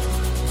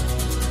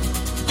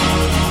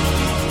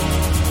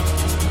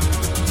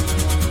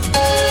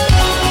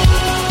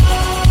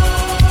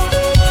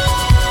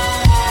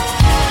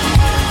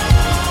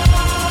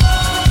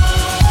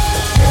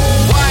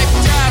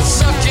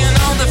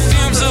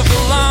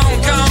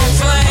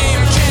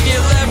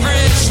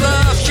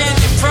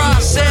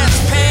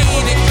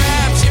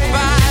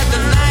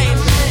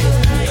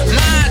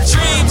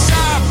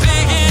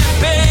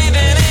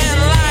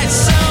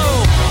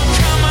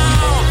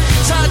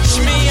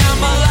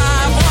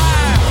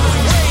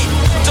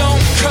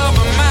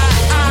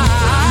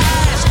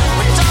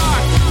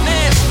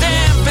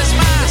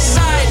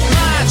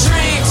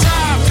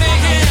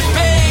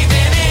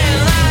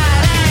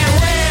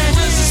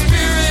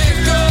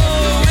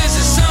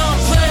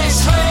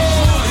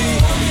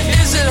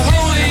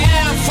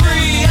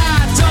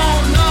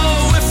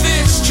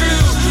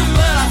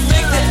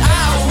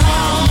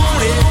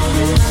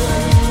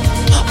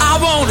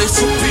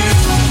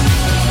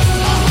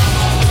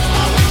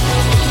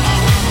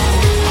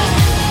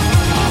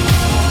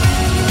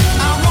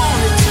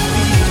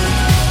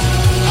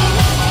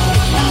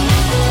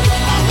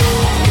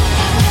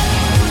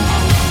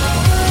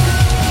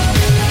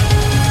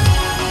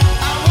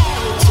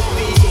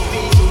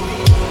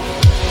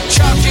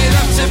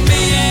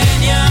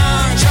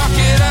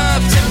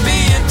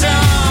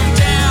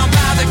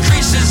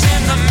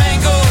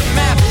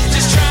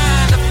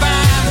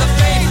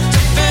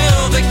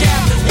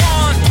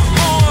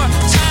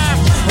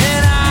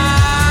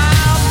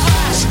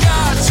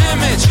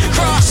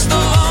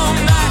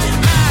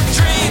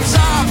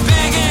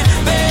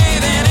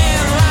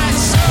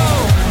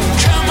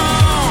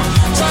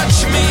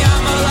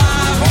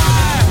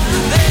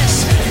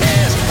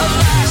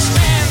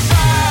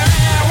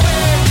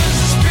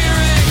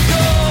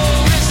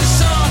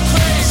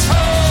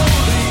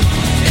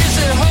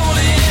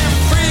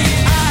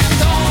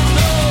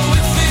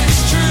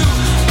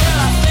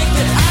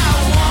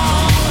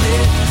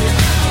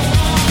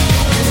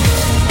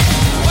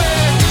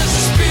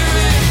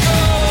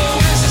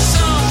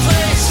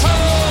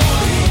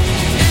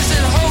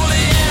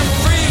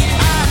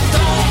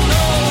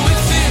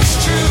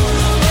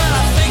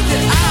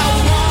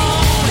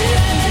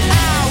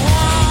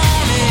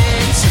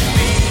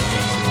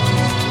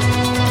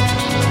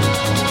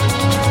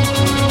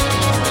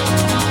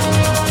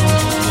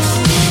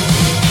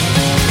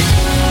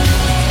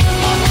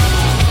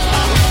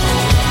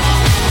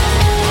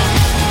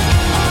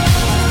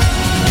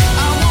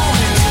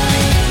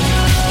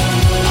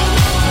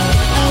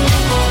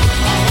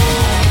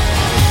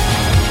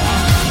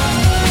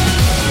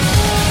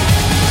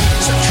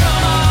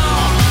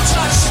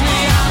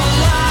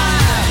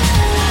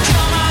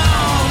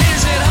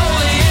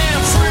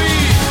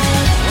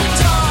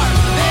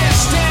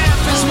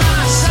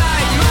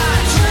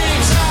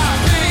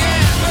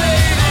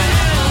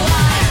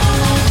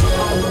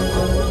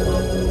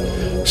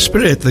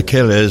 Spirit the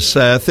Killers,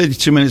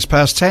 32 minutes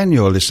past 10,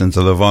 you're listening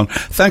to Love On.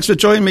 Thanks for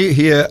joining me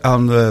here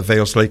on the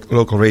Vales Lake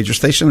local radio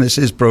station. This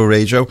is Bro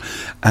Radio,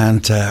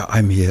 and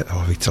I'm here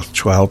till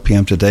 12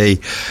 p.m. today.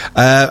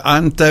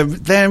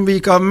 Then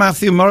we got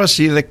Matthew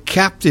Morrissey, the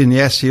captain.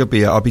 Yes, he'll be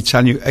here. I'll be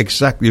telling you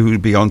exactly who will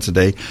be on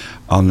today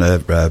on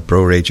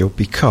Bro Radio,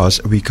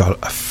 because we got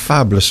a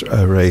fabulous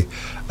array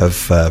of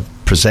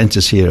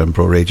presenters here on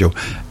Bro Radio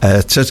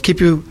to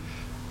keep you,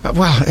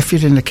 well, if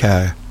you're in the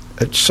car,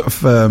 it's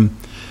sort of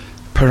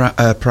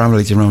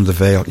perambulating around the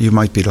Vale, you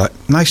might be like,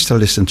 nice to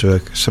listen to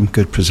some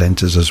good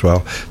presenters as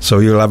well. So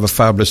you'll have a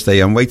fabulous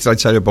day. And wait till I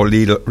tell you about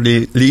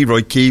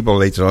Leroy Keeble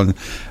later on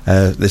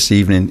this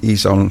evening.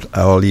 He's on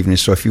all evening,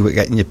 so if you were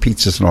getting your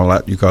pizzas and all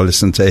that, you've got to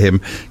listen to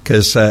him,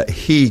 because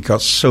he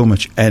got so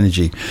much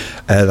energy.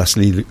 That's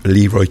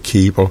Leroy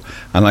Keeble,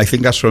 and I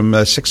think that's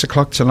from 6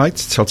 o'clock tonight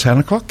till 10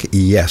 o'clock.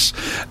 Yes.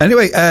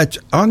 Anyway,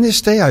 on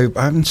this day, I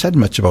haven't said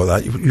much about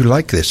that. You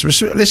like this.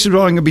 This is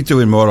what I'm going to be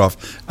doing more of,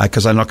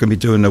 because I'm not going to be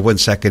doing the 1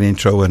 second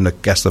intro and the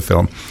guest of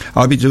film.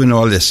 I'll be doing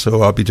all this.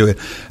 So I'll be doing,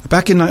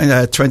 back in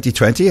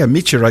 2020, a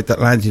meteorite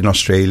that landed in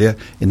Australia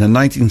in the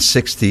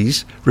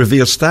 1960s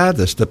revealed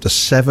stardust up to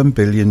 7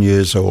 billion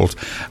years old.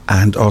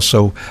 And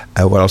also,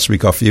 what else we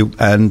got for you?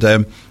 And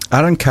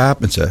Aaron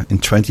Carpenter in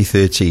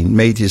 2013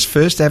 made his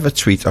first ever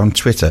tweet on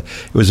Twitter.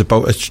 It was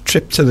about a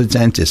trip to the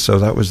dentist, so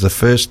that was the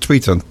first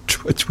tweet on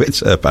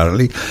Twitter,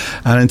 apparently.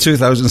 And in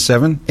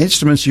 2007,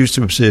 instruments used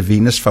to observe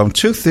Venus found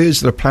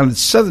 2/3 of the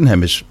planet's southern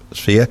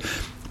hemisphere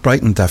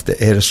brightened after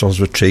aerosols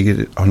were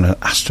triggered on an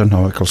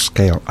astronomical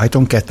scale. I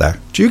don't get that.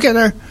 Do you get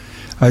that?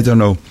 I don't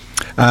know.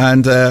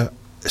 And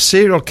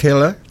serial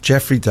killer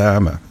Jeffrey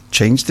Dahmer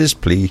changed his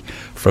plea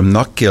from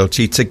not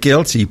guilty to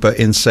guilty but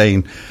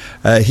insane.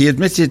 He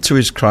admitted to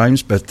his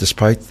crimes, but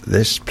despite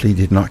this,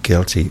 pleaded not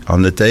guilty.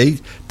 On the day,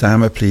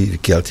 Dahmer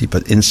pleaded guilty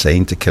but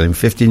insane to killing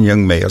 15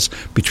 young males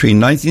between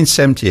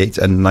 1978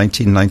 and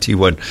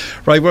 1991.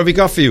 Right, what have we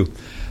got for you?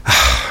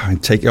 I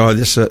take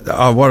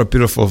what a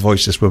beautiful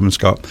voice this woman's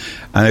got.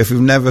 And if you've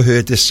never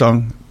heard this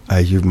song,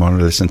 you want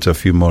to listen to a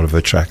few more of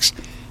her tracks.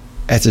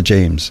 Etta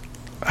James,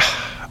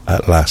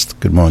 at last.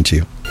 Good morning to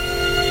you.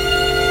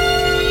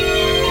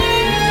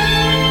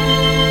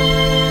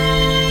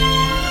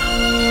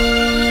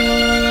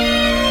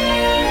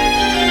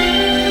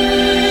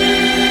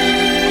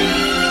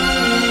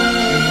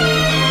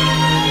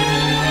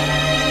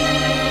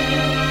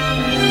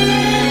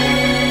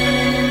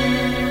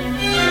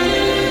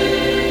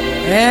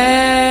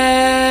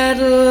 At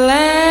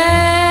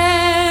last,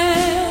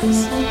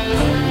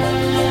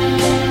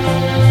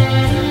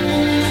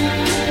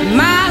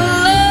 my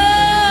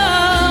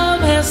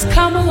love has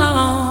come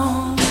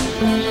along.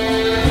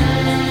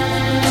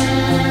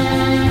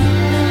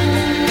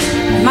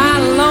 My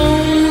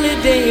lonely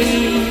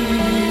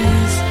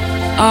days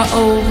are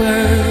over,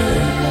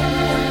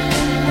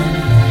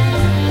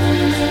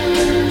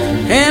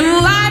 and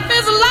life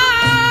is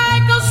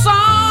like a song.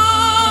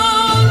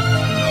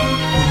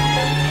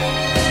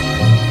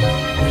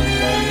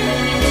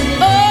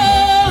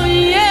 Oh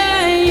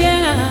yeah,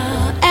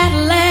 yeah, at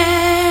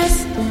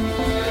last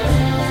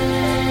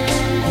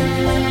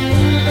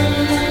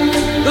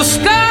the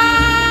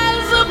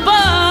skies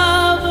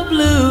above are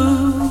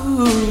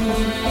blue.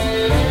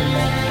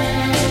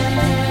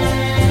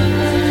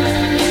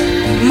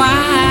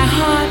 My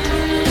heart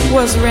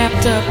was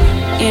wrapped up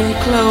in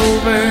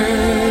clover.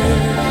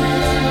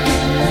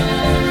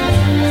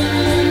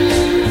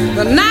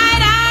 The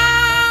night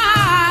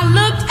I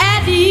looked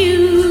at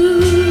you,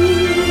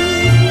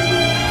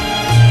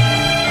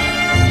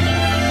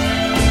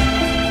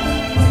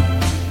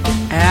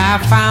 I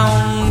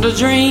found a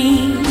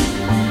dream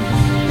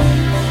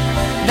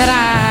that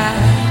I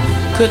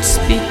could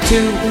speak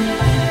to,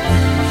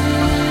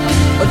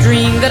 a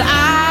dream that I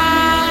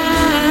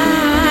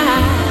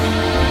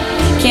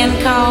can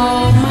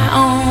call my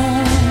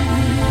own.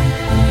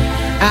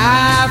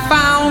 I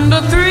found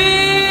a thrill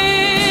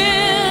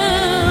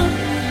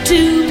to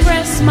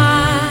press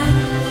my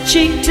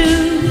cheek to,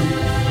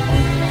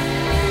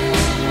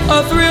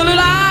 a thrill that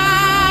I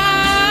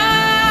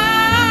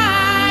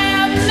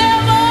have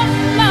never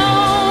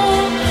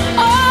known.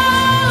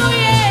 Oh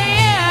yeah,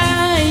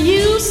 yeah,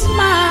 you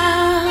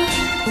smile,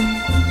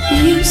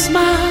 you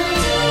smile.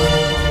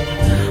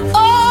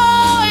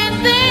 Oh, and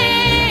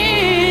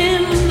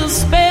then the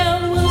spell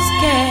was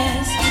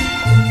cast,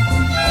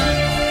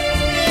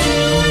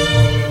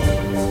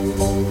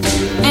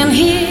 and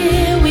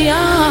here we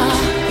are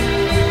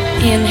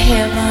in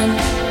heaven.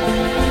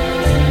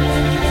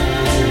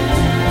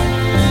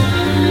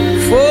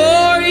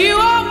 For you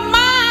are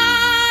mine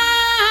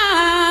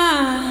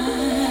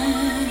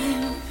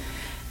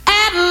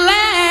at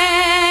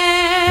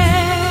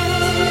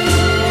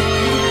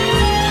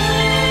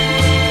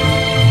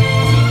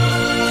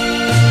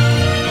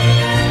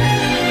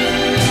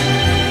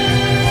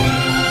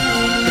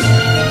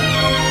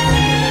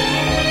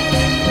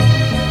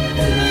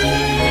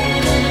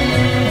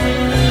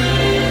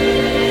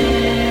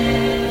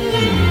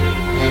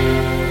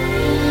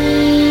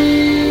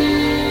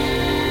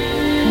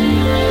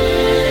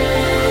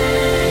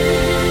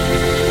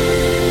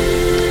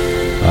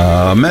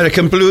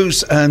American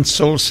blues and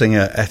soul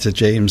singer Etta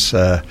James.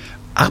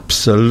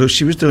 Absolute.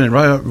 She was doing it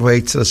right up the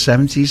way to the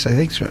 70s, I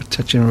think.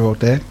 Touching the road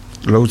there.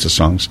 Loads of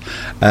songs.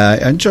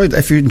 Enjoyed.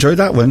 If you enjoyed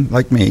that one,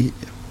 like me,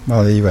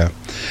 well, there you are.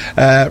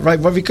 Right,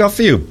 what have we got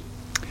for you?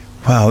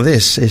 Well,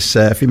 this is,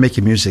 if you're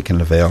making music in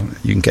the Vale,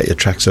 you can get your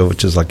tracks over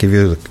to us. I'll give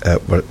you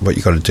what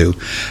you've got to do.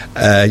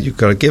 You've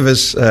got to give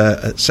us,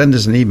 send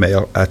us an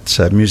email at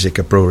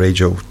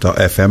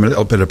music@broradio.fm, a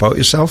little bit about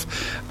yourself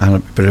and a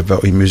bit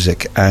about your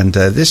music. And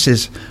this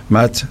is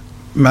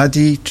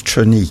Maddie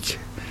Tronique,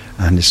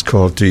 and it's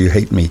called Do You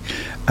Hate Me?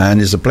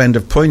 And is a blend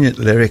of poignant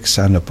lyrics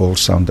and a bold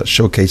sound that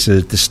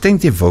showcases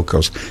distinctive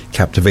vocals,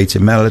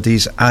 captivating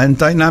melodies, and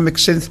dynamic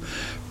synth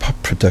pop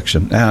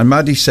production. And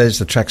Maddie says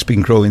the track's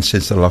been growing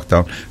since the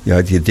lockdown. The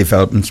idea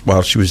developed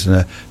while she was in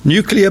a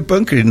nuclear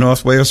bunker in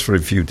North Wales for a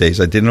few days.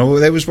 I didn't know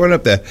there was one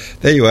up there.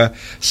 There you are.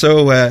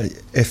 So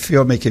if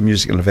you're making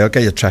music in the Vale,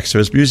 get your tracks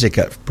to us,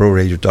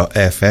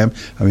 music@broradio.fm,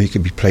 and we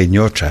could be playing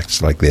your tracks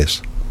like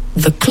this.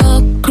 The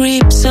clock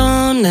creeps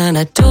on and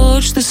I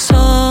torch the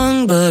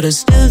song, but I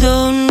still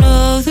don't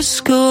know the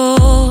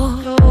score.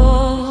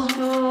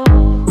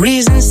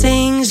 Reason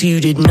sings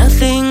you did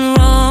nothing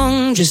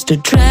wrong, just a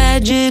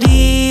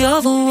tragedy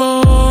of a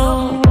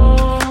war.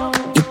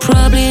 You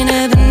probably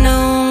never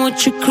know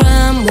what your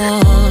crime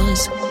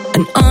was,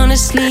 and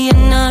honestly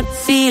you're not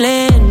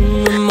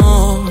feeling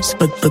remorse.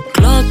 But the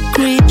clock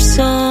creeps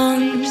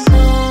on,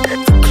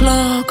 the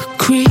clock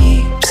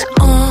creeps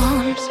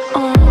on.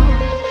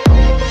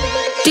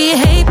 Do you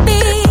hate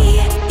me?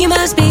 You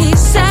must be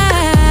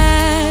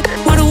sad.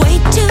 What a way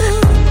to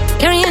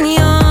carry on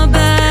your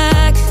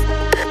back.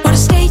 What a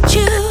state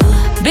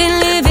you've been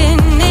living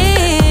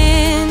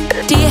in.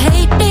 Do you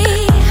hate me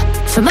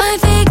for my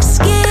thick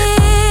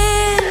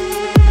skin?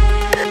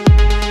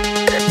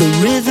 The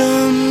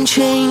rhythm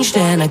changed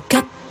and I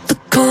cut the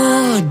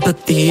chord,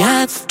 but the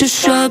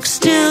aftershock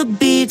still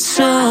beats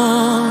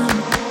on.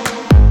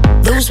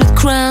 Those with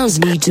crowns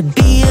need to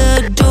be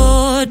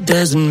adored.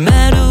 Doesn't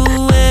matter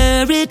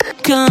where it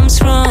comes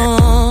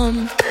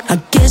from. I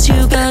guess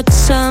you got got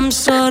some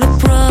sort of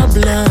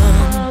problem.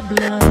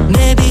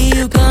 Maybe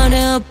you can't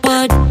help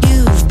what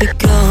you've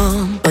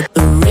become. But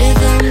the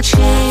rhythm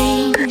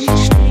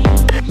changed.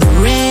 The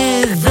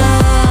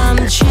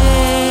rhythm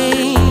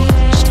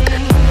changed.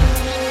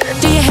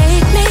 Do you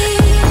hate me?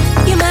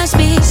 You must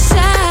be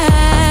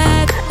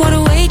sad. What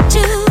a way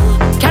to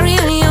carry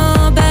on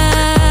your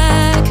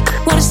back.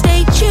 What a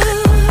state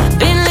you've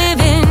been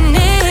living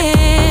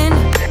in.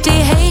 Do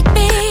you hate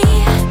me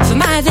for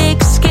my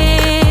thick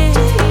skin?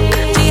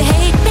 Do you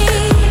hate me?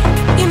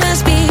 You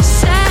must be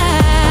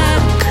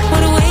sad.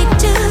 What a way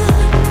to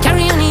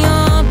carry on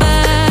your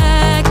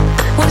back.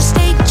 What a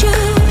state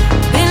you've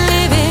been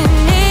living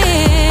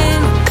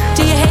in.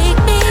 Do you hate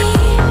me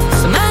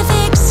for my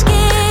thick skin?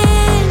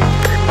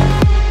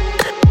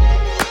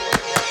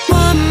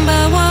 One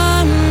by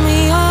one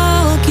we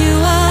all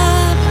queue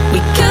up. We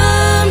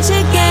come to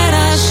get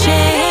our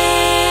share.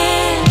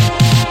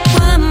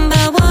 One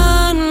by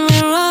one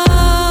we're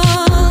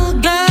all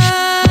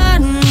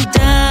gunned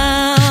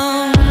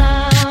down.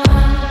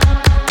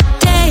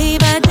 Day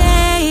by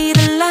day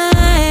the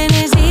line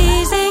is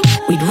easing.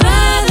 We'd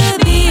rather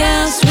be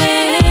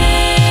elsewhere.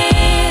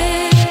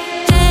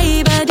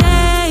 Day by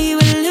day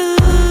we're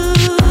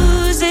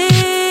losing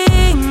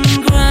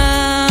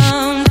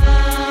ground.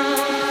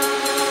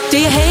 Do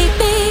you hate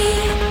me?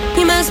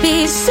 You must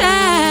be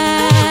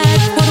sad.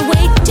 What a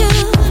way to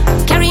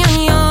carry on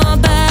your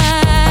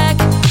back.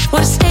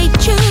 What a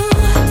state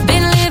you've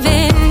been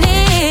living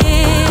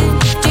in.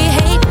 Do you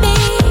hate me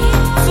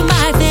for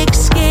my thick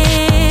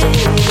skin?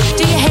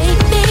 Do you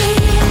hate me?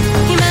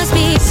 You must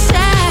be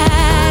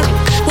sad.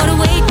 What a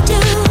way to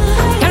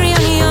carry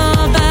on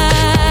your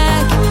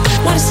back.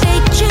 What a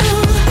state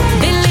you've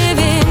been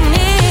living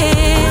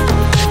in.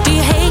 Do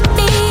you hate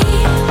me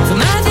for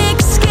my thick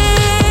skin?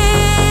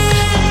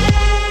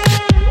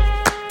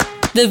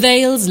 The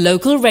Vale's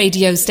local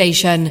radio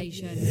station.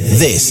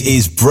 This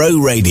is Bro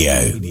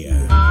Radio.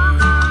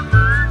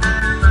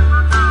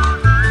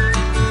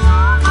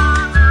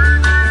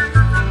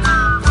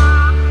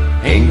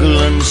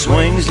 England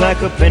swings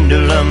like a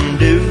pendulum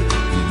do.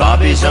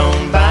 Bobby's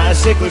on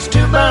bicycles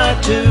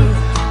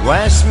 2x2.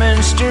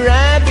 Westminster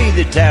Abbey,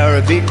 the Tower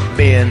of Big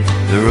Ben,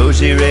 the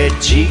rosy red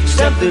cheeks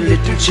of the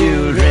little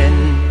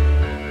children.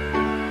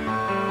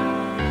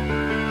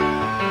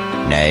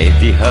 Now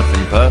if you huff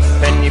and puff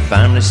and you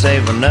finally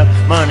save enough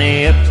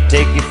money up to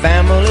take your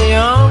family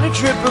on a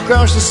trip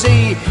across the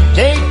sea,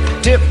 take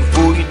a tip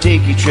before you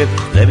take your trip.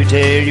 Let me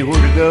tell you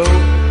where to go.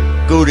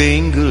 Go to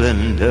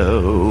England,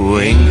 oh.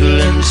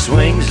 England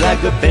swings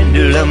like a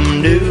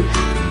pendulum do.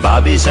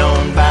 Bobby's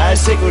on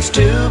bicycles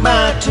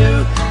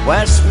 2x2.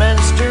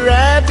 Westminster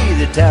Abbey,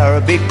 the Tower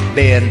of Big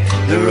Ben,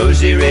 the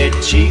rosy red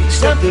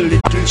cheeks of the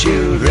little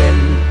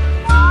children.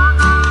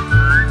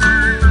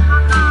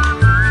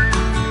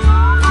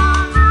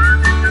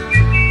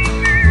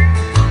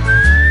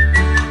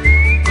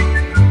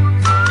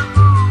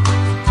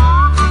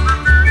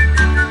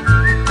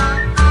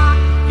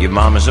 Your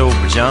mama's old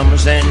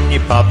pajamas and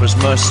your papa's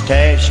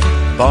mustache,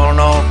 falling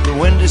off the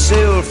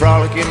windowsill,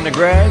 frolic in the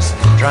grass,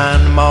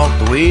 trying to mock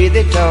the way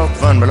they talk,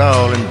 fun but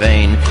all in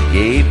vain,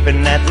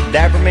 gaping at the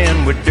dapper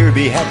men with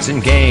derby hats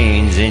and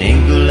canes. In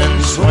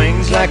England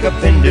swings like a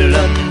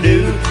pendulum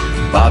do.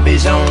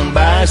 Bobby's on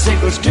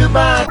bicycles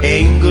 2x2.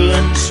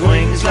 England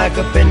swings like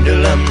a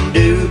pendulum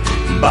do.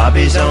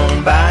 Bobby's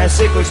on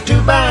bicycles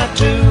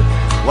 2x2.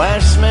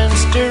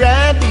 Westminster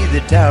Abbey,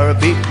 the Tower of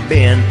Big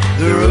Ben,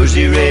 the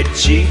rosy red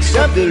cheeks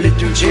of the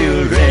little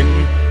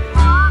children.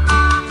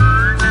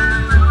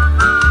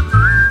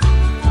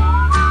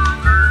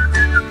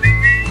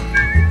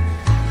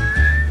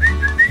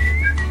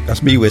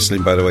 That's me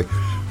whistling, by the way.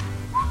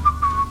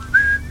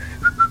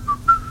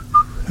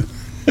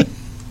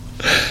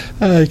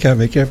 I can't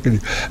make everything.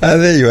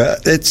 There you are.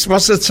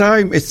 What's the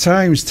time? It's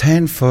time's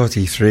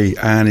 10:43,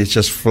 and it's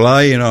just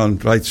flying on.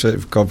 Right, so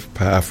we've got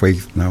halfway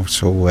now.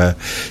 So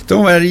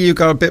don't worry, you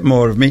got a bit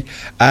more of me.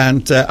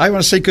 And I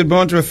want to say good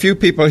morning to a few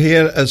people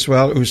here as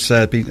well who's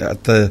been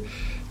at the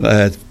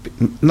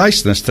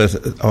niceness to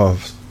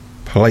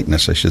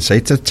politeness, I should say,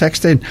 to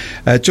text in.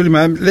 Julie,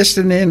 ma'am,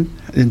 listening in,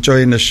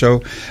 enjoying the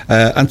show.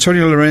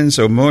 Antonio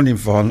Lorenzo, morning,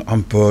 Vaughn,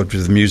 on board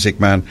with the music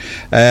man.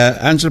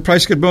 Angela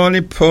Price, good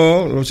morning,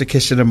 Paul. Loads of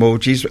kissing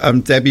emojis.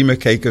 Debbie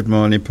McKay, good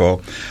morning,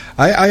 Paul.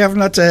 I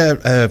haven't had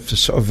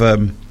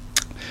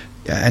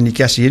any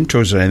guessy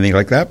intros or anything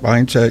like that.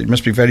 You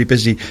must be very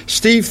busy.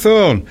 Steve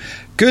Thorne,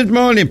 good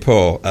morning,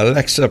 Paul.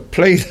 Alexa,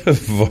 play the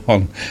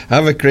Vaughn.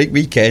 Have a great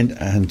weekend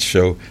and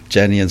show.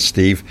 Jenny and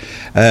Steve.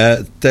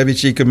 Debbie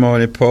G, good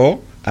morning,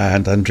 Paul.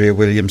 And Andrea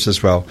Williams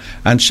as well.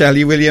 And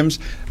Shelley Williams,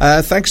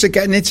 thanks for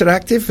getting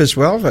interactive as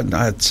well.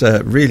 It's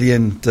really,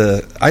 and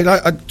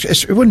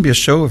it wouldn't be a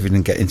show if we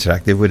didn't get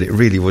interactive, would it? It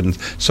really wouldn't.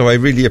 So I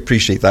really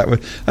appreciate that.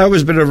 That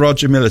was a bit of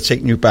Roger Miller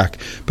taking you back.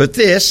 But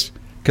this,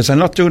 because I'm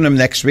not doing them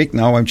next week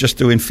now, I'm just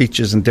doing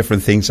features and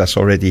different things that's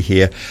already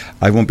here.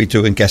 I won't be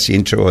doing guess the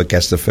intro or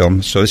guess the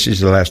film. So this is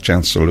the Last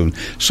Chance Saloon.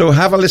 So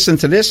have a listen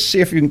to this,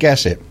 see if you can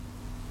guess it.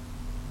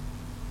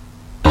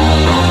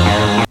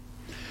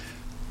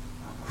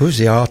 Who's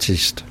the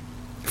artist?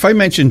 If I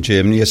mention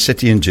Germany, a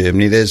city in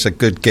Germany, there's a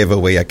good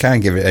giveaway. I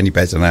can't give it any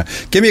better than that.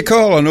 Give me a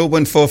call on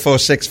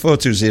 01446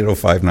 420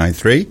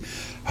 593.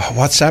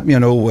 WhatsApp me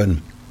on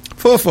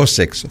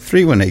 01446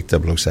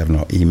 318 007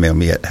 or email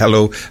me at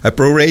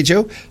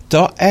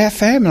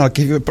hello@broradio.fm and I'll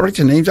give you a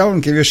brighter name down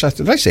and give you a shout.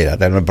 Did I say that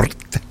then?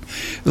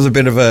 There's a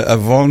bit of a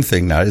Vaughan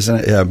thing now, isn't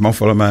it? Yeah,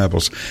 mouthful of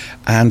marbles.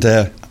 And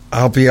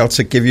I'll be able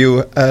to give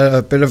you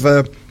a bit of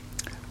a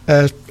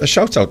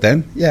shout out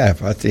then, yeah,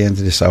 at the end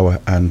of this hour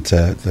and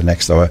the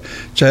next hour.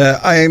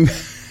 I'm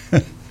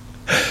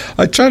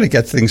trying to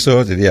get things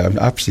sorted. Yeah, I'm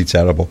absolutely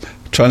terrible.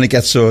 Trying to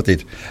get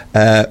sorted.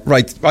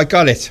 Right, I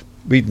got it.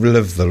 We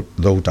love the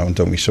lowdown,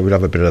 don't we? So we'll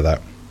have a bit of that.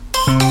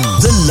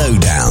 The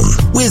Lowdown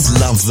with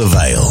Love the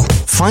Vale.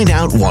 Find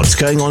out what's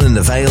going on in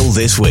the Vale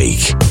this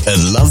week at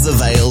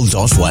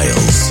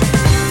lovethevale.wales.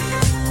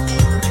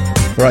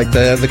 Right,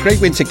 the Great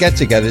Winter Get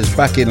Together is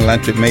back in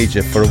Lantrit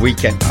Major for a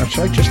weekend. Oh,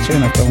 should I just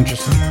turn that down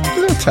just a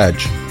little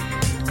touch?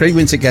 Great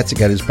Winter Get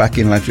Together is back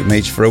in Lantrit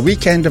Major for a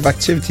weekend of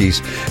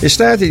activities. It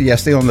started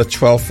yesterday on the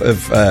 12th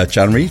of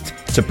January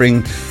to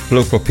bring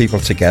local people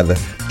together.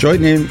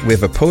 Join in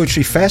with a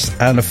poetry fest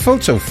and a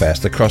photo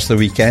fest across the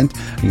weekend.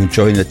 You can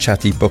join the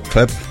Chatty Book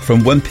Club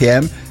from 1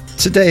 p.m.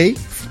 today,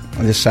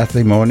 on this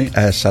Saturday morning,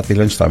 Saturday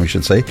lunchtime, I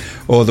should say,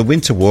 or the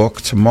Winter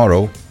Walk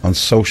tomorrow on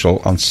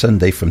Social on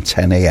Sunday from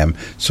 10 a.m.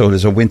 So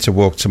there's a Winter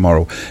Walk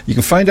tomorrow. You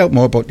can find out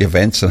more about the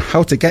events and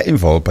how to get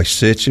involved by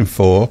searching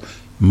for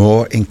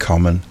More in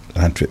Common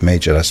Lantrit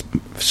Major. That's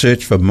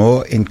search for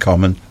More in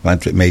Common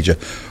Lantrit Major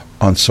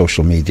on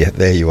social media.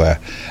 There you are.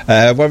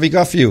 What have we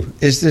got for you?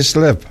 Is This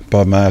Love?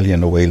 Bob Marley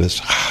and the Wailers.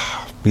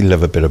 We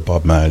love a bit of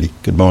Bob Marley.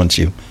 Good morning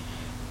to you.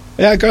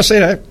 Yeah, I got to say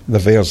that. The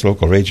Vale's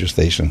local radio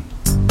station.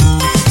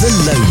 The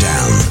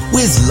Lowdown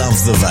with Love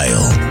the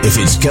Vale. If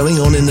it's going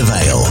on in the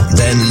Vale,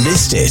 then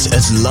list it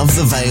at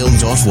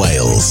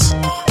lovethevale.wales.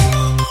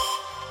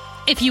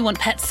 If you want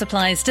pet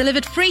supplies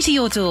delivered free to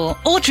your door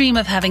or dream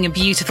of having a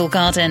beautiful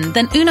garden,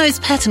 then Uno's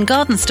Pet and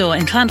Garden Store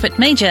in Llanwit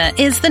Major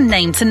is the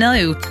name to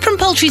know. From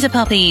poultry to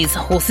puppies,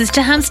 horses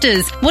to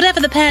hamsters, whatever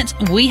the pet,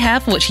 we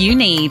have what you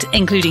need,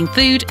 including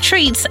food,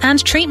 treats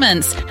and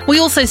treatments. We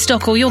also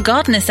stock all your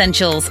garden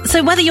essentials,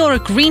 so whether you're a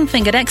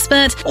green-fingered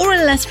expert or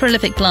a less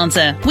prolific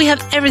planter, we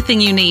have everything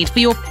you need for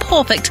your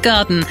perfect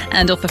garden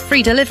and offer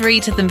free delivery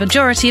to the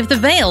majority of the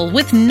Vale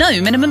with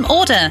no minimum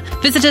order.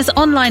 Visit us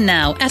online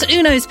now at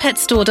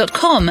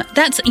unospetstore.com.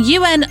 That's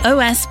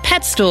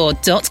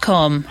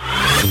unospetstore.com.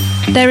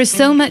 There is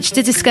so much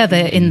to discover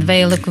in the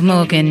Vale of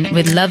Glamorgan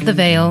with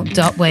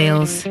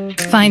lovethevale.wales.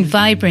 Find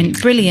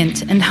vibrant,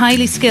 brilliant and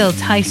highly skilled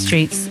high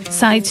streets,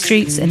 side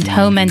streets and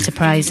home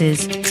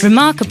enterprises,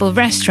 remarkable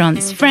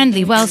restaurants,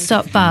 friendly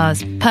well-stocked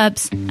bars,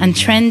 pubs and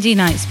trendy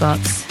night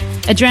spots.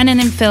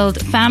 Adrenaline-filled,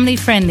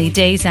 family-friendly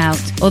days out,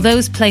 or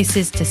those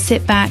places to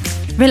sit back,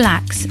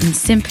 relax and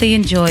simply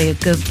enjoy a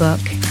good book.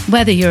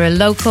 Whether you're a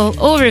local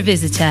or a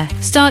visitor,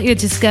 start your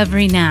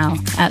discovery now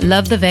at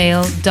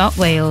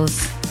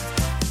lovethevale.wales.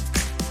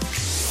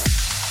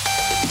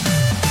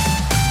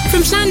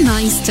 From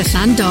Llanmaes to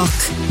Llandoch.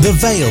 The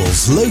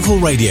Vale's local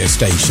radio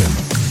station.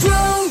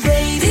 Pro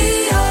Radio.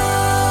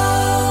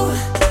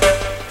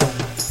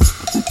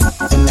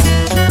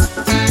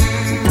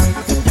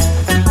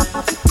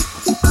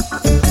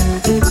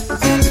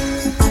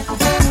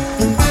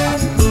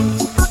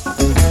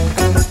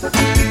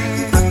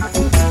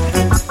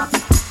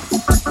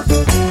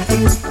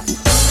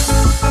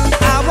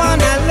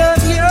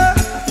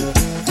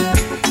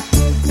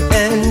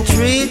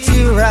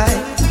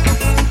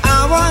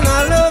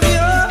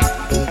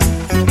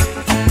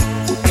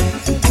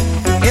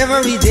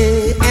 Every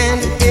day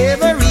and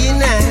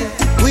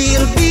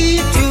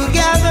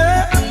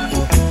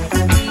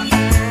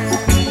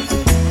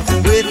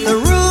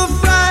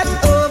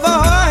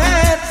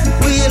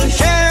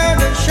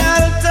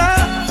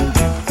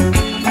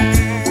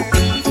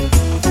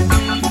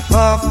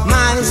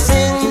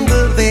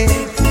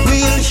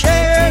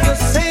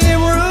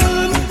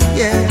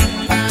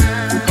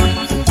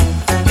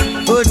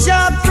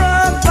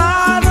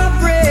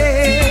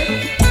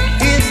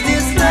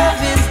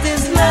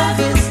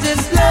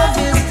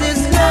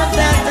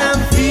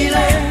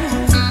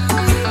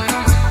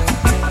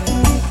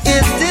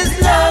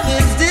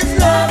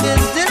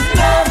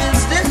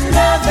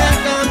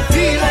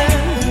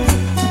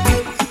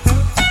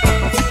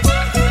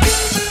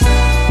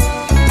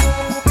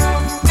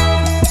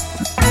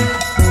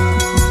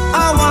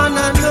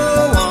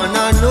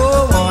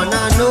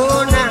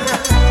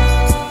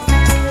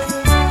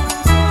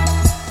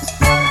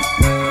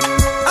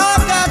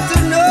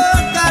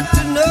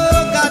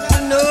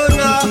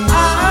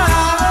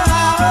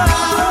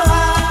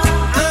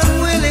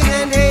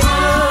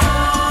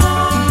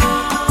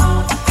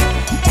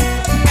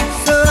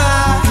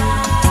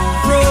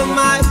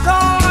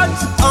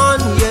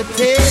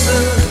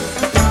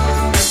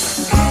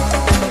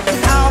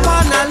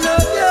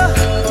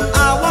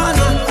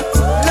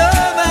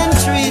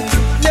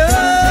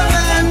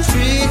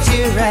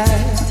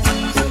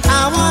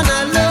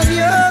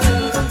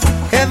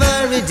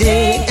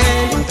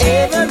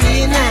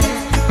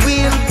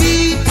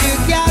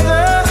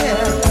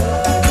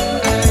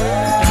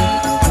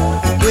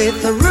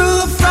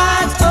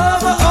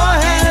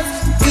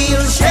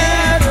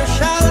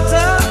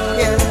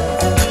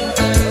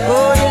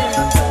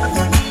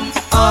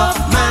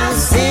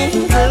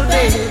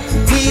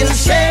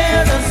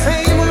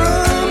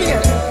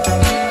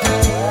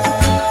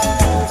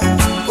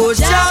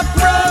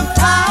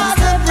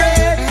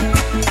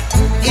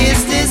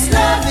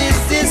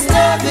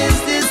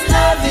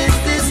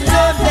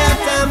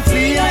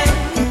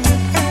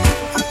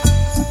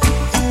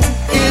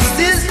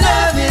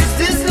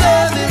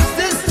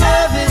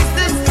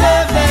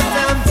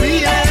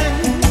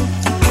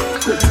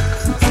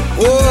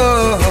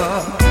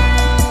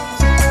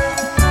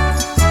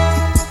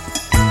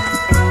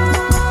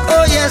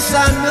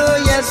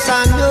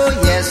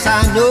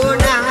know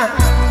now.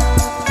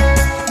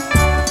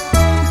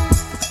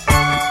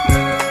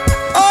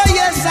 Oh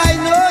yes, I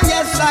know,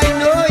 yes, I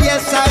know,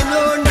 yes, I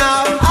know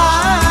now.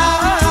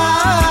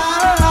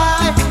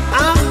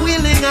 I'm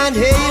willing and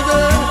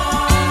able.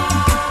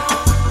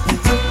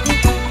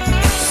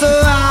 So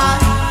I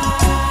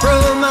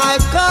throw my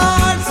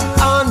cards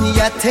on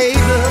your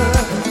table.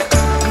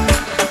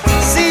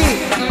 See,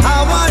 I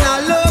wanna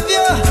love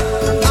you.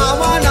 I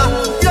wanna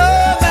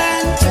love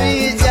and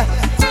treat you.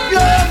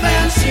 Love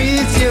and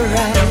treat you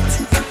right.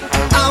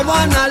 I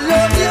wanna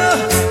love you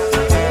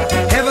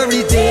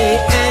every day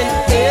and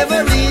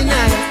every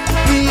night.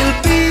 We'll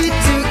be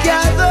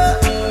together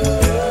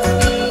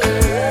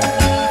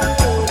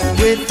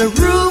with the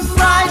roof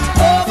right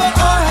over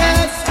our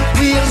heads.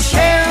 We'll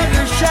share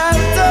the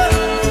shelter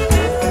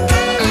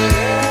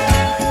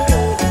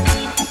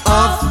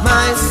of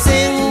my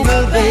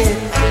single bed.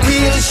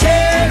 We'll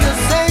share the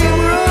same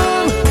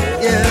room,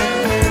 yeah.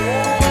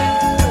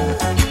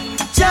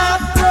 Jah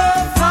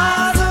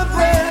provide the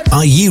bread.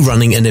 Are you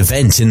running an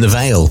event in the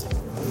Vale?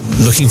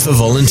 Looking for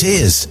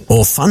volunteers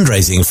or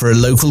fundraising for a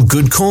local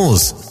good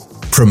cause?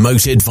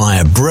 Promoted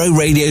via Bro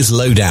Radio's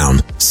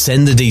Lowdown.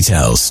 Send the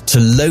details to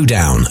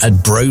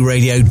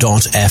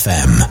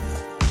lowdown@broradio.fm.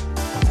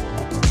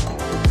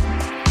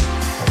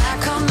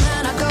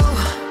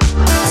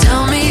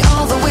 Tell me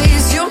all the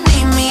ways you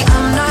need me.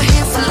 I'm not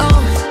here for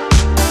long.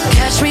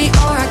 Catch me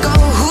or I go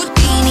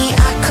Houdini.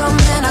 I come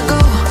and I go.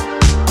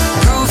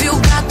 Prove you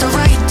got the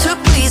right to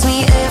please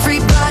me.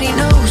 Everybody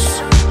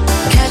knows.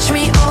 Catch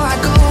me or I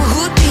go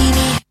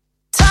Houdini.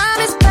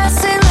 Time is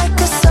passing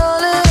like a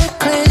solar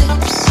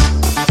eclipse.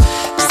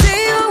 See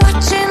you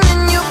watching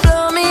and you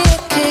blow me a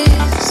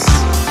kiss.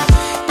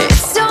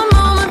 It's your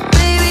moment,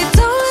 baby,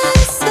 don't let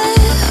it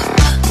slip.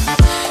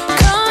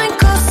 Coming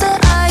closer,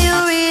 are you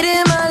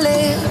reading my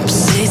lips?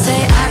 They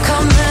say I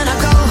come and I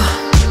go.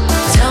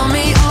 Tell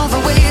me all the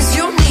ways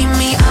you need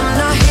me. I'm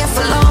not here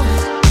for long.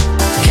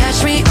 Catch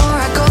me or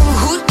I go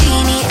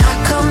Houdini. I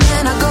come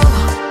and I go.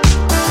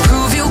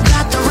 Prove you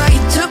got the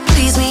right to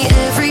please me.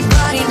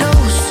 Everybody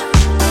knows.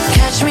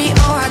 Catch me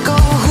or I go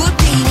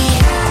Houdini.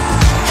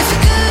 If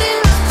you're good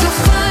enough, you'll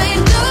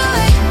find a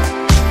way.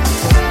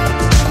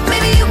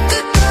 Maybe you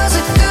could cause a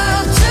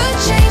girl to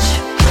change.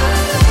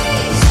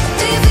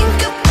 Do you think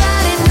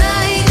about it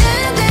night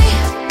and day?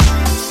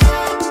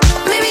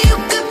 Maybe you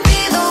could be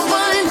the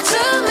one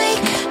to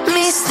make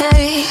me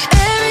stay.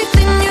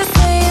 Everything you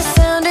say is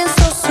sounding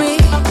so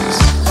sweet,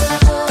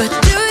 but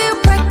do you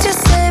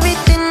practice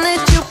everything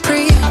that you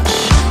preach?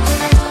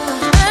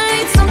 I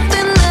need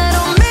something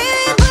that'll make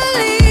me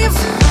believe.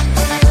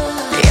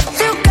 If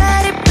you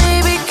got it,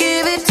 baby,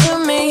 give it to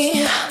me.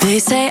 They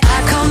say I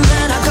come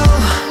and I go.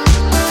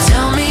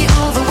 Tell me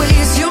all the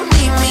ways you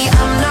need me.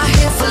 I'm not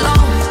here for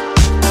long.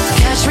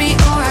 Catch me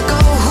or I go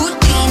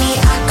Houdini.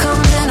 I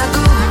come and I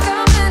go.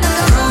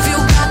 Prove you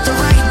got the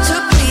right to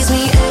please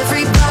me.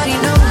 Everybody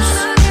knows.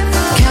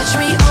 Catch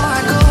me or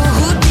I go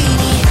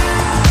Houdini.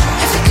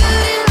 If you're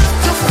good enough,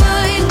 you'll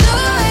find a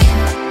way.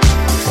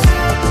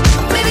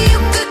 Maybe you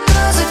could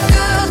cause a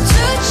girl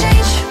to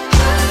change.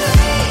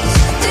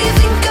 Do you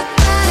think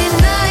about it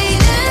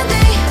night and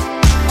day?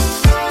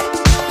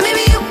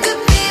 Maybe you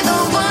could be the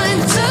one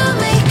to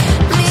make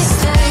me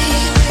stay.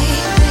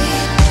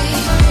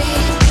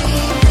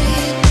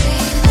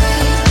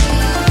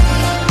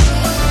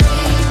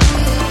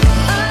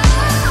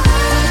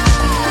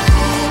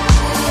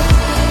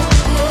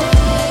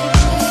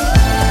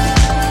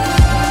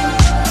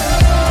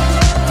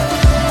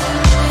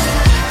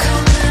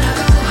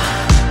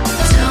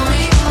 Tell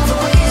me all the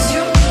ways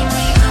you need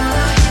me. I'm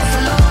not here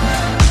for long.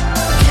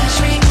 Catch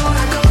me or I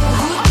go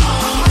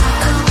Houdini. I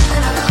come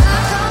and I go.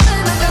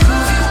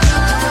 Prove you got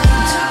the right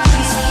to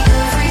please me.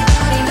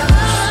 Everybody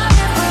knows.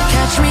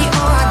 Catch me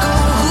or I go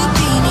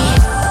Houdini.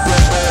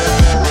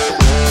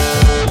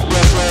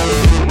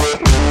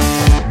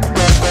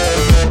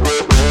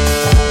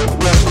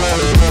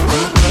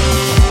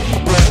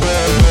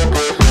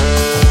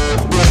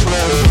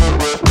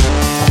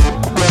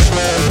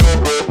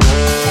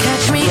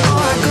 Catch me or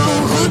I go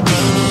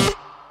Houdini.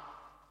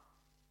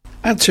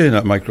 And turn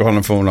that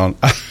microphone on.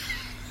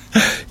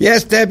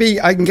 Yes,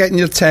 Debbie, I can get in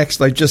your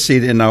text. I've just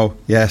seen it now.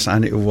 Yes,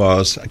 and it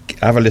was.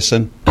 Have a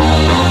listen.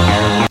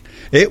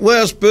 It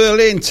was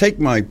Berlin. Take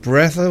my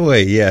breath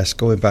away. Yes,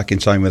 going back in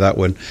time with that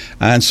one.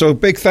 And so,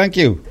 big thank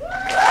you.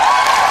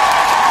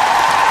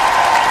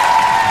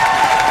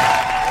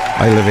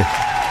 I love it.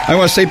 I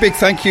want to say big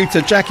thank you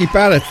to Jackie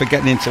Barrett for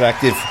getting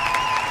interactive.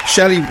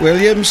 Shelley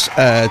Williams,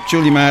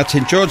 Julie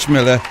Martin, George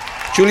Miller,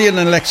 Julian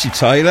and Lexi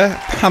Tyler,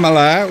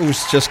 Pamela,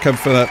 who's just come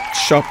from that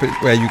shop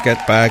where you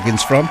get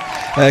bargains from,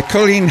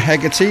 Colleen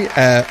Hegarty,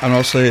 and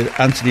also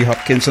Anthony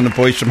Hopkins and the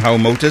boys from How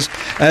Motors,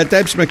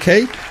 Debs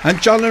McKay, and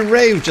John and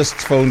Ray, who just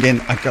phoned in.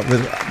 I got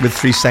with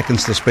 3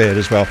 seconds to spare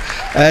as well.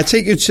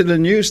 Take you to the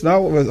news now,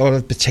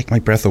 or take my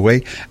breath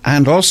away,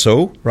 and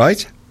also,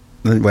 right,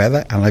 the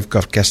weather, and I've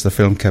got Guess the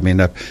Film coming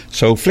up.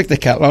 So flick the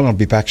kettle on, I'll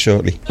be back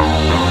shortly.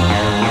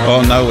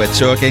 Oh, now we're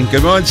talking.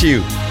 Good morning to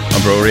you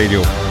on Bro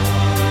Radio.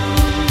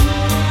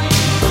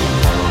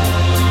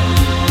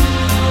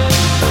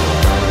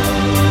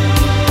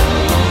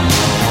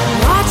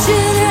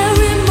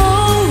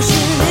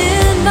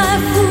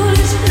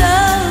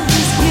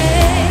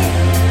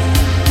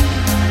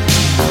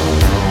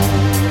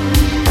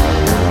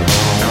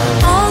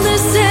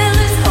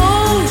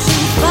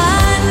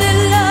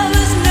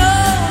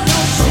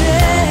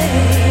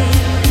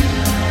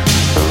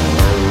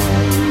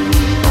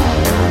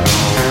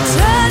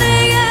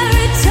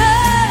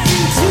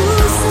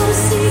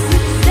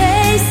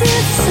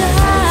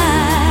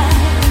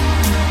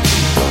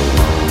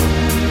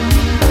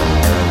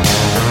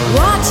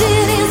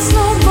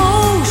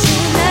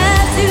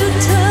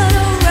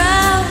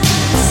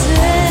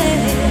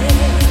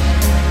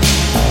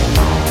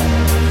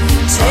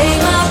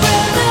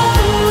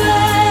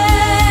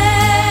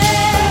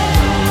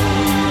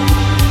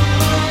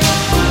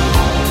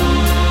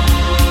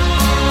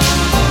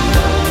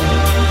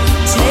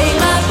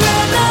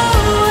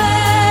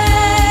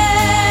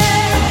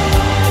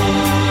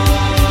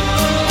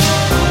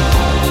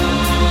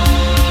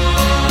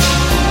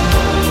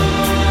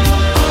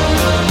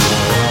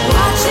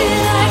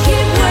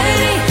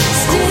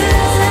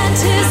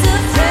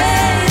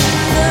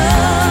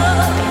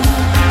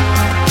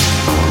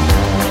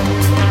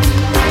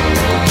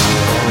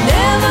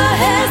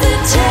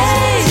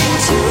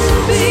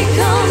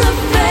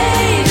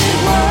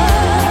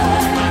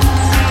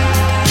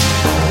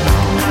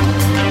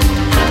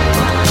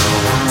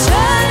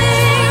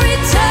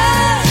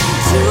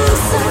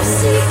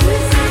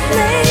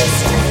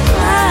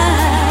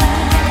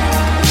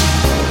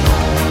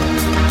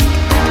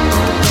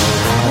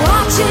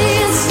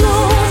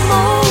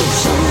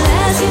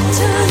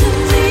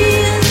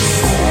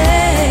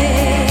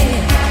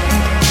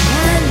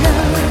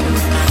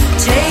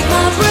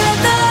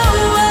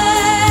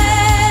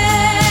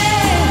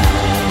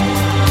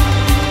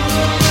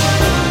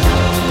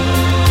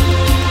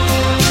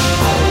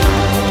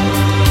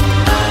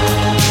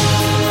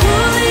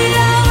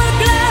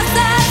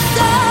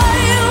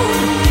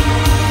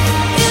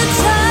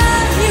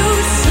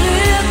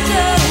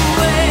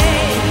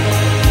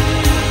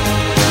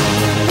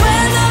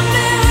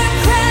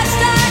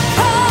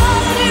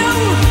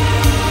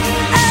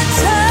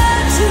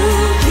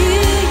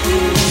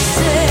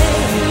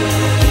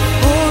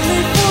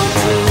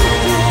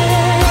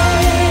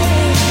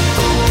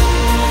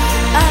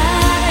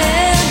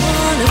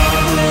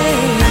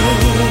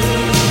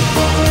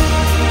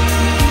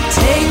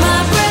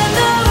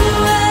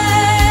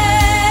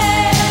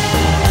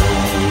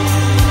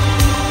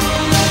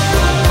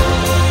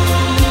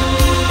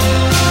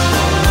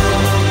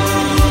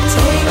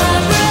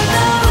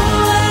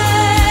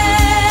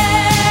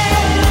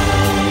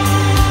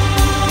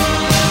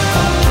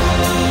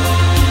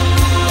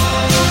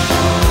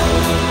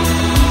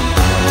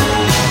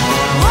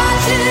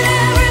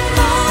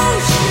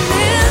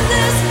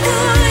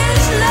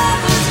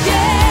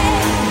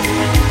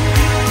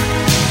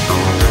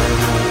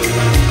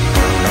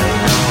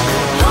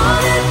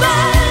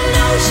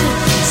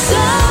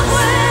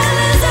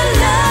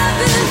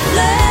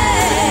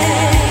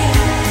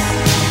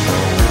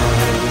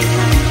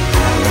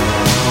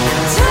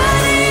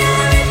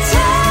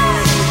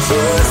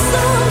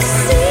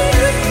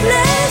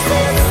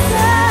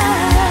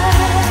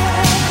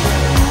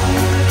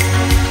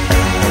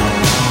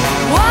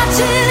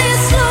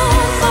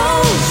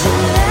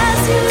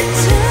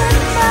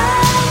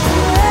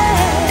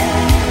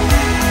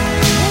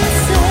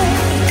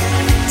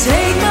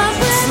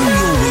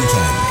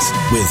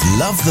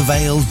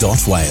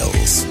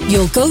 lovethevale.wales.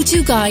 Your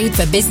go-to guide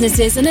for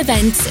businesses and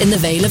events in the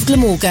Vale of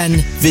Glamorgan.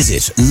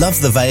 Visit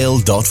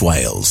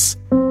lovethevale.wales.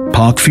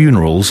 Park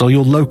Funerals are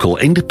your local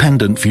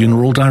independent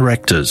funeral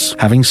directors,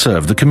 having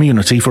served the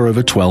community for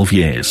over 12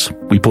 years.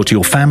 We put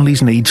your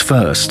family's needs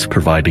first,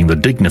 providing the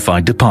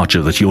dignified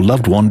departure that your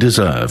loved one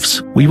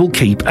deserves. We will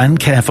keep and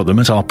care for them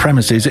at our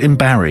premises in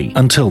Barry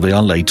until they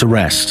are laid to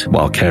rest,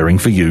 while caring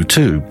for you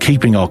too,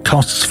 keeping our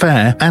costs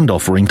fair and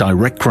offering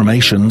direct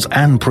cremations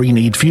and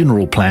pre-need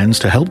funeral plans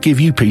to help give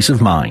you peace of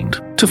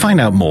mind. To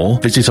find out more,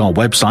 visit our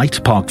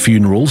website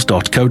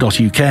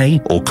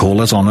parkfunerals.co.uk or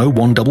call us on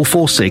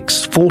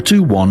 01446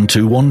 421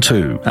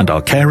 212 and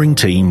our caring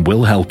team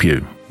will help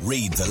you.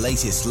 Read the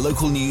latest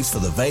local news for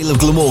the Vale of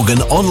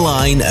Glamorgan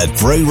online at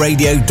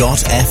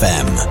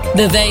broradio.fm.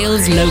 The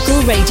Vale's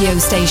local radio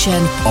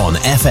station. On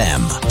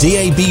FM,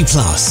 DAB+,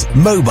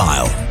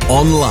 mobile,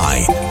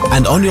 online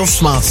and on your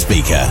smart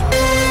speaker.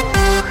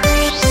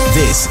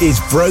 This is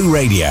Bro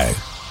Radio.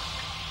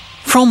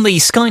 From the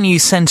Sky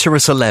News Centre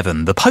at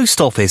 11, the Post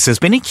Office has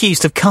been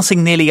accused of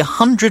cutting nearly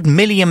 £100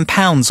 million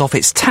off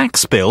its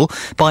tax bill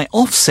by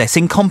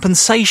offsetting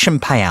compensation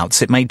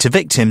payouts it made to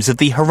victims of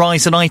the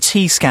Horizon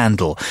IT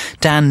scandal.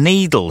 Dan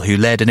Needle, who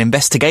led an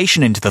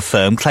investigation into the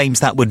firm, claims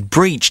that would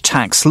breach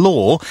tax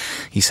law.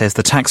 He says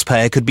the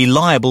taxpayer could be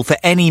liable for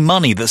any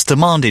money that's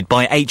demanded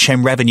by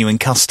HM Revenue and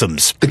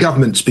Customs. The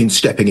government's been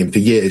stepping in for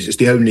years. It's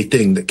the only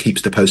thing that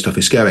keeps the Post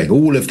Office going.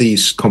 All of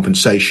these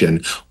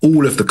compensation,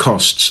 all of the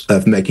costs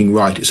of making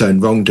right its own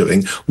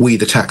wrongdoing, we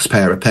the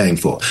taxpayer are paying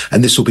for.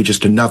 And this will be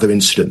just another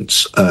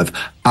instance of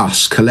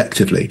us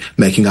collectively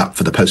making up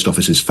for the Post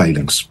Office's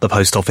failings. The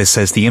Post Office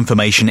says the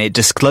information it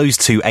disclosed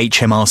to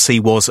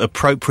HMRC was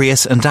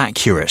appropriate and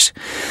accurate.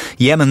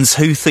 Yemen's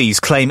Houthis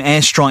claim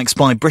airstrikes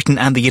by Britain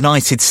and the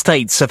United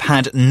States have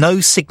had no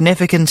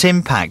significant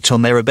impact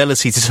on their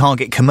ability to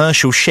target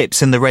commercial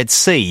ships in the Red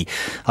Sea.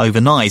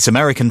 Overnight,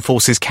 American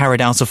forces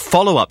carried out a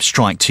follow-up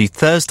strike to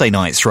Thursday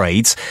night's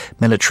raids.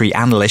 Military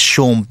analyst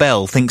Sean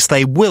Bell thinks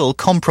they will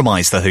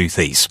compromise the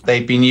Houthis.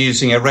 They've been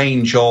using a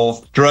range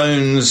of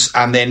drones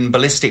and then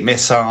ballistic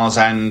missiles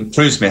and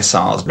cruise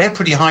missiles. They're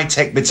pretty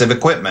high-tech bits of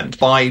equipment.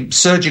 By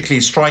surgically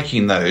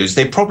striking those,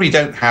 they probably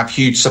don't have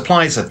huge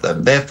supplies of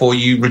them. Therefore,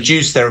 you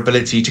reduce their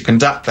ability to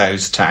conduct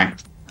those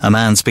attacks. A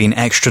man's been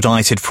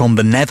extradited from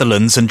the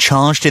Netherlands and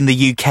charged in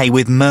the UK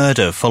with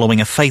murder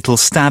following a fatal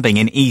stabbing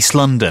in East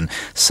London.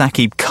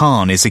 Saqib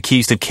Khan is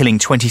accused of killing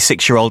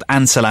 26-year-old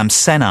Ansalam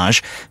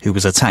Senaj, who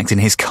was attacked in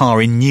his car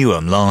in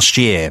Newham last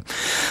year.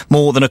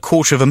 More than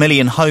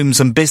 250,000 homes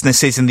and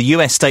businesses in the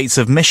US states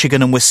of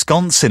Michigan and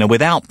Wisconsin are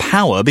without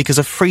power because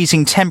of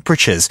freezing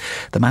temperatures.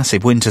 The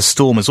massive winter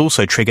storm has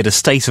also triggered a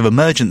state of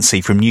emergency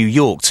from New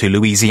York to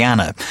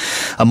Louisiana.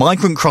 A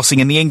migrant crossing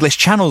in the English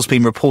Channel has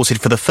been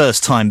reported for the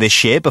first time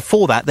this year.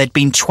 Before that, there'd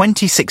been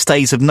 26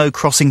 days of no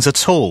crossings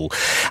at all.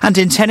 And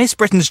in tennis,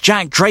 Britain's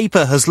Jack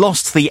Draper has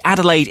lost the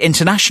Adelaide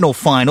International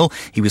final.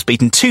 He was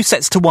beaten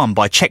 2-1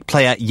 by Czech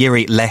player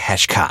Jiří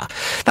Lehečka.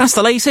 That's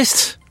the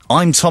latest.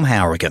 I'm Tom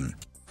Harrigan.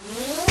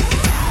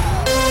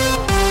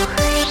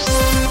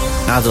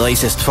 Now the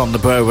latest from the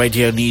Bro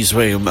Radio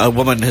newsroom. A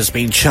woman has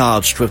been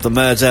charged with the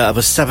murder of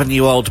a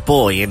 7-year-old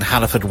boy in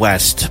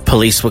Haverfordwest.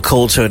 Police were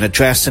called to an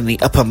address in the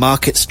Upper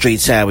Market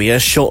Street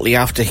area shortly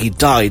after he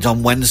died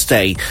on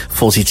Wednesday.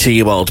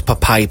 42-year-old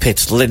Papai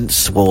Pitt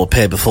Lintz will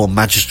appear before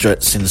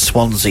magistrates in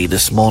Swansea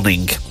this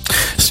morning.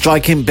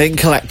 Striking bin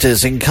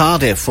collectors in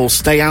Cardiff will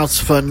stay out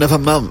for another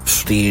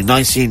month. The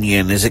Unite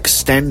Union is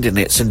extending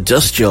its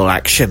industrial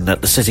action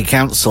at the City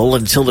Council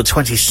until the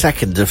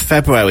 22nd of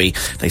February.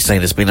 They say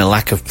there's been a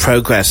lack of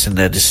progress in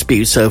their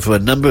dispute over a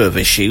number of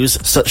issues,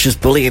 such as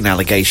bullying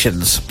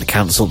allegations. The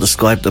council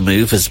described the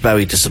move as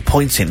very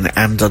disappointing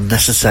and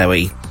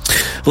unnecessary.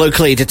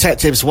 Locally,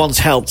 detectives want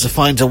help to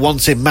find a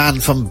wanted man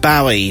from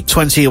Barry.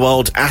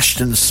 20-year-old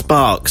Ashton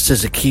Sparks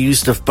is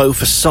accused of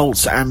both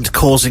assault and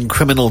causing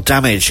criminal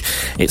damage.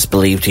 It's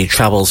believed he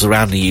travels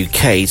around the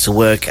UK to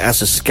work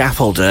as a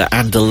scaffolder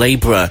and a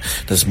labourer.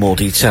 There's more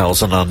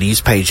details on our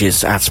news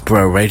pages at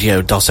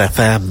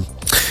broradio.fm.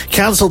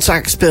 Council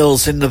tax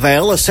bills in the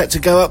Vale are set to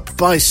go up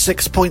by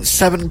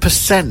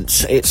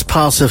 6.7%. It's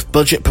part of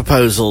budget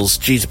proposals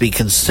due to be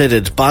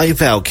considered by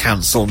Vale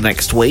Council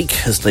next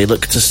week as they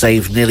look to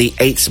save nearly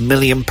 £8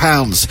 million.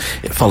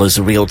 It follows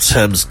a real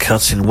terms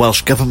cut in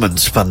Welsh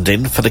Government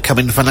funding for the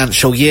coming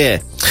financial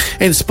year.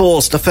 In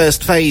sports, the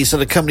first phase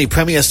of the Cymru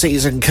Premier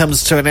season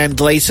comes to an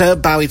end later.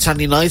 Barry Town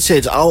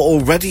United are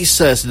already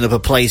certain of a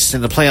place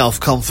in the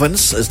playoff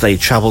conference as they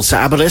travel to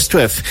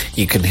Aberystwyth.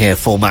 You can hear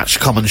full match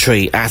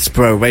commentary at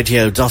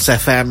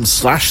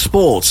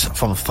broradio.fm/sport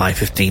from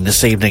 5:15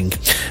 this evening.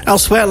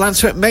 Elsewhere,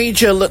 Landswick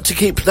Major look to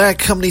keep their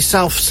Cymru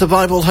South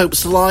survival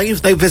hopes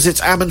alive. They visit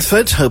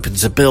Ammanford, hoping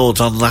to build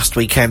on last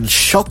weekend's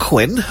shock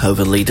win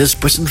over leaders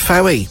Britain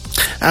Ferry.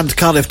 And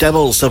Cardiff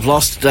Devils have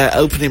lost their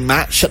opening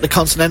match at the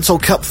Continental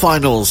Cup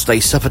finals. They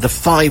suffered a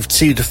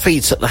 5-2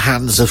 defeat at the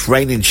hands of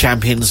reigning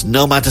champions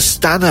Nomad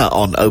Astana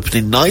on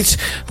opening night.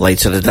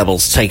 Later, the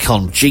Devils take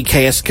on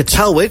GKS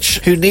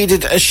Katalwich, who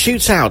needed a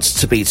shootout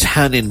to beat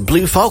Herning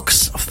Blue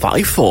Fox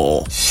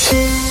 5-4.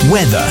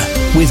 Weather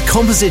with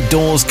Composite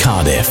Doors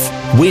Cardiff,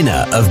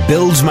 winner of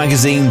Builds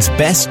Magazine's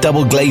Best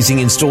Double Glazing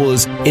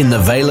Installers in the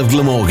Vale of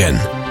Glamorgan.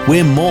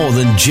 We're more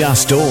than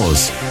just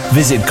doors.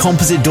 Visit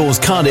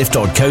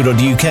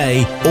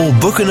compositedoorscardiff.co.uk or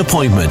book an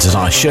appointment at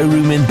our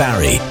showroom in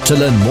Barry to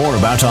learn more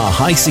about our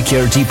high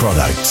security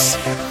products.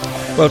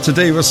 Well,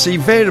 today we'll see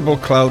variable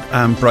cloud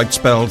and bright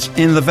spells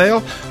in the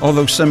Vale,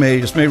 although some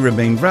areas may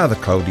remain rather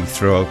cloudy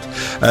throughout.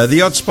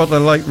 The odd spot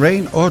of light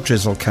rain or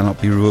drizzle cannot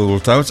be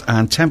ruled out,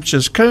 and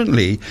temperatures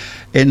currently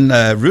in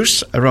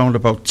Roos around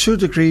about 2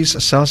 degrees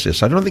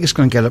Celsius. I don't think it's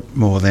going to get up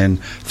more than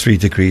 3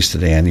 degrees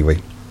today anyway.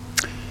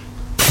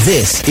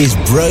 This is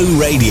Bro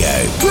Radio.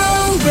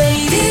 Bro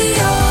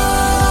Radio.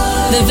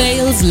 The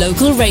Vale's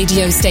local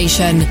radio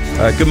station.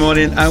 Good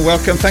morning and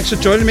welcome. Thanks for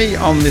joining me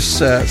on this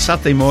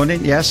Saturday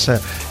morning. Yes,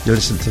 you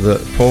listen to the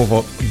Paul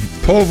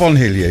von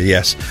Hillier.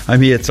 Yes,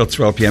 I'm here till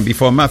 12 p.m.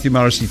 before Matthew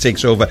Morrissey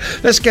takes over.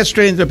 Let's get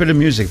straight into a bit of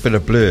music, a bit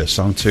of Blur,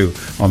 song 2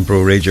 on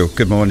Bro Radio.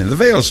 Good morning. The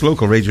Vale's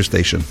local radio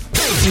station.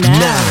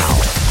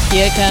 Now.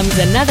 Here comes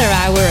another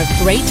hour of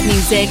great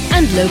music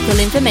and local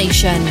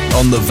information.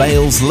 On the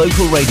Vale's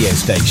local radio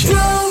station.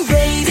 Bro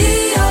Radio.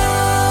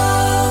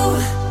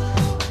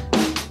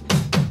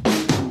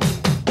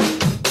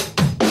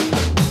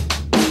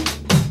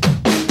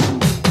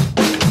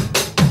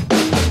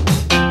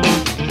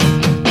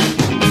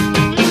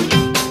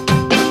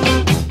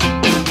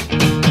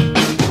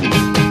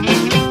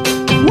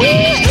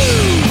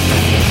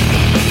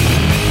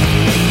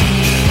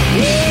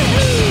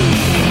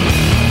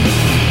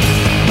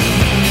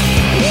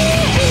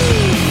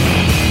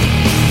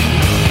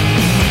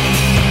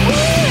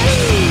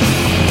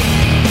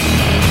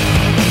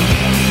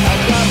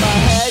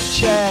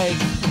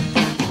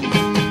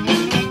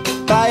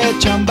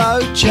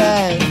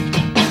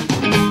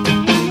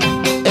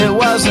 It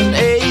wasn't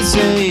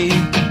easy,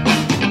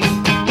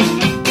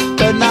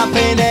 but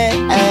nothing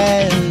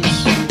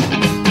is.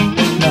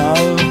 No.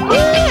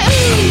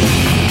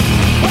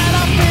 When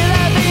I feel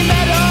heavy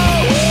metal,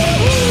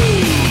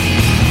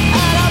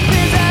 and I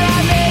feel that I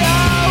need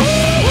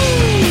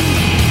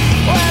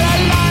when I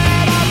lie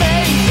and I'm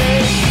easy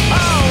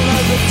all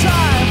of the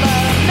time,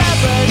 but I'm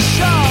never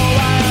sure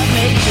why I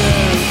need you.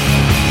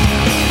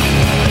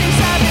 Please,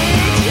 I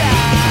need you.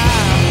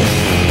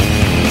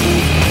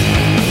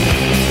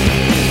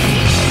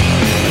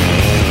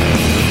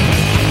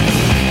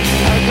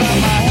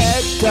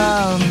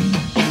 Down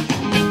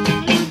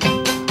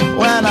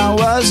when I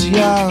was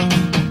young.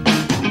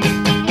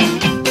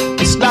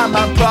 It's not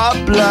my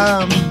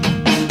problem.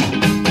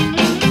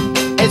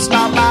 It's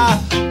not my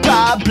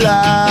problem.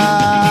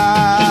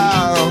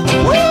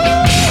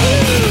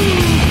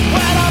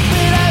 When I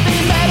feel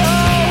heavy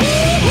metal,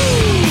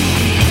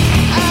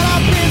 and I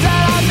feel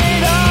that I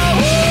need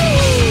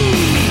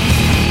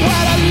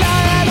when I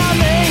lie and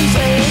I'm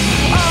easy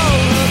all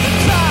of the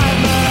time,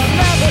 but I'm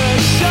never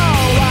sure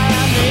why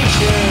I need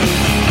you.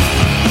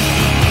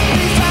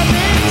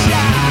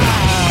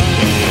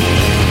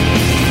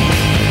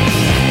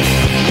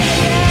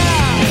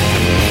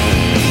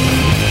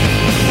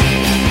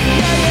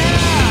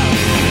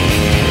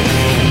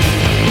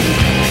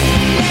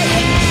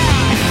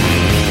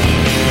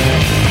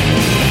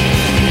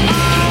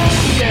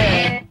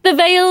 The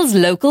Vale's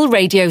local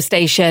radio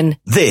station.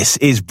 This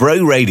is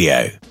Bro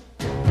Radio.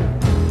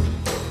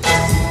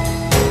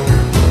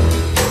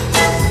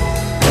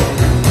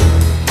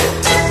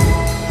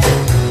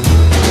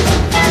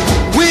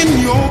 When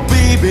your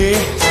baby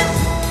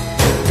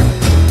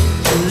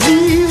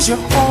leaves you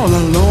all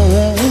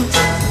alone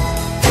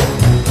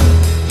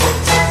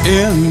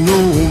and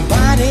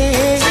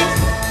nobody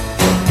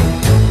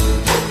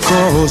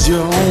calls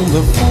you on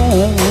the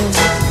phone,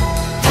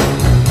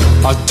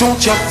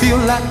 don't you feel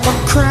like a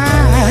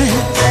crying?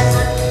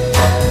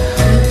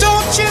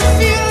 Don't you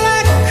feel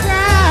like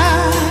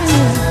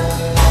crying?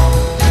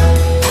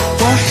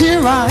 Well,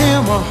 here I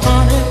am,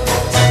 honey.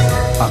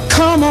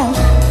 Come on,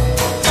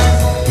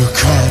 you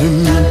cry to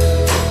me.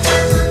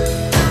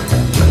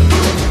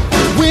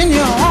 When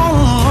you're all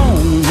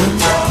alone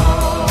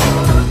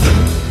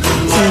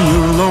in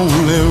your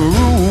lonely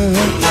room,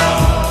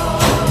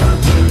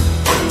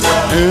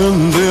 and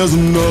there's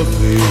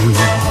nothing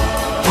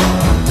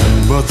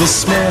but the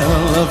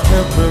smell of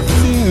her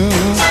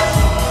perfume.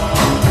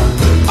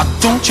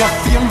 Don't you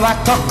feel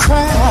like a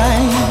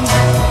crying?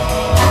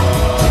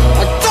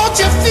 Don't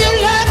you feel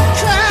like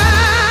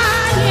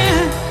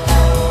crying?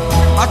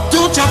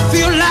 Don't you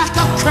feel like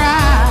a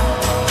cry?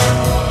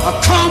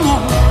 Come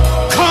on,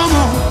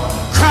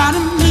 cry to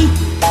me.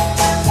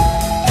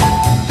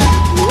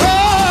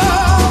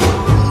 Oh,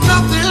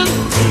 nothing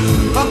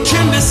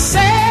can be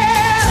said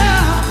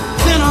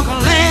than a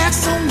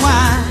glass of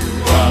wine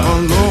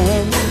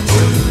alone.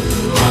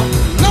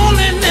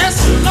 Loneliness,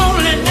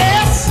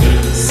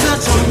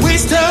 such a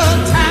waste of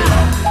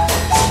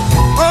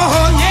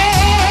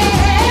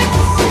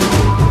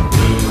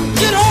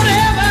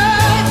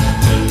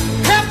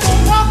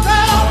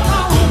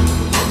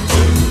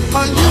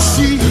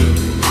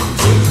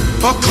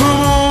Oh,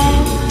 come on,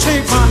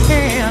 take my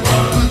hand,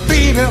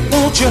 baby,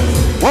 won't you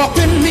walk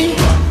with me?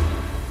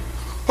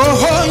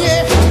 Oh,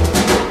 yeah.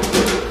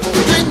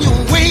 When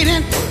you're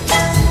waiting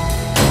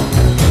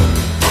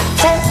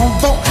for a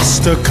voice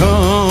to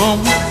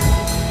come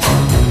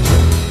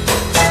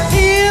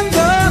in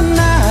the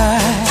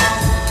night,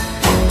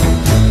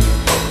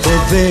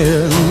 but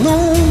there's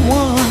no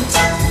one.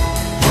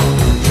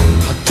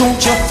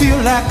 Don't you feel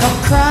like a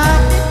cry?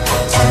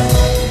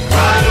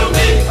 Cry to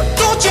me.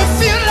 Don't you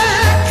feel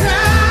like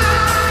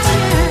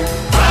crying?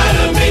 Cry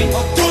to me.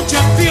 Don't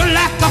you feel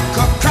like a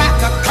cry?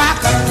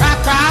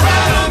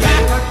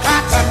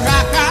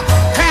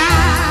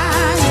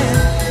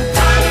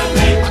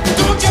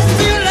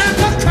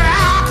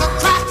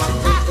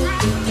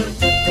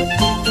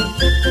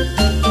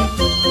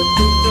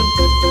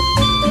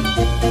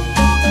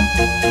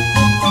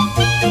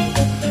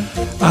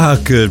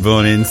 Good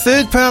morning.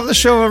 Third part of the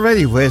show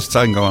already. Where's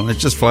time gone? It's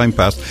just flying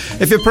past.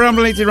 If you're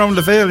perambulating around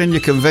the Vale in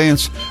your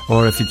conveyance,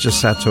 or if you're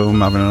just sat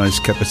home having a nice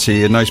cup of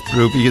tea, a nice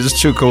brew, because it's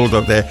too cold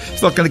out there,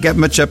 it's not going to get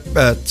much up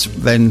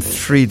then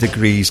 3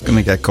 degrees, going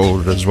to get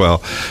colder as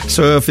well.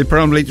 So if you're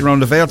perambulating around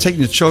the Vale, taking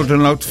your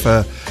children out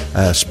for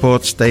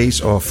sports days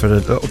or for a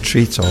little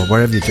treat or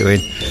whatever you're doing,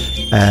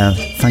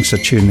 thanks for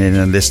tuning in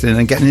and listening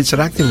and getting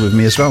interactive with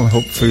me as well. I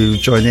hope you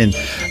join in,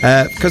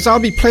 because I'll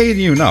be playing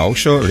you now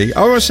shortly.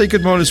 I want to say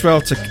good morning as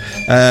well to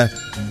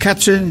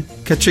Katrina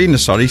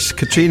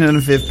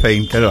and Viv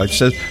Payne. Get it right. She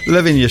says,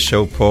 loving your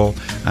show, Paul,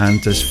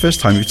 and it's the first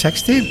time you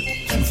texted in.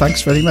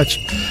 Thanks very much.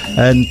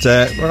 And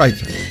right,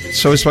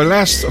 so it's my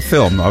last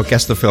film. I'll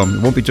guess the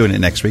film. Won't be doing it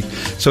next week.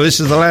 So this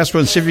is the last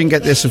one. See if you can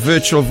get this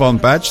virtual Von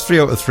badge, 3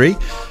 out of 3.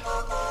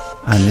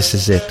 And this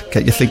is it.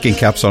 Get your thinking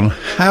caps on.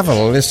 Have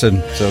a listen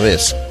to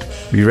this.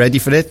 Are you ready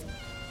for it?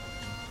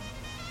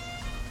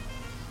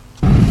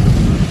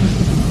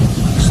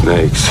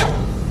 Snakes.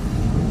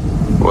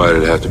 Why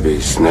did it have to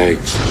be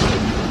snakes?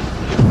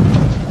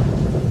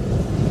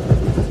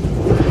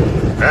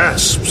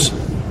 Asps.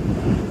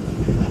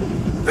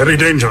 Very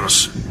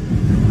dangerous.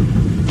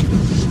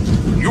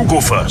 You go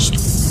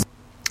first.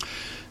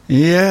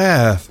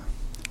 Yeah.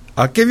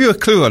 I'll give you a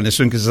clue on this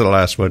one because it's the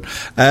last one.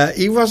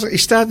 He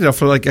started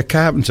off like a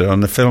carpenter on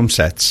the film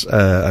sets,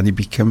 and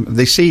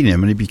they seen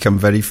him and he became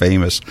very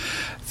famous.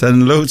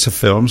 Done loads of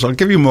films. I'll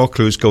give you more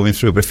clues going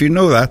through, but if you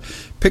know that,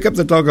 pick up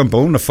the dog and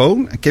bone, the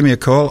phone, and give me a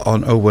call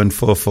on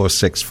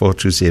 01446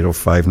 420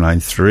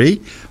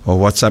 593 or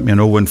WhatsApp me on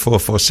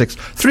 01446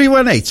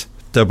 318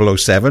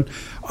 007.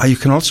 Or you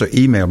can also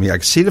email me. I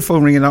can see the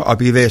phone ringing out. I'll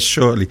be there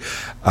shortly.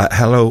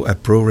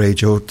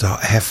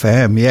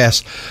 hello@broradio.fm.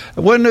 Yes.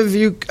 One of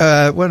your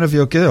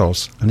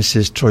girls, and this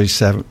is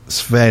Sivan.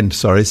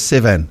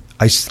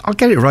 I'll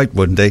get it right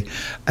one day.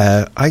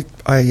 I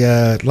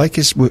like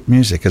his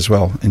music as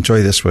well.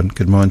 Enjoy this one.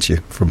 Good morning to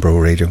you from Bro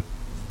Radio.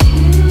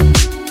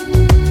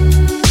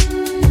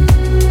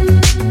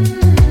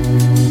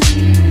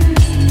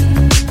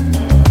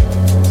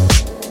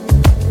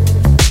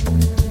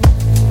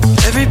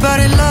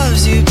 Everybody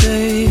loves you,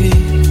 baby.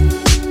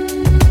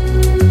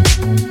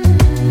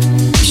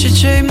 You should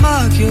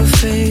trademark your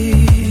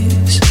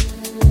face.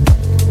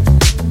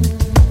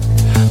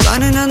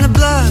 Lining on the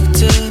block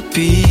to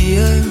be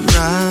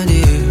around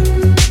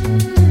you.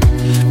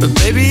 But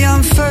baby,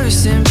 I'm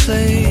first in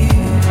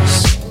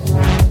place.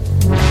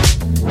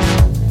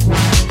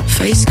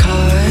 Face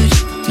card,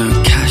 no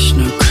cash,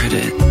 no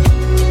credit.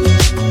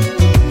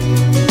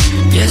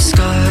 Yes,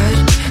 God,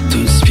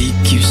 don't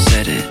speak, you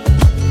said it.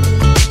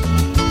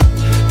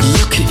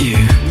 Look at you,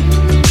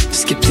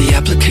 skip the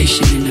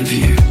application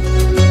interview.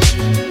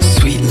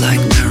 Sweet like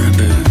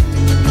marabou.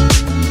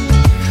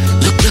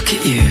 Look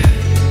at you.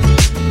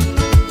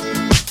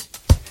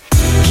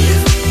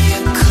 Give me a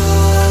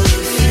call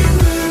if you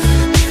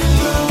ever get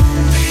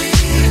lonely.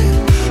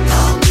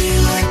 I'll be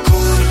like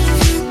one of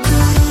your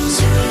girls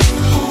or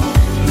your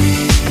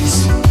homies.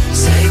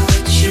 Say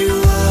what you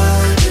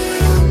want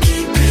and I'll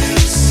keep it a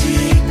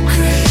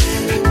secret.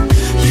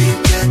 You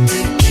got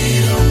the key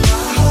to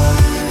my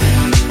heart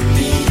and I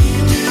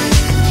need it.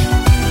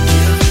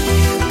 Give me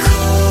a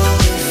call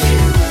if you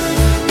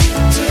ever get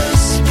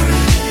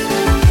desperate.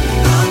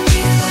 I'll be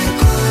like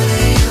one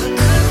of your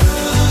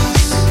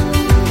girls.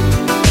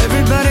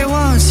 Everybody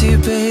wants you,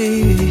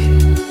 baby.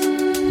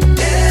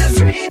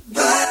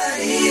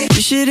 Everybody.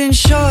 You should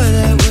ensure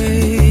that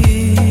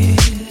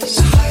ways.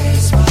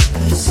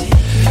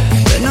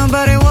 But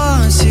nobody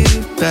wants you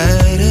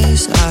bad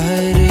as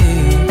I do.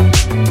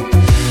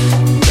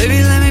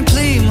 Baby, let me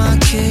plead my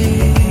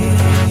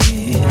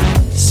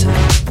case.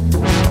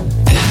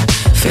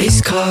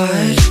 Face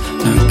card,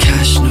 no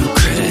cash, no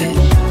credit.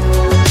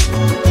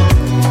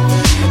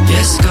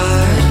 Yes,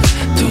 God,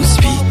 don't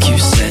speak, you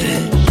said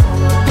it.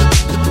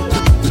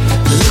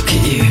 Look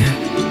at you,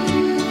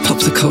 pop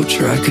the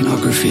culture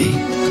iconography,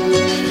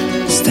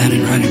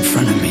 standing right in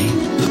front of me.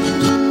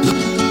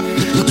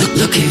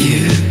 Look at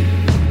you.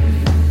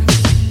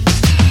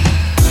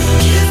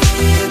 Give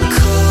me a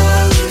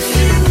call if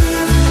you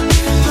ever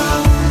get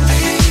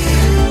lonely.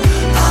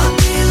 I'll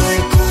be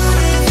like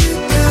one of your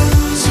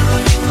girls or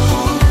your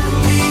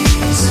homies.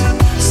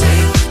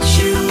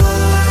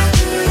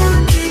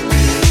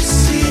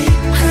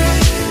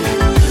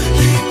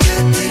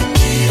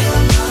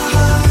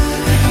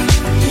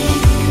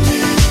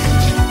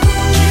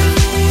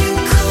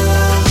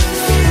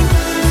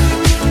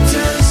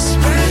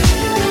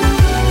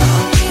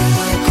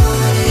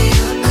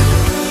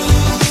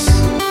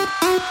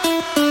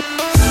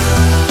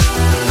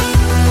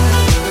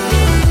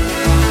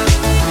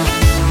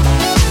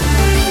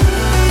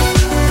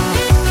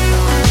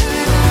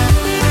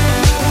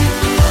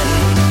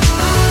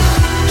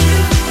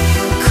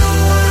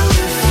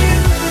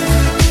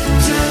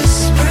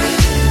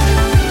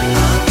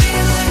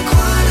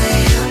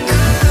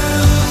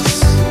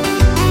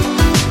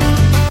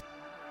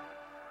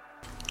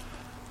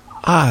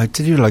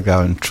 did you like that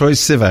one? Troye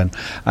Sivan.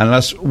 And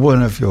that's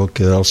one of your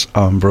girls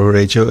on Bro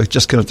Radio. It's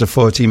just gone up to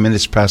 14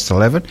 minutes past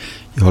 11.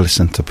 You're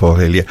listening to Paul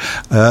Hillier,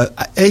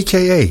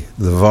 a.k.a.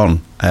 The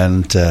Von.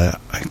 And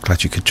I'm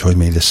glad you could join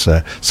me this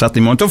Saturday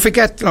morning. Don't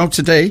forget,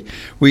 today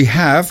we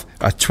have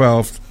at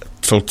 12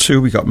 till 2,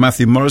 we got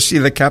Matthew Morrissey,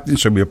 the captain,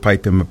 so we'll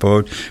pipe him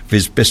aboard with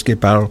his biscuit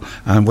barrel,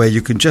 and where you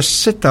can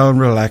just sit down,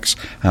 relax,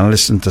 and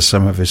listen to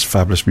some of his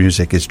fabulous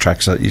music, his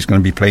tracks that he's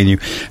going to be playing you.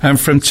 And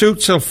from 2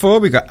 till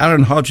 4, we got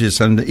Aaron Hodges,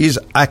 and he's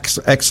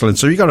excellent.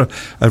 So you got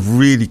a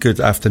really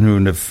good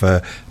afternoon of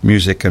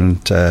music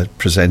and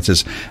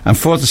presenters. And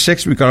 4 to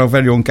 6, we got our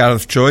very own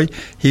Gareth Joy.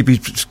 He'll be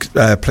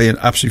playing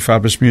absolutely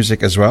fabulous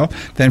music as well.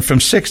 Then from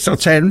 6 till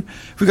 10,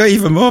 we got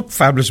even more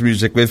fabulous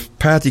music with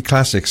party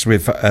classics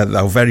with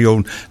our very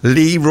own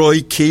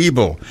Leroy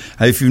Keeble.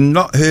 If you've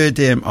not heard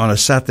him on a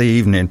Saturday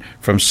evening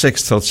from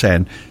 6 till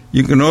 10,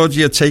 you can order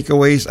your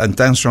takeaways and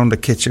dance around the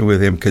kitchen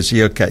with him, because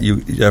he'll get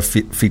you your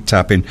feet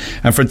tapping.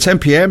 And from 10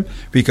 p.m,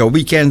 we got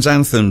Weekends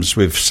Anthems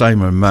with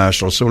Simon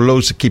Marshall, so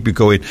loads to keep you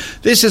going.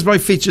 This is my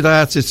featured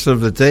artist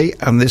of the day,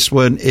 and this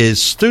one is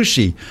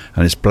Stussy,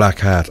 and it's Black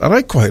Heart. And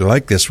I quite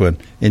like this one.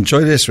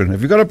 Enjoy this one.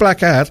 If you've got a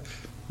black heart,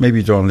 maybe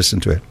you don't listen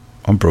to it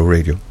on Bro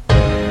Radio.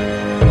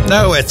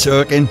 Now we're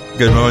talking.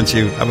 Good morning to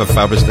you. Have a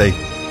fabulous day.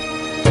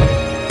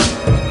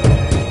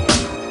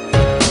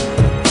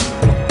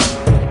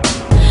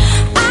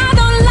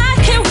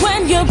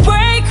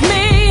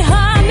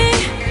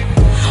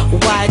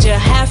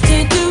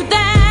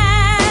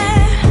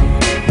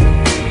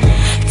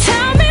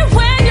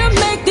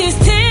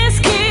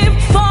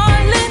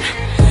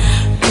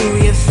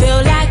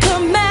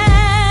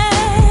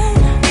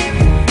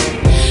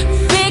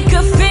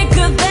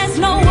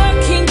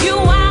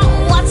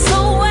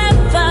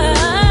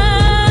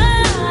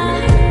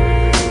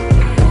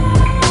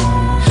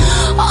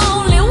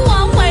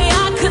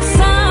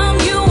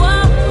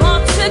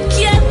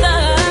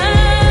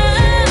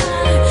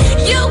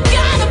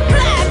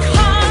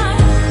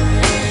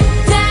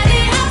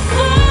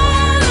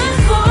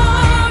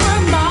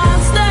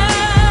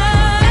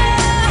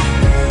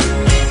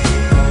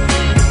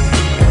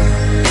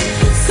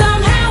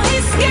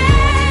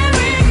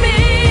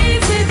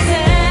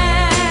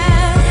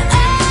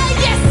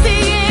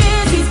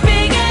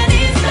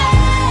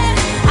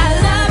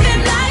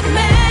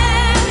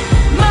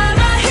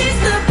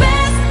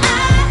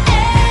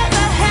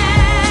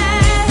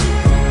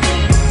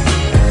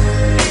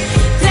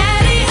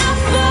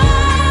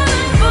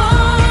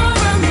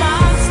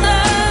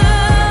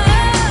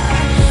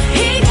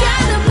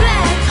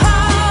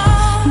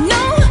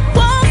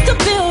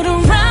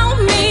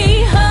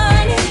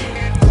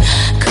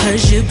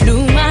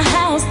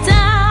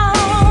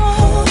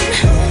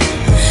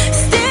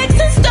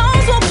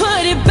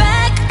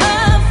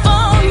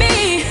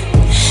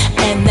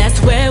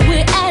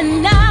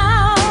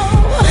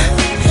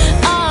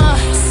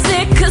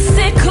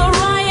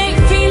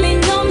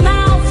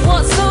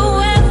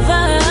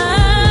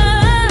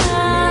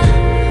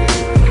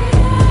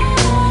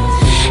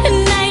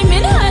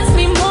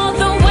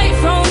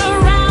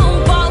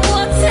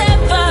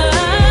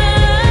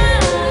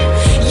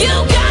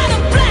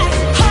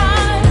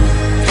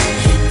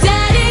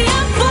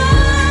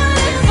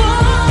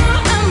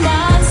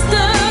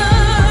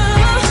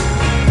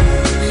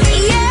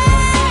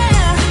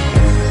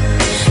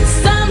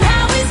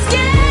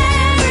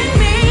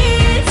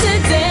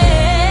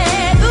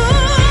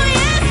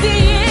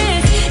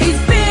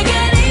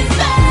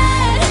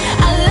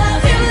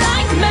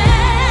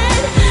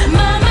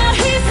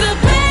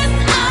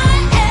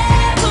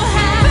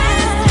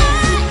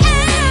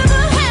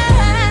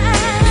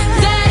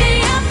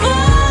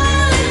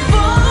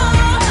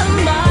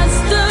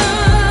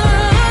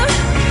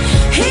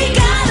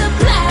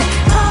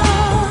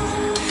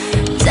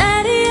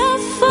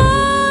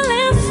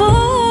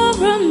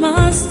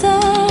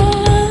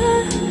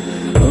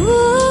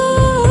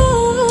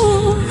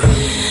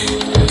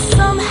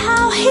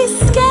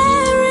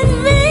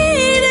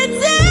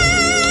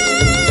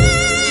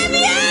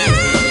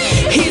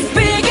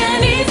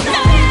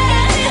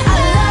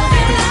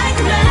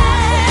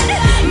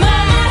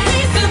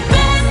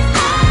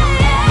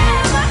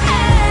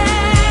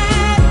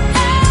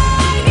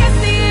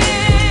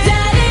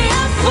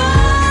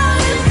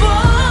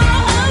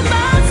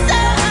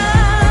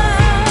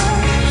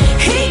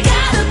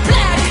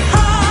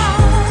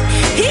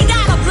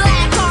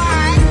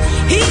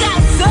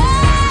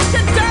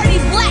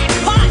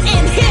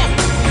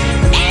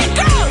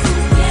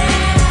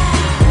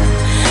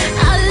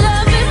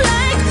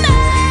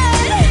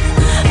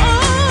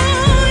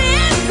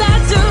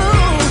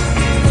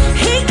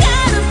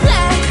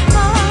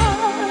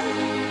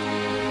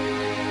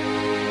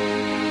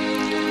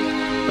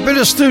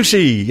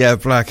 Stussy, yeah,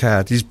 Black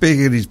Hat. He's big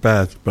and he's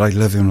bad, but I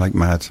love him like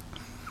mad.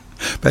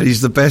 But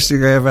he's the best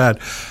thing I ever had.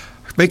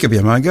 Make up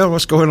your mind, girl.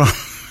 What's going on?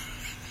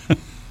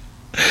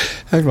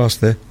 I've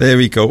lost it. There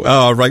we go.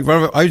 Oh, right.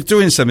 Well, I was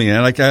doing something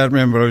there. Like, I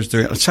remember I was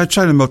doing. I was trying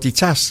to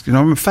multitask. You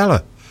know, I'm a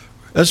fella.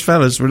 Us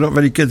fellas, we're not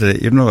very good at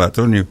it. You know that,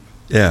 don't you?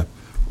 Yeah.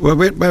 Well,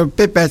 we're a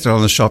bit better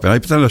on the shopping.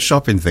 I've done a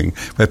shopping thing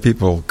where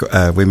people,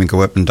 women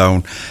go up and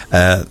down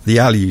the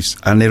alleys,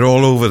 and they're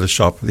all over the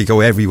shop. They go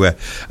everywhere.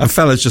 And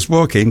fellas just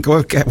walk in, go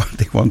out, get what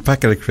they want,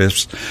 packet of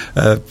crisps,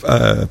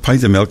 a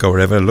pint of milk or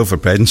whatever, a loaf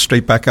of bread, and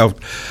straight back out.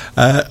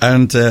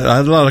 And I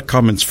had a lot of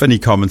comments, funny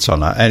comments on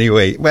that.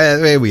 Anyway,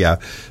 there we are.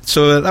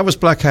 So that was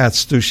Black Hat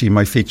Stussy,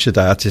 my featured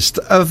artist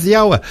of the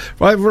hour.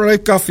 Right,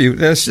 I've got for you.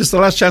 This is the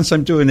last chance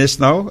I'm doing this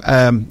now.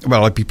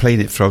 Well, I'll be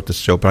playing it throughout the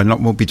show, but I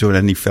won't be doing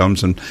any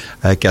films and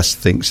guest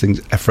things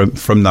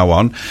from now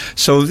on.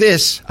 So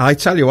this, I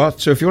tell you what,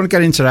 so if you want to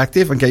get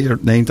interactive and get your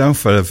name down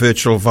for a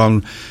virtual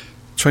Von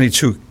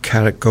 22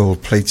 karat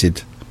gold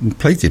plated,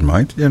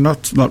 mind, yeah,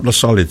 not the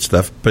solid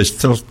stuff, but it's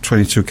still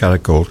 22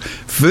 karat gold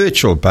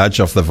virtual badge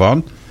off the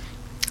Von.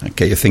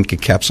 Get your thinking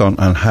caps on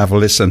and have a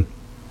listen.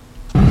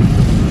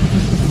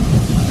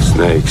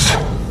 Snakes.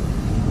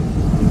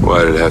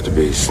 Why did it have to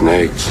be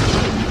snakes?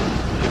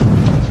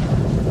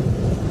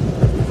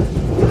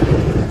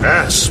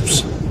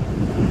 Asps.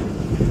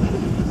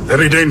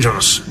 Very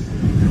dangerous.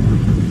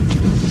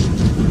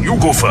 You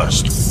go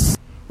first.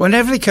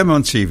 Whenever they come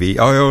on TV,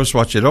 I always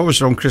watch it, always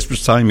around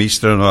Christmas time,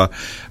 Easter, and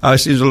I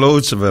see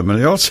loads of them,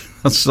 and they all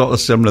sort of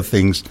similar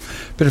things.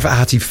 Bit of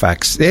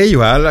artifacts. There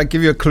you are. I'll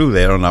give you a clue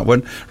there on that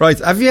one. Right,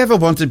 have you ever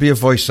wanted to be a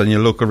voice on your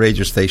local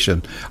radio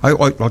station?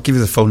 I'll give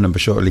you the phone number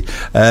shortly.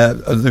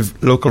 The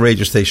local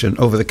radio station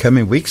over the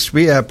coming weeks,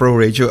 we at Bro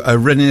Radio are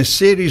running a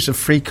series of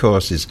free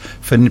courses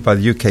funded by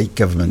the UK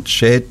Government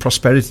Shared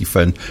Prosperity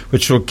Fund,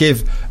 which will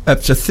give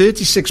up to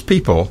 36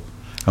 people,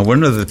 and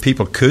one of the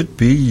people could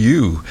be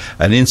you,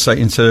 an insight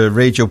into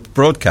radio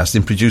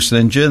broadcasting, producing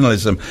and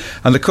journalism.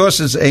 And the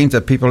course is aimed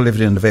at people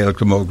living in the Vale of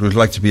Glamorgan who would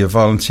like to be a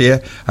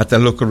volunteer at their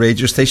local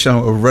radio station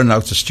or run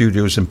out to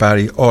studios in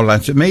Barry or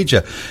Lantern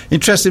Major.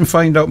 Interested in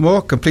finding out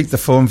more? Complete the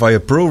form via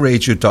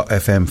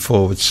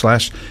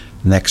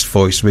broradio.fm/next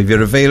voice with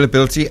your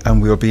availability,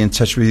 and we'll be in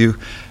touch with you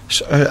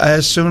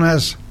as soon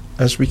as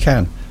we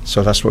can.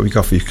 So that's what we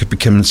got for you. You could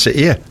come and sit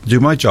here, do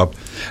my job.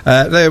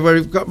 What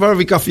have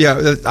we got for you?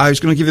 I was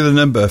going to give you the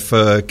number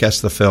for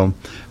Guess the Film,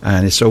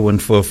 and it's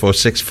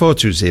 01446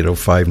 420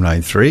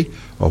 593,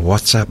 or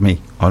WhatsApp me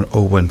on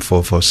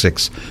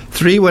 01446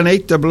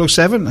 318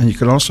 007, and you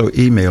can also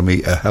email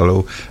me at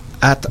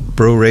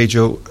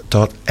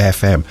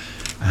hello@broradio.fm.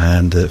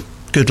 And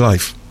Good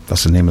Life,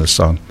 that's the name of the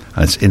song,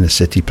 and it's Inner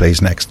City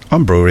plays next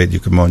on Bro Radio.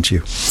 Good morning to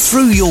you.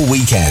 Through your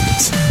weekend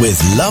with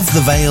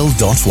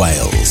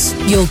lovethevale.wales.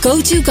 Your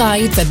go-to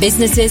guide for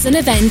businesses and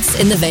events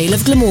in the Vale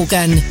of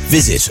Glamorgan.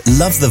 Visit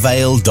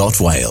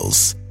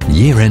lovethevale.wales.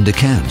 Year-end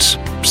accounts,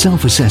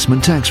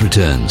 self-assessment tax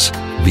returns,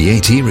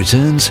 VAT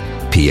returns,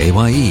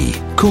 PAYE,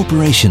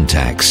 corporation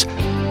tax.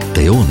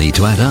 They all need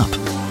to add up.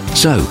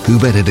 So, who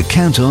better to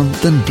count on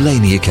than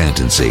Blaney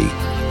Accountancy?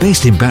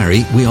 Based in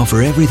Barry, we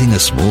offer everything a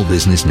small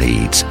business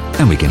needs,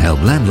 and we can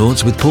help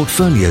landlords with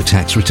portfolio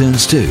tax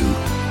returns too.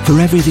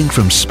 For everything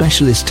from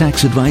specialist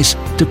tax advice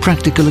to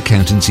practical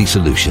accountancy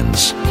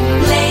solutions.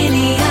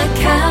 Blaney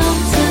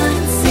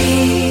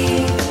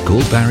Accountancy.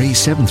 Call Barry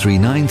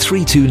 739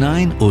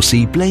 329 or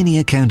see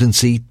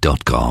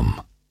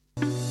blaneyaccountancy.com.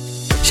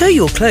 Show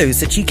your clothes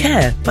that you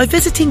care by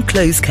visiting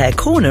Clothes Care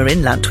Corner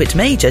in Lantwit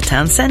Major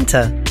Town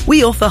Centre.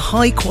 We offer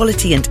high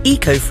quality and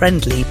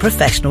eco-friendly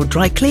professional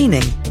dry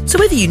cleaning. So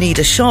whether you need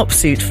a sharp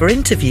suit for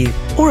interview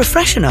or a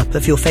freshen up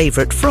of your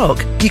favourite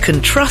frock, you can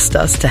trust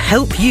us to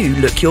help you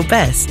look your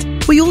best.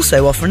 We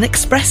also offer an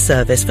express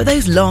service for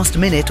those last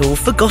minute or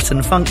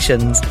forgotten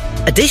functions.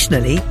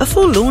 Additionally, a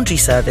full laundry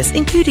service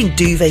including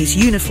duvets,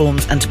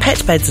 uniforms and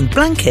pet beds and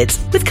blankets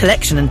with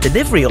collection and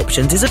delivery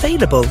options is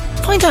available.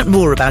 Find out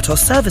more about our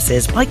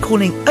services by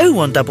calling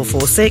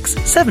 01446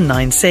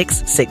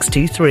 796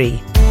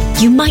 623.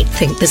 You might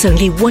think there's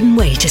only one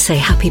way to say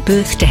happy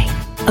birthday.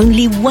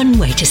 Only one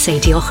way to say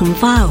Diolch yn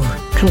fawr,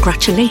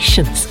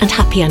 congratulations and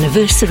happy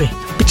anniversary.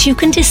 But you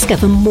can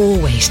discover more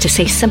ways to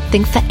say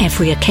something for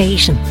every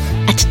occasion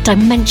at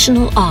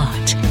Dimensional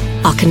Art.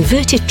 Our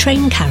converted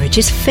train carriage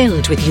is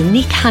filled with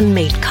unique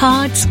handmade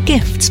cards,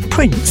 gifts,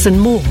 prints and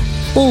more.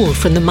 All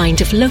from the mind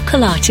of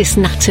local artist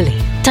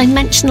Natalie.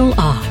 Dimensional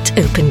Art,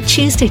 open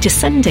Tuesday to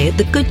Sunday at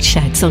the Good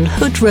Sheds on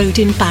Hood Road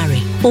in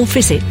Barry, or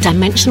visit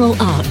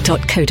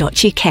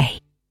dimensionalart.co.uk.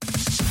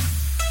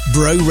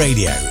 Bro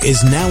Radio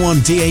is now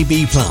on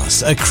DAB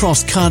Plus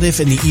across Cardiff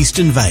and the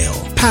Eastern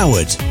Vale.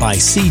 Powered by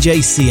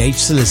CJCH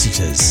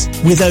Solicitors.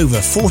 With over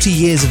 40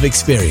 years of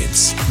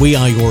experience, we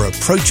are your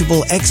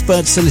approachable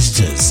expert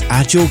solicitors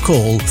at your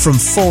call from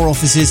 4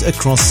 offices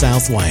across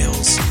South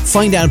Wales.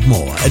 Find out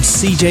more at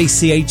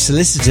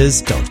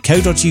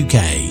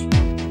cjchsolicitors.co.uk.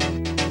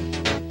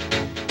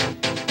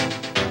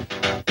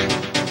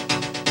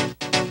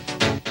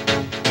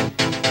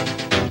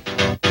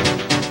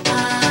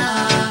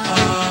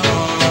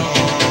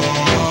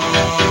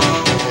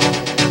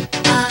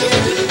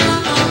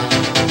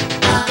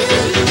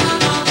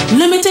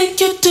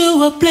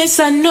 A place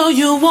I know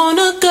you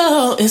wanna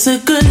go. It's a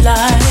good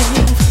life.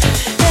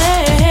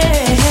 Hey,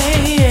 hey,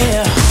 hey,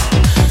 yeah.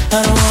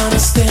 I don't wanna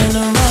stand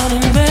around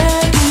and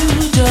beg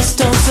you. Just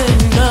don't say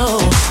no.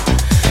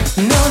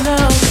 No,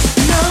 no.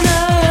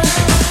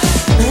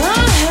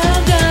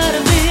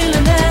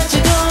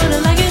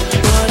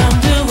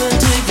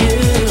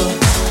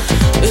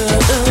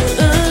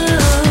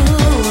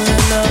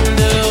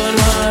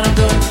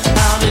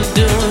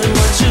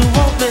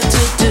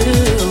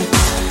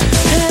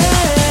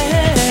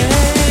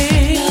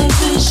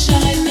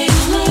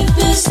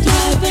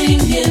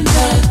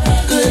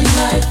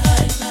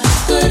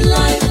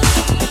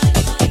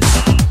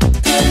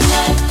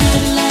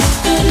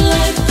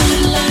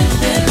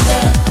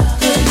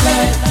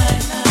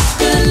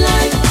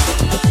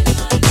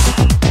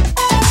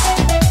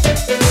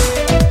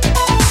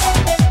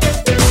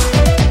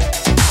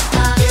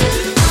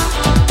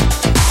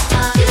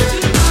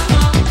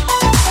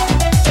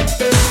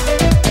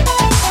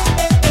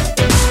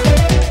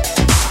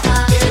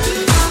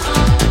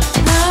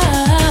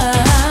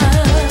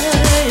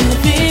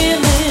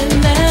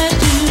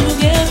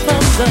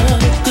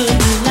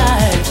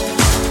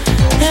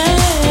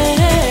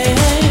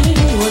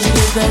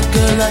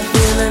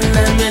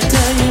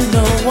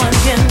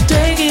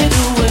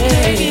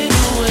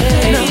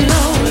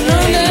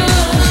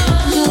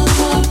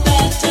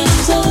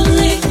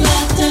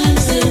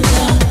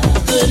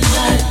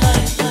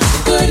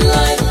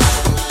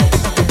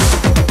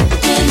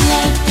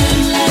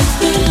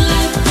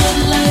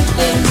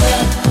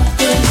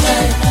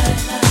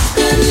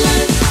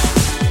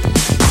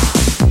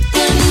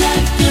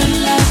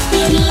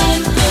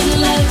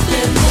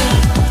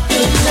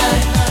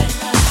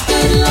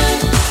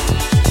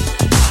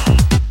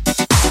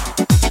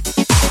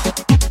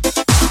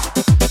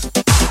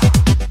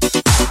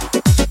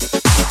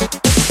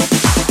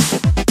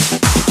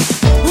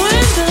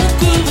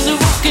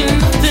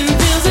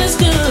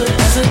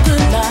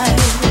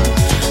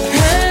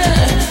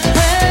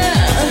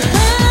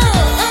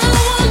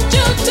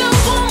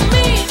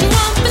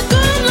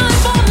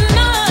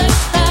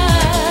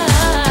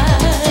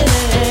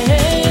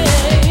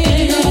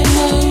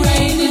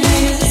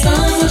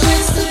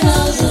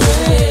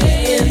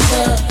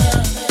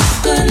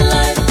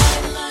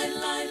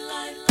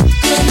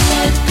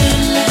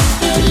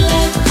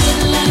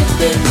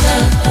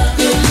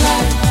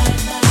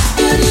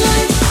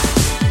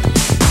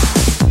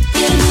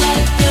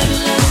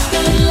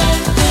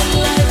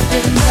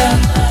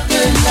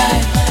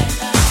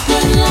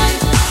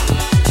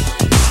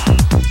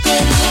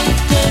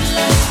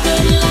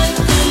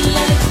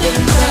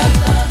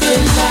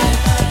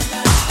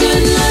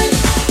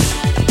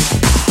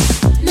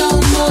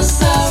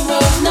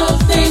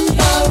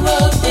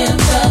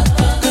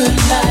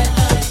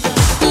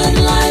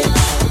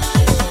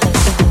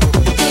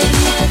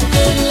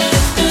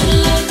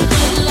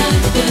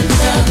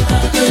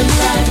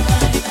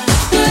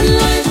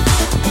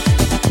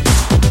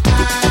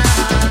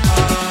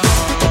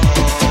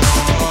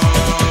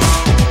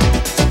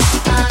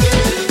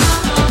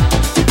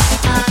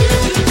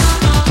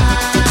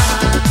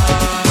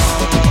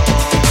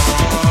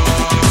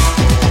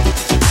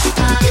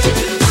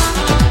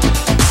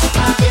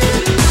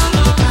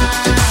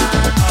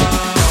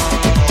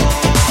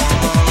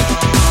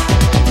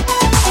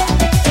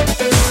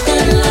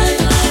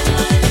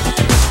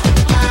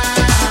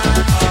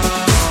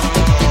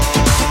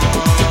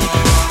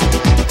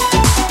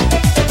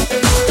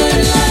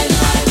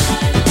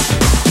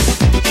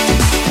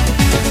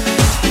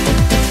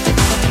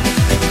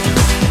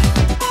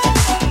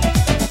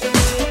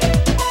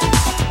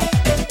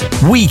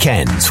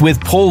 Weekends with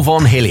Paul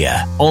von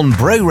Hillier on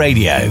Bro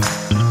Radio.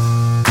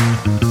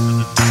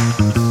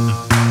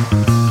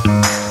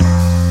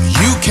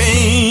 You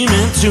came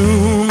into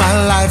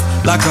my life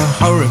like a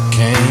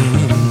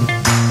hurricane,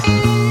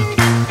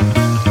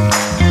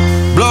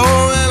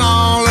 blowing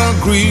all the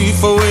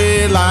grief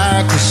away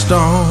like a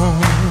storm.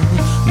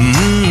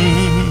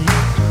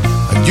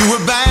 And you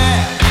were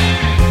bad,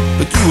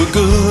 but you were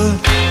good.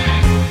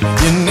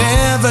 You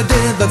never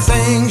did the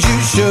things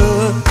you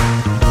should.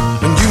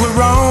 And you were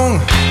wrong,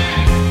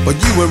 but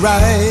you were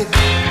right.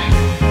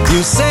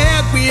 You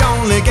said we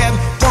only get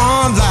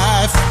one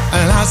life,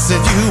 and I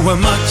said you were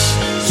much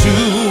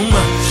too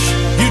much.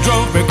 You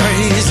drove me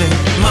crazy,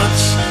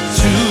 much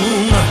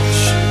too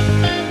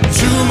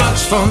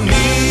much for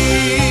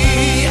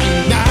me.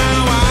 And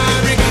now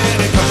I regret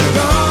it, 'cause you're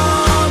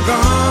gone,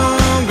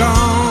 gone,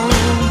 gone,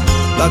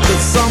 like the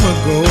summer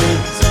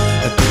goes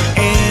at the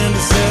end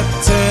of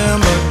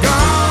September.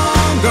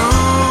 Gone,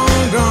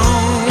 gone,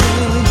 gone,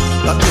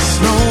 like the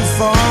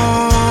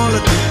snowfall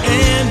at the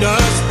end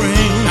of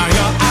spring. Now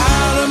you're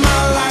out of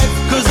my life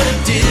 'cause I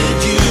did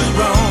you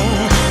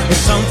wrong.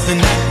 It's something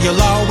that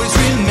you'll always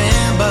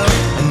remember.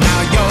 And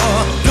now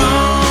you're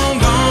gone,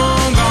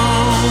 gone,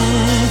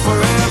 gone,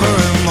 forever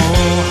and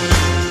more.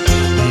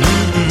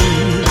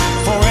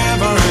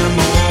 Forever and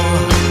more.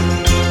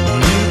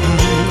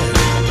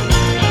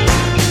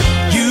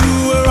 You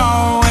were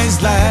always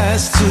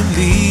last to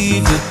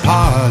leave the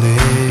party.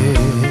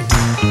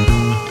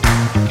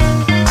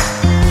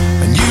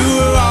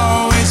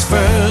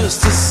 First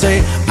to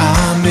say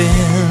I'm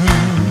in.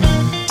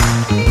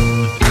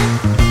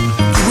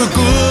 You were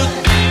good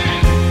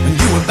and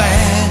you were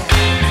bad.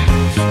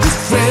 You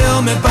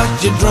thrilled me but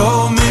you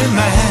drove me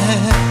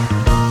mad.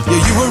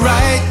 Yeah, you were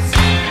right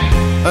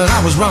and I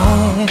was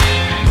wrong.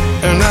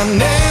 And I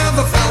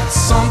never felt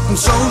something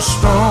so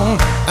strong.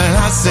 And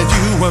I said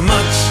you were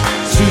much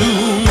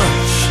too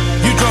much.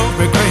 You drove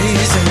me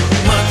crazy,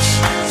 much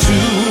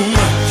too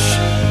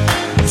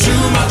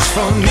much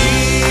for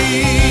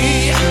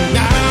me. And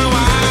now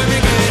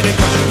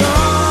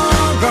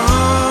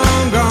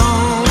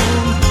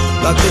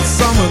like the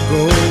summer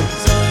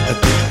goes at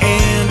the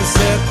end of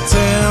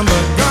September.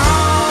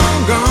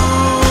 Gone,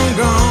 gone,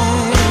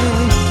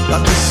 gone,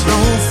 like the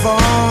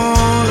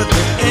snowfall at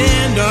the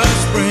end of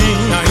spring.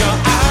 Now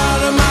you're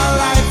out of my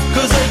life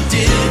 'cause I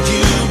did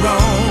you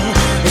wrong.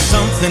 It's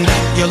something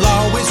that you'll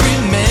always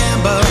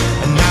remember.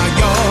 And now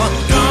you're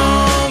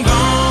gone,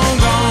 gone,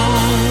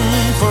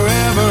 gone,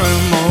 forever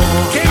and more.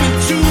 Came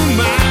into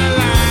my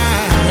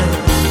life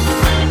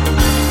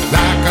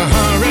like a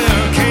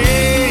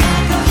hurricane,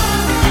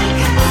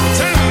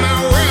 turn my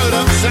world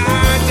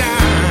upside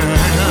down,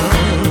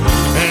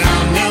 and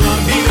I'll never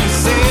be the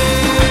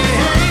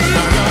same.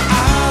 Now you're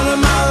out of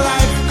my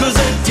life 'cause I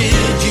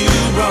did you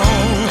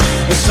wrong.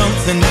 It's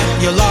something that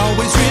you'll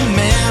always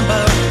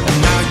remember. And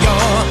now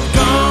you're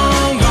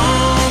gone,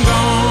 gone,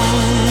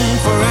 gone,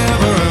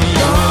 forever and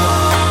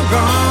gone,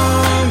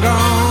 gone,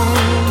 gone,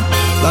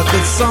 like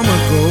the summer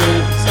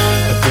goes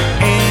at the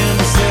end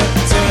of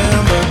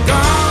September.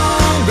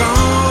 Gone,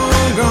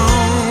 gone,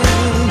 gone,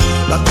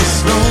 like the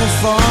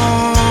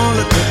snowfall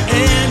at the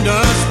end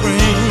of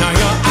spring. Now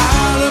you're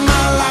out of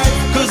my life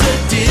 'cause I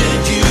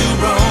did you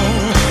wrong.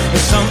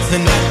 It's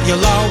something that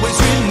you'll always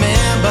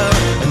remember.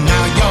 And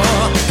now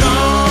you're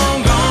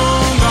gone,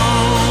 gone,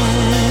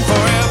 gone,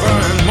 forever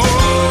and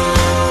more.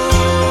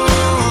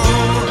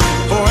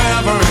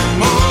 Forever and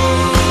more.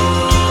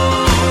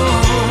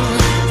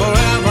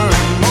 Forever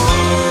and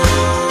more.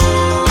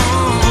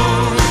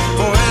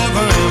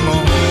 Forever and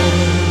more.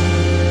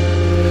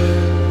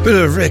 Bit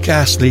of Rick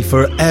Astley,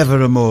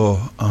 Forever and More,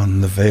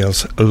 on the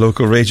Vale's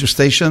local radio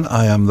station.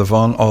 I am the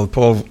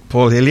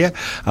Paul Hillier.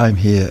 I'm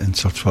here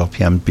until 12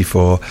 p.m.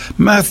 before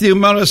Matthew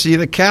Morrissey,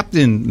 the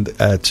captain,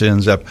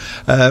 turns up.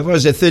 What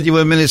is it,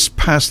 31 minutes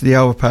past the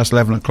hour, past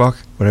 11 o'clock,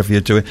 whatever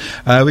you're doing.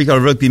 We got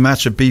a rugby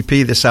match at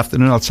BP this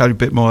afternoon. I'll tell you a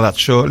bit more of that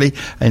shortly.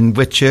 In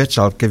Whitchurch,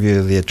 I'll give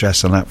you the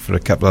address on that for a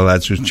couple of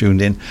lads who's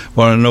tuned in.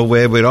 Want to know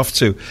where we're off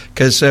to?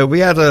 Because we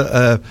had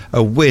a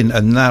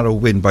narrow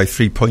win by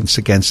 3 points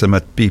against them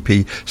at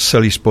BP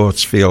Surrey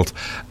Sports Field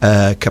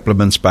a couple of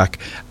months back.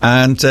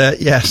 And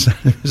yes,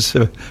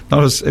 it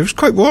was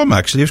quite warm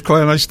actually. It was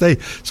quite a nice day.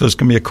 So it's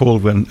going to be a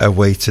cold one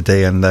away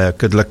today. And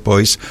good luck,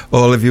 boys.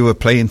 All of you are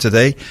playing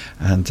today,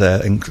 and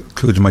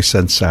including my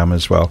son Sam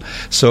as well.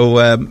 So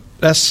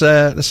let's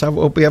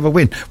hope we have a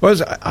win.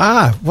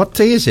 What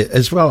day is it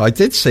as well? I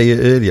did say it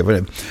earlier,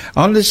 but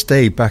on this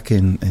day back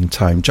in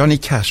time, Johnny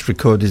Cash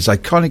recorded his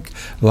iconic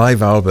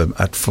live album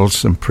at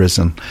Folsom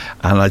Prison,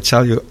 and I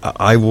tell you,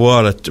 I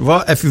wore it.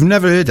 Well, if you've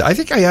never heard it, I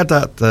think I had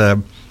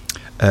that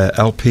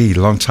LP a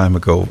long time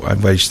ago,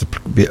 where I used to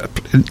be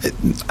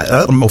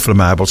Muffler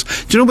Marbles.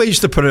 Do you know where I used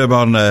to put them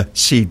on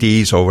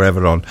CDs or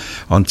wherever on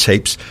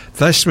tapes?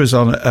 This was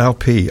on an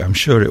LP, I'm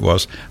sure it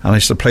was, and I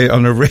used to play it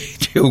on a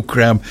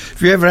radiogram.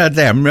 Have you ever had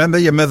them? Remember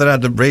your mother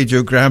had a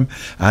radiogram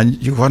and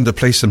you wanted to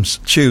play some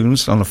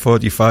tunes on the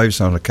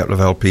 45s on a couple of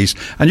LPs,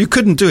 and you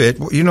couldn't do it.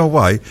 You know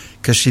why?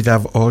 Because she'd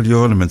have all the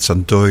ornaments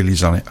and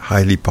doilies on it,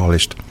 highly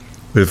polished.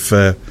 with,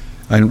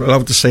 I'm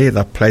allowed to say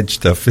that pledge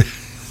stuff.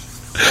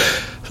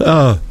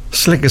 Oh,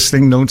 slickest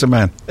thing known to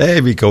man.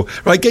 There we go.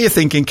 Right, get your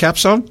thinking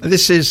caps on.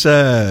 This is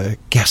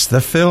Guess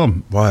the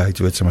Film. Why I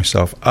do it to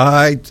myself.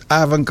 I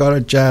haven't got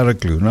a jar of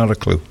glue, not a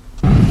clue.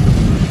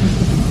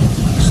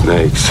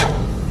 Snakes.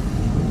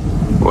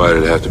 Why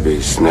did it have to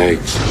be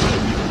snakes?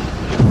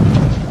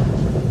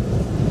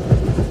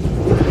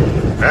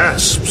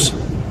 Asps.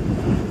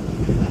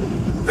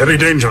 Very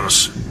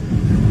dangerous.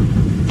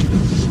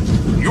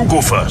 You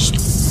go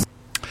first.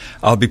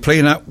 I'll be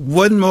playing that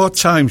one more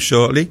time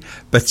shortly,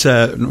 but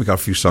we've got a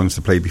few songs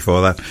to play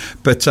before that.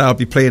 But I'll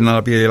be playing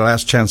that'll be your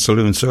last chance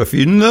saloon. So if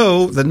you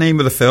know the name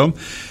of the film,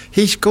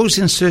 he goes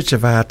in search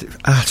of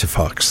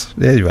artifacts.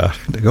 There you are.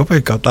 I hope I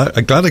got that.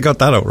 I'm glad I got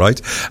that out right.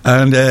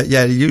 And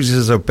yeah, he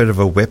uses a bit of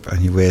a whip and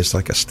he wears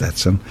like a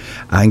Stetson.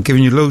 I'm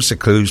giving you loads of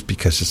clues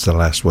because it's the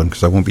last one,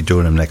 because I won't be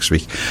doing them next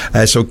week.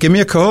 So give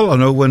me a call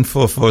on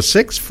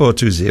 01446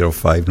 420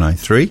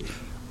 593.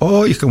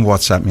 Or you can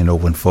WhatsApp me on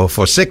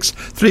 01446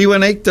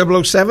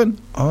 318 007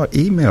 or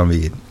email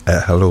me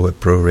at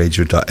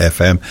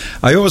hello@proradio.fm.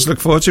 I always look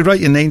forward to write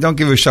your name. Don't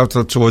give a shout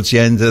out towards the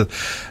end of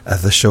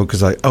the show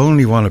because I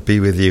only want to be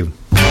with you.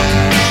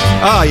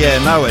 Ah, yeah,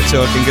 now we're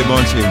talking. Good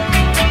morning to you.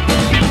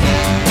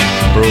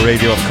 Pro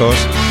Radio, of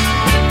course.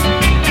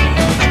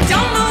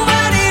 Don't know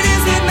what it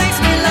is that makes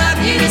me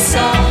love you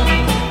so.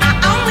 I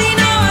only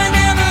know I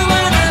never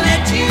wanna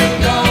let you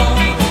go.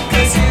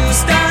 'Cause you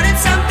started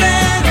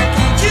something,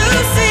 can't you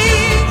see?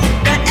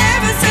 That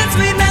ever since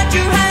we met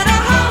you had a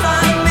hold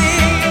on me.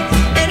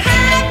 It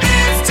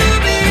happens to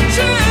be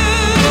true.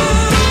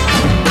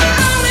 I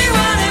only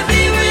wanna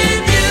be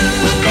with you.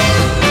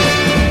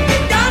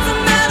 It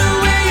doesn't matter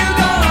where you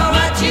go or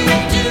what you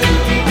do.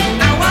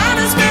 I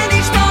wanna spend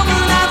each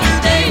moment of the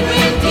day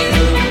with you.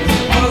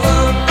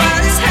 Although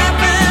what has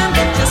happened,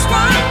 but just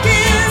one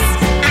kiss.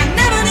 I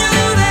never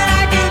knew that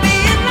I could be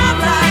in love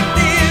like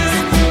this.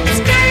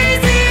 It's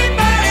crazy,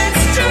 but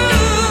it's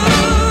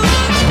true.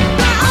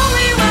 I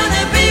only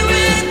wanna be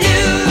with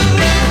you.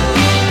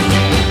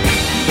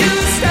 You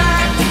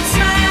start to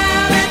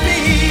smile at me,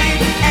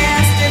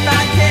 asked if I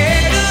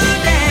cared to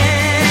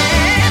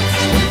dance.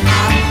 I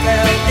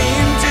fell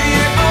into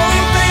your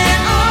open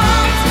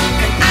arms,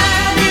 and I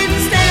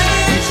didn't stand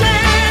a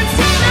chance.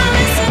 Now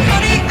listen,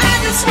 honey, I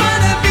just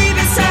wanna be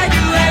beside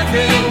you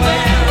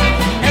everywhere.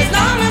 As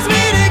long as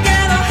we're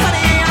together,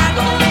 honey, I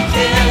don't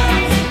care.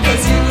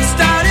 'Cause you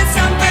started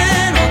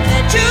something, oh,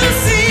 can't you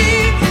see?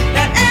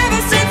 That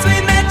ever since we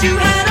met you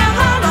had a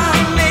hold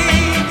on me.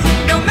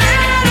 No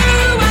matter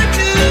what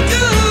you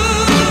do,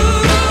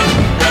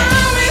 I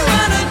only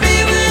wanna be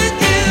with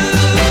you.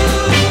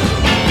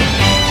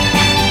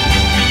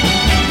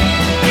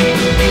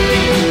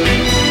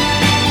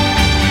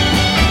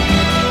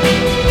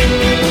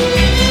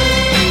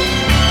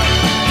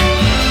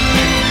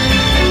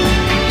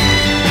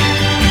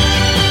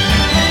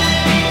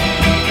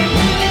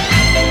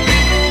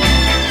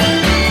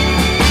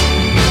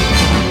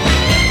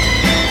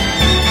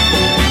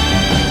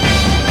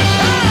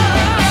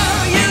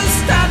 You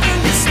stopped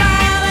and you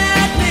smiled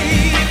at me,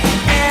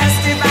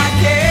 asked if I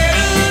cared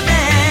to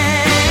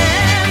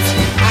dance.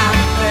 I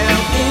fell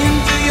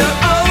into your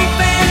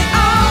open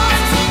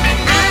arms, and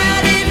I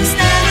didn't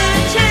stand a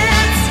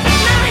chance.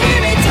 Now hear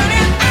me tell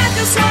you, I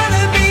just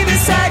wanna be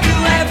beside you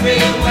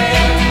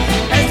everywhere.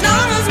 As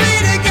long as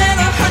we're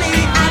together, honey,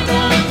 I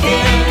don't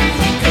care.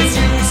 'Cause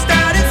you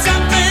started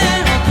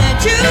something, oh,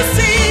 can't you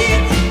see?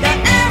 That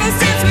ever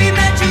since we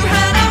met you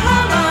had a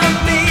hold on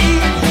me.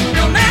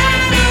 No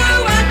matter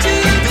what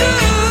you do,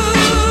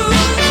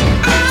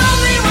 I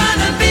only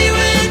wanna be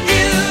with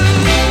you.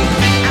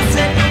 I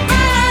said no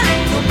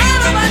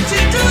matter what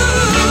you do,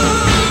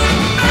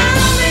 I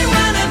only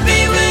wanna be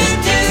with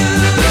you.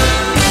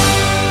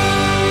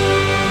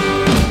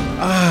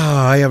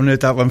 I haven't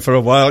heard that one for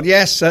a while.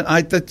 Yes, and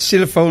I did see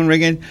the phone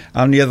ringing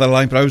on the other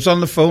line, but I was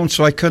on the phone,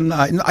 so I couldn't.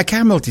 I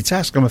can't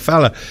multitask. I'm a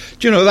fella.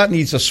 Do you know that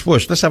needs a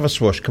swoosh? Let's have a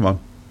swoosh. Come on,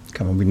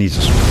 we need a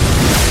swoosh.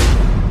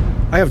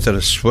 I haven't done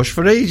a swoosh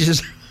for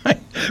ages.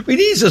 We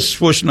need a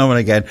swoosh now and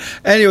again.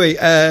 Anyway,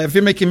 if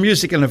you're making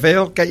music in a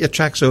veil, get your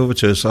tracks over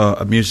to us or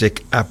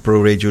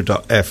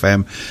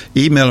music@proradio.fm.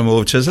 Email them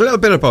over to us. A little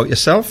bit about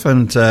yourself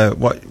and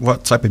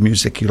what type of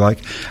music you like,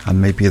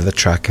 and maybe the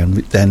track,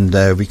 and then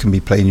we can be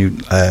playing you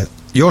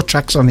your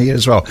tracks on here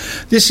as well.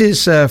 This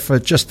is for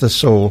Just the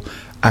Soul,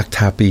 Act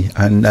Happy,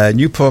 and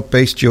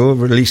Newport-based Joe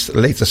released the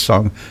latest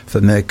song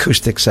from the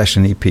Acoustic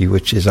Session EP,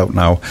 which is out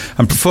now,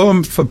 and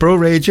performed for Bro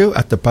Radio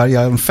at the Barry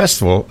Island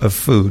Festival of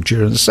Food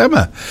during the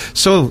summer.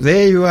 So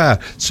there you are.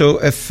 So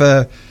if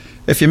you're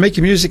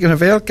making music in a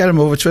veil, get them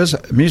over to us,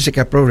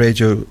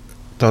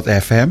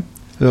 music@broradio.fm. A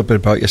little bit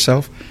about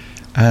yourself,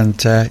 and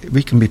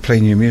we can be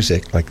playing you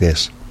music like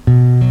this.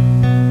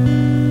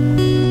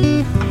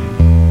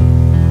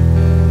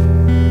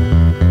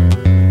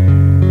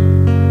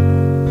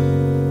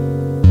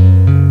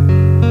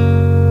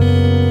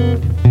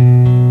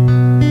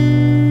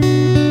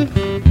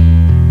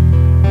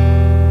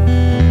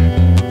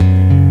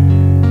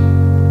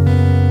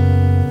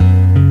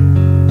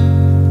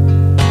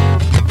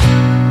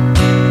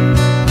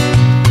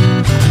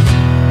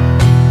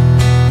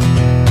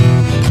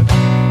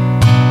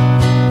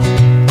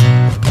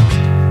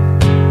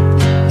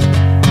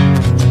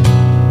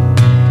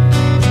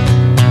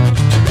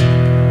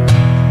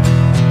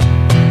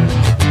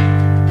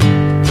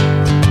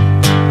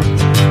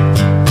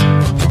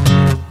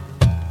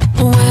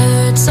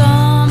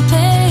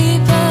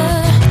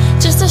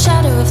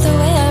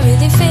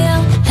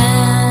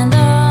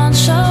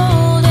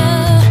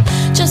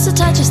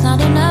 just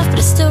not enough, but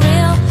it's still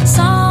real.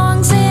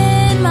 Songs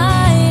in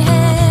my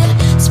head,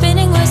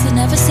 spinning words that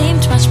never seem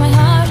to match my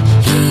heart.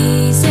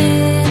 He's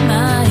in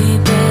my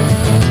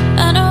bed.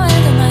 I know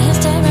whether my head's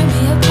tearing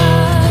me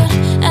apart.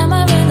 Am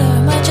I real or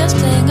am I just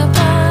playing a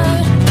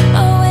part?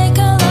 Awake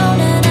alone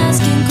and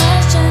asking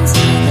questions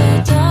in the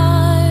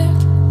dark.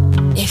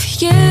 If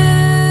you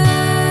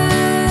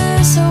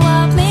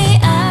swap me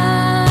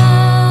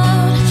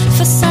out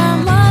for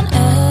someone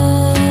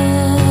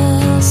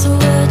else,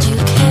 would you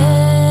care?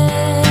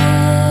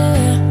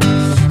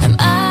 Am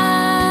I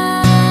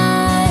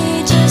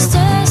just a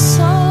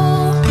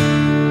soul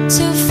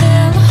to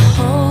fill a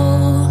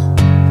hole?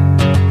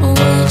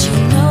 Would you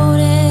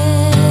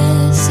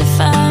notice if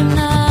I'm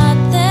not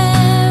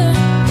there?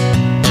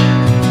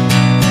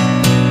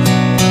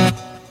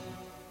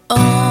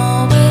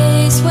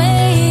 Always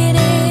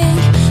waiting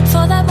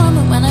for that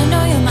moment when I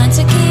know you're mine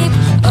to keep.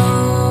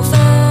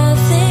 Overthinking,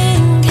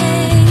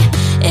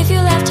 if you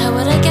left, how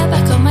would I get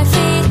back on my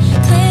feet?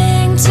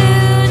 Cling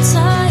too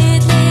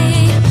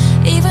tightly,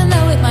 even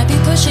though it might be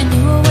pushing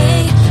you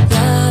away.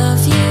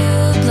 Love you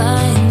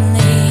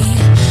blindly,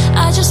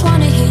 I just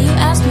wanna hear you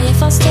ask me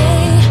if I'll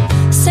stay.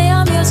 Say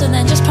I'm yours and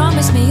then just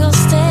promise me you'll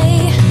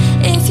stay.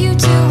 If you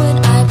do it,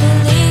 I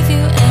believe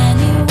you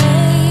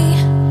anyway.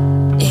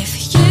 If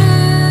you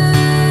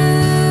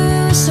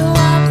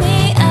swap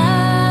me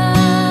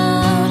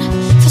out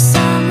for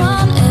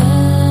someone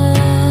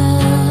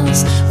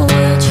else,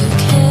 would you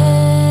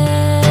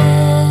care?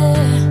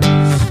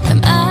 Am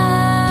I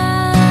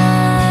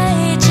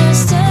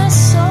just a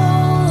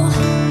soul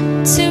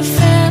to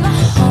fill a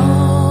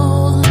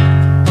hole?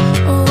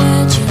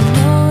 Would you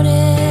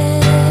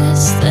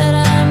notice that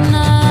I'm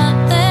not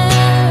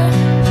there?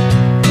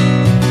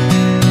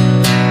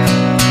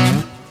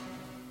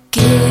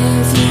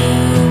 Give you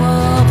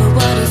all, but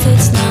what if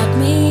it's not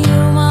me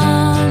you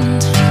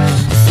want?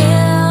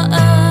 Fill a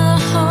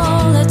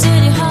hole that's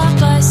in your heart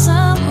by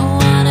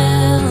someone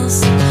else.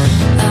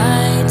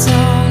 I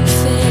don't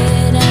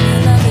fit and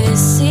your love is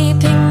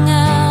seeping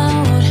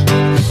out.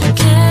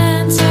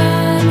 Can't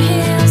I'm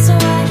here so I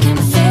can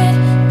fit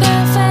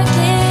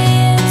perfectly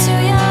into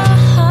your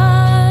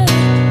heart.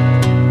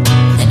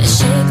 In a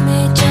shape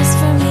made just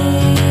for me,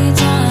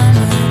 time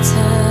will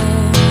tell.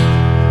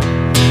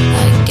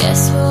 I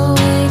guess we'll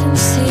wait and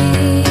see.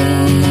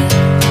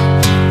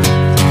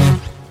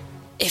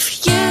 If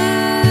you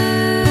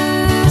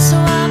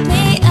swap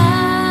me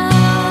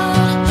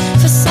out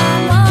for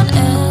someone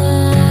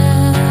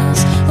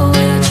else,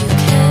 would you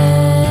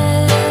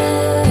care?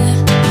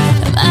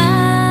 Am I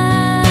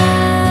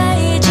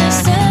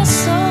just a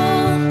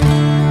soul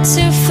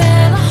to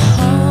fill a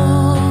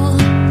hole?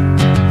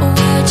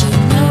 Would you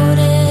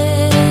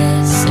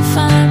notice if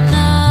I'm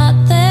not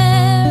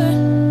there?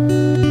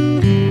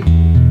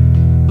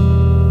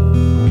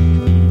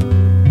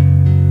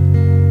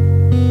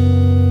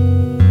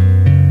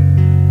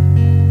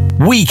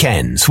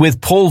 Weekends with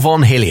Paul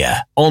Von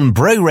Hillier on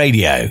Bro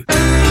Radio.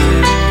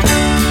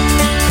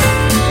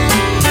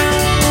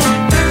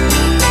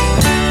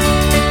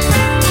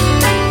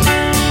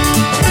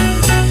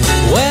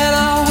 When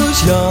I was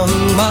young,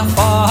 my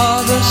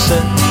father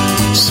said,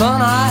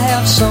 "Son, I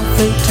have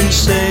something to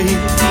say."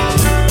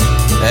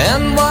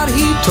 And what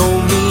he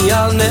told me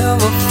I'll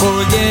never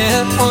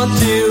forget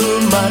until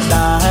my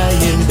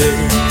dying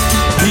day.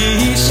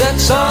 He said,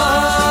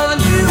 "Son,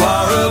 you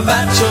are a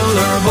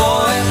bachelor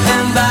boy,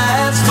 and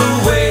that's the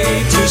way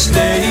to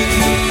stay.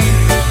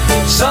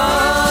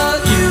 Son,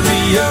 you be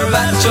your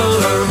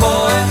bachelor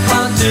boy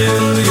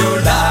until your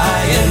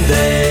dying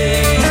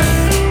day."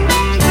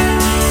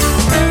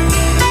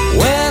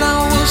 When I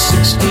was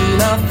 16,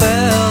 I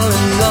fell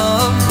in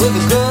love with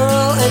a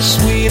girl as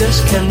sweet as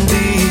can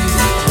be.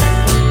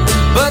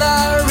 But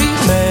I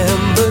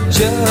remember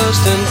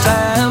just in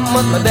time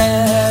what my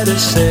daddy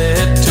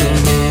said to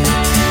me.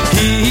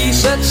 He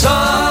said,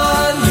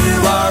 "Son, you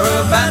are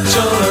a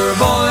bachelor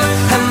boy,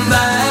 and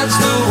that's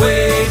the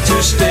way to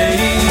stay.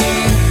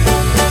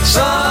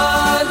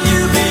 Son, you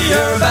be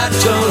your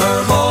bachelor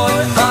boy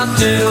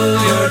until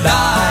your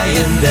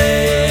dying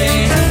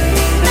day."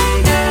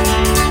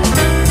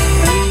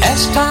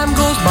 As time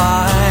goes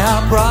by, I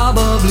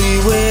probably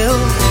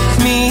will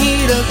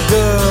meet a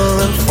girl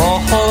and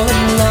fall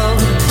in love.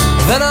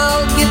 Then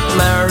I'll get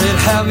married,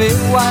 have a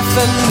wife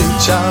and a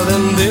child,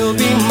 and they'll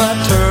be my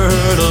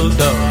turtle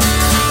dove.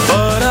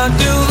 But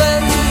until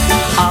then,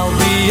 I'll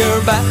be your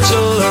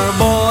bachelor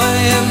boy,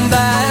 and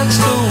that's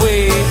the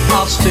way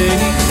I'll stay.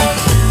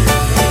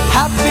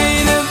 Happy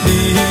to be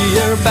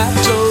your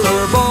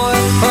bachelor boy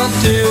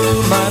until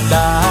my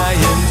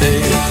dying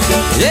day.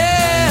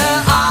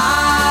 Yeah,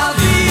 I'll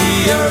be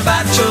your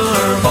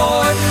bachelor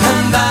boy,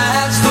 and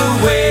that's the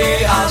way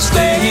I'll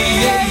stay.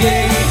 Yeah,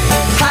 yeah.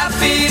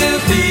 Happy to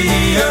be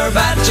your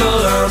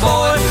bachelor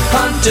boy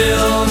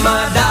until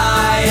my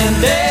dying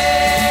day.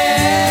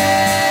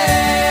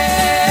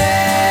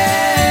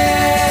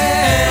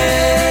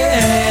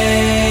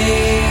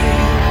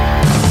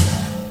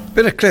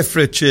 Bit of Cliff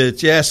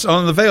Richard, yes,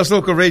 on the Vale's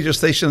local radio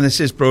station. This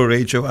is Bro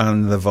Radio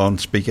and the Von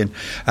speaking.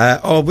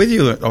 With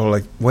you,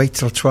 wait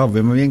till 12.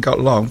 We ain't got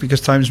long because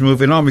time's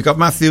moving on. We got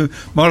Matthew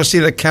Morrissey,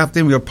 the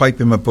captain. We'll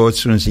pipe him aboard as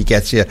soon as he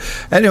gets here.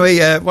 Anyway,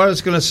 what I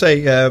was going to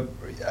say,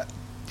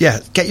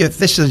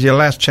 this is your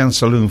last chance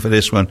saloon for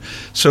this one.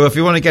 So if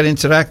you want to get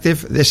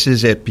interactive, this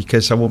is it,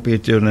 because I won't be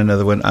doing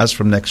another one as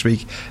from next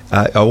week.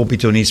 I won't be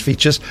doing these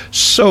features.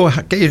 So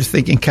get your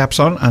thinking caps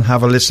on and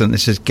have a listen.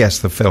 This is Guess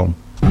the Film.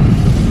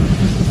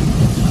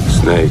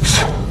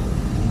 Snakes.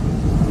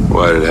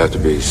 Why did it have to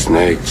be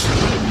snakes?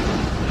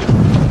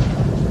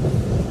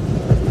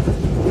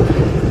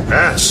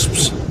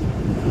 Asps.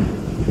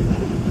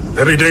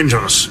 Very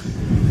dangerous.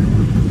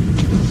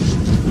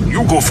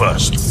 You go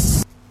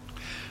first.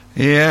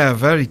 Yeah,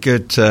 very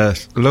good.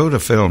 Load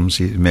of films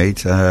he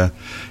made. I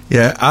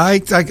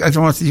don't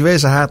want to. He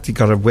wears a hat. He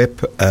got a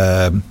whip.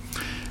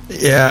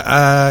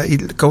 He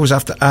goes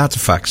after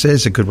artifacts.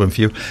 There's a good one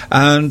for you.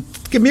 And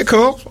give me a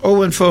call,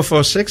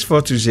 01446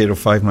 420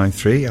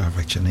 593. I'll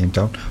write your name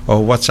down.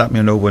 Or WhatsApp me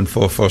on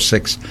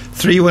 01446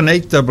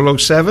 318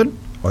 007.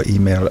 Or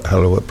email at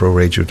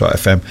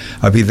hello@broradio.fm.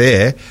 I'll be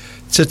there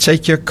to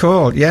take your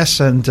call.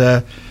 Yes, and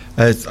I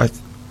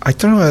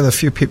don't know whether a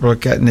few people are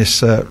getting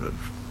this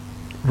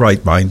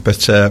right, mind,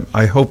 but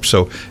I hope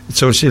so.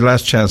 So it's your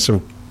last chance.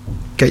 So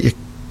get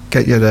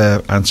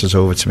your answers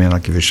over to me, and I'll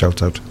give you a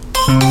shout out.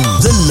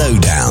 The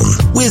Lowdown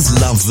with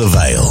Love the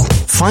Vale.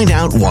 Find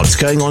out what's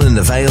going on in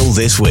the Vale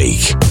this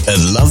week at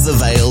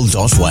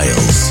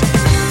lovethevale.wales.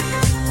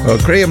 Well,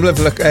 Graham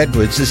Lovelock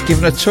Edwards is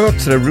giving a talk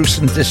to the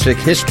Roosten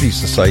District History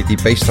Society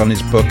based on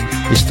his book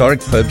Historic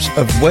Pubs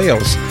of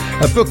Wales,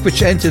 a book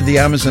which entered the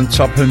Amazon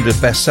Top 100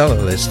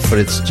 bestseller list for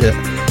its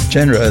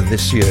genre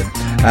this year.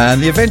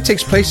 And the event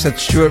takes place at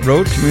Stewart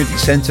Road Community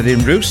Centre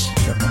in Roos.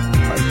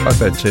 I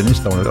better turn this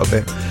down a little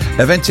bit.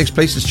 The event takes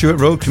place at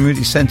Stewart Road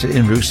Community Centre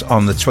in Roos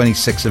on the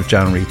 26th of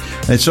January.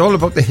 And it's all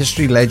about the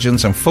history,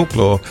 legends and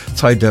folklore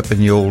tied up in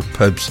the old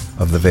pubs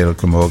of the Vale of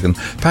Glamorgan,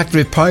 packed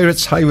with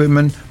pirates,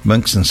 highwaymen,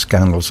 monks and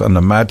scandals, and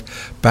the mad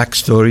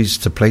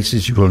backstories to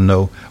places you will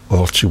know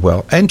all too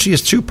well. Entry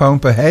is £2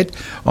 per head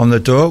on the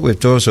door, with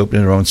doors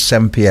opening around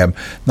 7 p.m.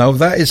 Now,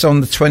 that is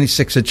on the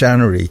 26th of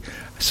January.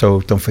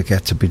 So don't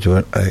forget to be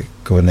going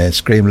there.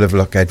 It's Graham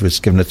Lovelock Edwards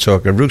giving a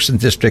talk at Roosten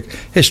District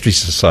History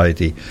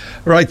Society.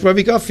 Right, what have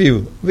we got for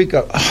you? We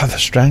got the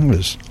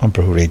Stranglers on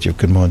Bro Radio.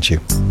 Good morning to you.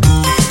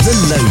 The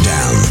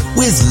Lowdown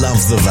with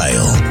Love the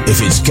Vale. If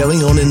it's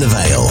going on in the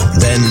Vale,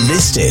 then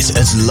list it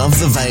at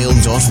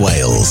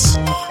lovethevale.wales.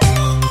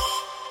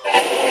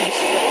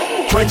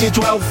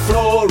 2012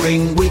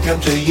 flooring, we come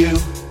to you.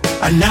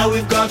 And now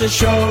we've got a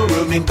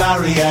showroom in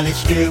Barry and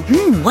it's new.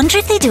 Wonder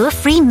if they do a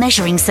free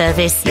measuring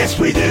service. Yes,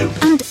 we do.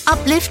 And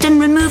uplift and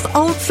remove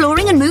old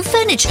flooring and move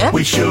furniture.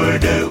 We sure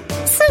do.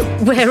 So,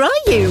 where are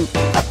you?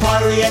 At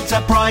Priory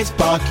Enterprise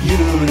Park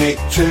Unit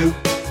 2.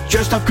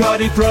 Just off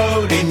Cardiff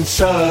Road in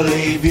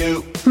Surrey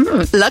View.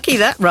 Lucky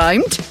that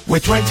rhymed.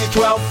 With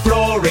 2012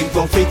 flooring,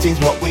 floor fittings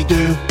what we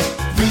do.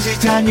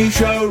 Visit our new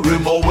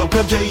showroom or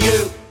welcome to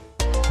you.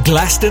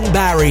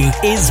 Glastonbury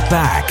is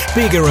back,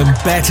 bigger and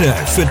better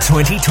for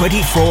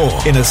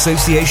 2024 in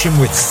association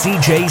with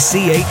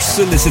CJCH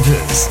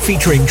Solicitors,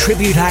 featuring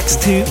tribute acts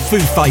to Foo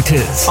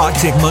Fighters,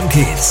 Arctic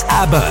Monkeys,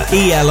 ABBA,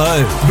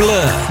 ELO,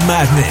 Blur,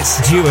 Madness,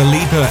 Dua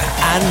Lipa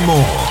and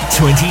more.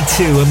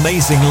 22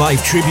 amazing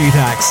live tribute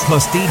acts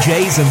plus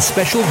DJs and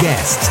special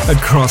guests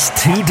across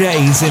 2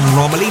 days in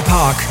Romilly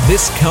Park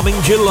this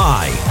coming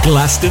July.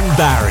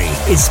 Glastonbury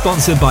is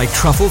sponsored by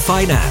Truffle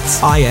Finance,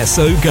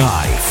 ISO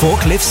Guy,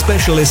 Forklift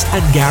Specialist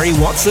and Gary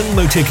Watson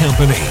Motor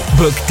Company.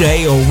 Book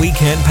day or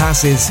weekend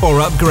passes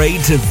or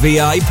upgrade to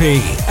VIP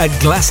at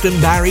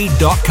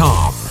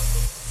glastonbury.com.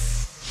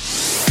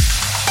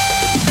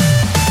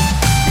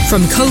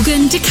 From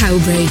Cogan to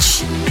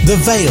Cowbridge, The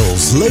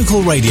Vale's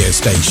local radio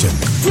station.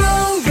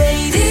 Bro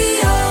Radio.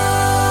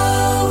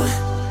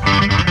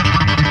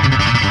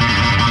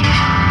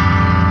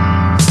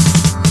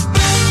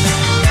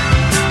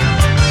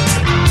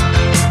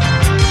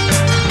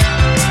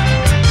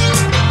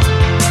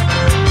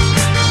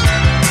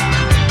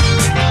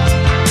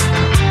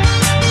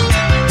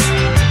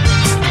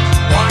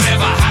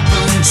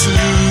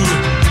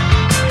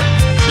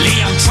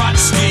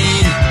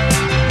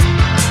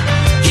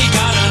 He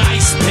got an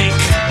ice pick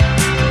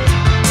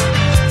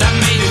that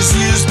made his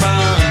ears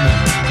burn.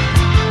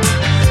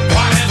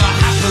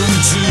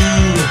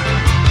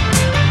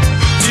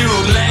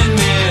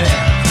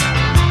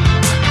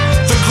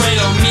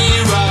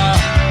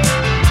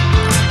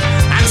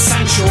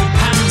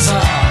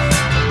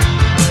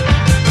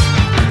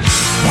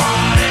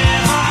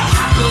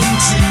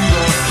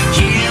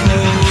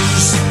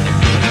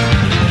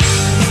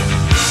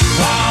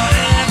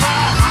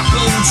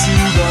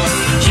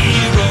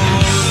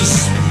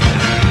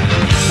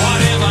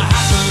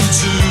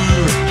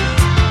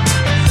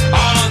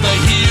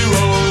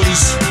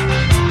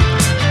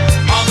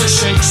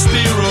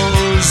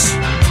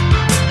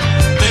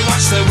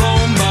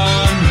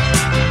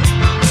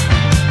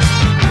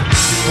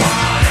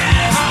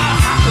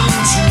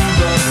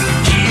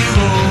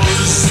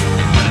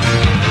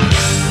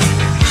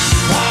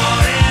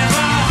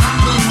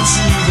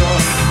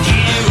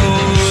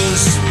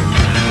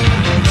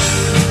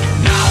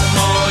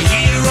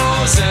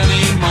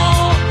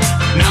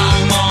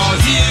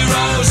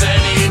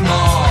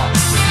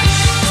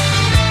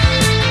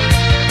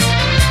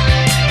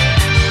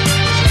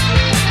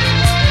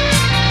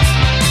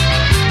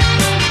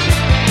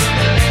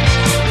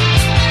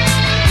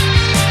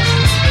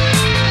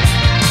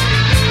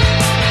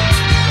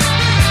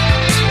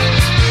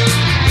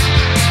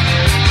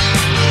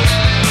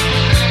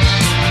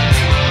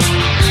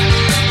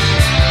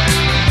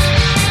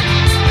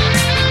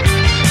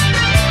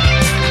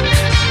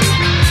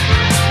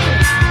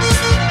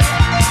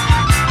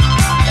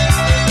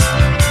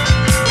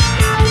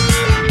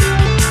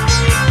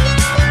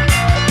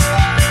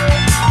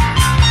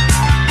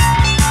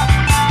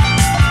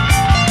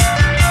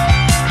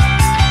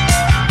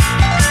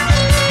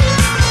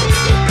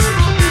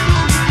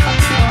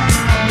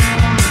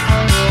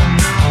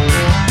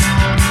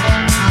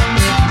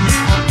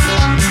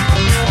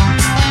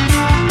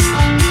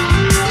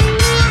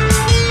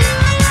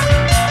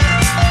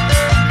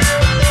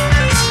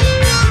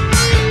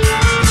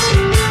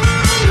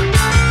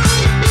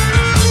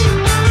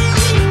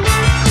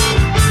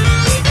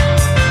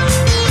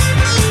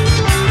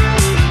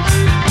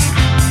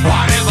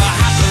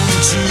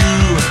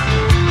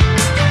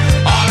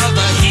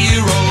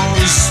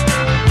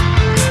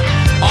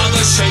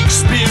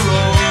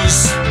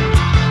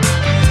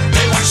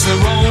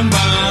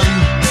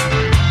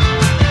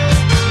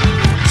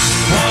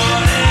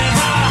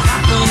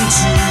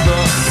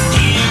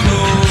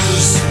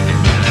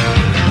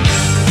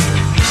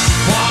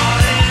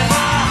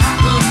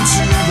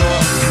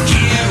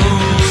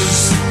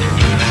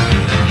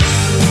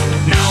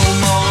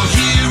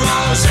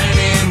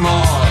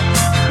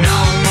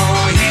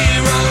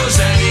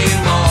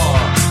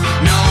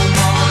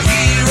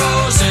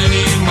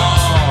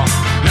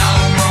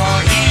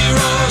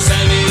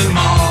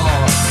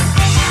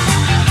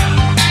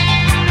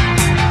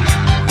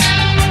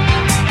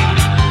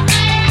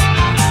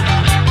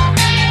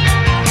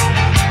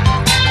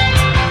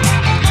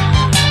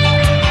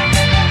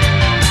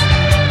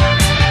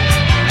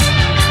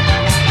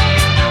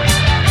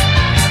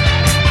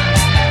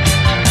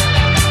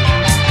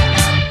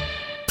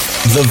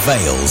 the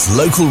Vale's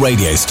local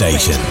radio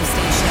station.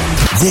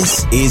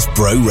 This is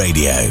Bro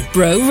Radio.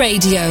 Bro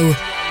Radio.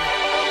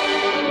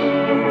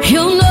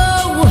 You'll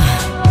know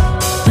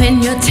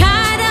when you're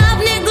tired of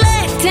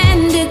neglect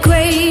and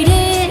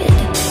degraded.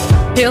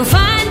 He'll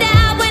find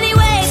out when he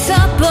wakes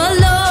up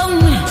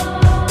alone.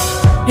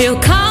 He'll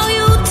call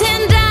you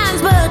 10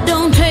 times, but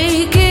don't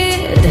take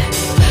it.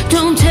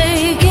 Don't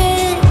take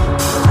it.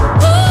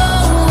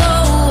 Oh,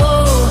 oh,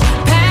 oh.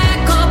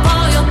 Pack up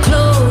all your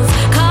clothes.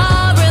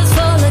 Car is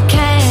full of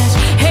cash.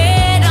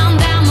 Head on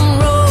down the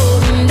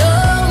road.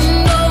 No,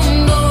 no,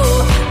 no.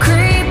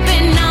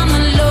 Creeping on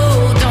the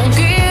low. Don't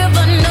give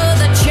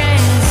another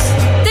chance.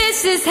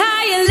 This is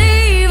how you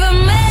leave a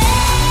man.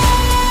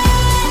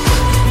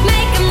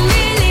 Make him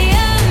really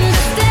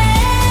understand.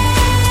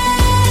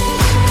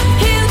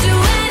 He'll do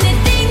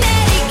anything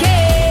that he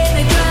can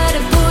to try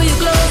to pull you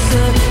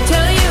closer.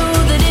 Tell you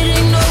that it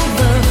ain't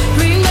over.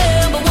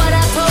 Remember what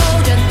I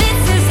told you.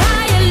 This is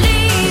how you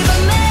leave a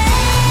man.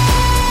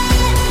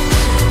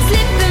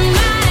 Slipping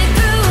right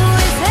through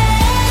his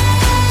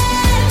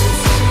hands.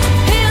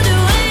 He'll do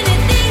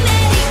anything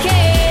that he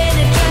can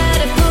to try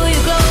to pull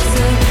you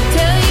closer.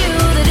 Tell you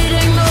that it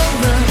ain't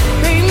over.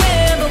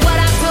 Remember what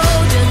I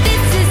told you.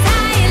 This is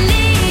how you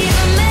leave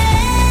a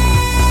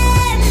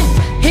man.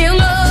 He'll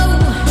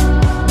know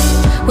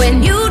when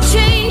you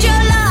change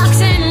your locks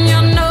and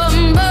your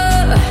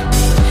number.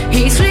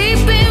 He's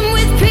sleeping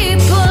with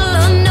people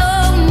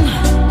unknown.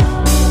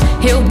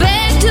 He'll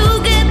beg to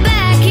get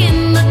back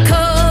in the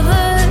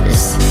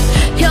covers,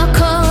 your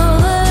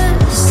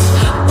covers.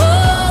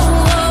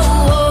 Oh,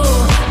 oh, oh.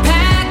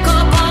 Pack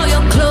up all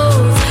your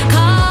clothes.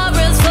 Car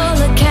is full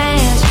of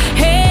cash.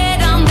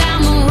 Head on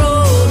down the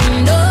road.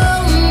 No,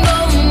 no,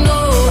 no.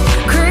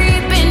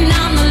 Creeping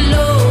on the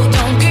low.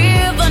 Don't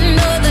give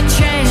another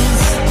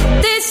chance.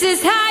 This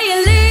is how you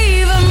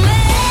leave a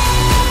man.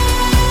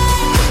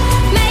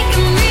 Make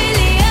him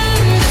really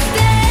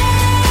understand.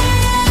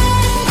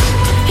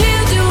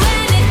 He'll do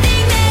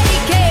anything that he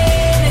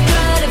can to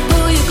try to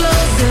pull you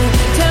closer.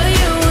 Tell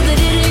you that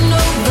it ain't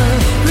over.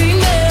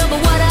 Remember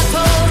what I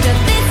told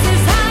you. This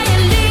is how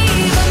you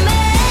leave a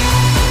man.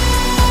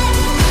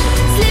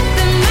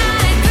 Slipping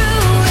right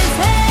through his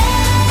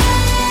hands.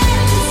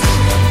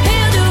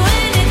 He'll do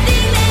anything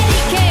that he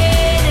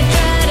can to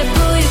try to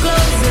pull you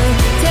closer.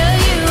 Tell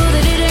you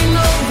that it ain't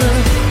over.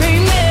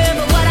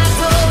 Remember what I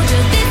told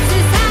you. This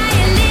is how you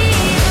leave a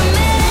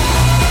man.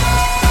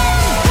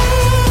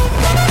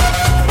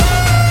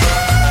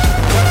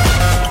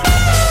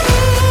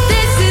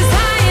 This is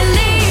how you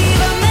leave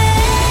a man.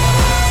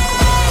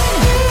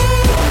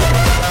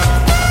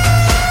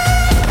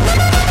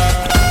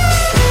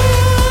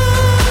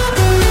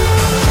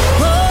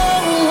 Oh,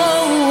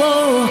 oh,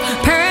 oh.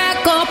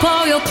 Pack up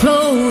all your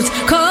clothes.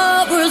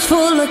 Covers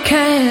full of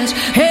cash.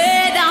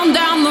 Head down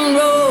the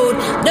road.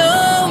 No,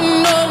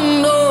 no,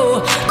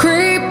 no.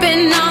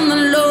 Creeping on the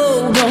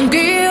low. Don't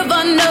give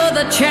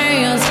another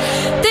chance.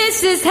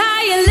 This is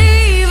how you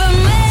leave a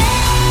man.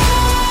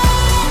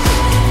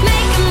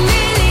 Make him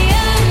really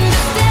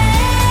understand.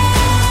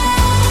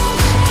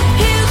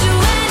 He'll do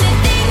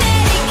anything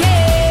that he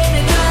can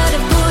to try to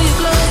pull you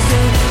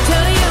closer.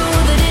 Tell you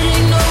that it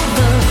ain't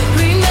over.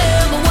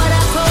 Remember what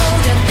I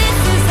told you. This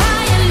is how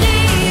you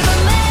leave a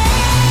man.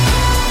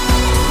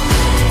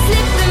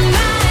 Slipping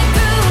right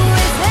through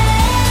his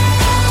hands.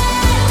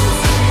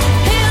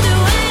 He'll do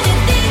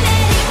anything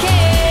that he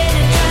can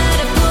to try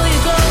to pull you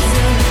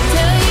closer.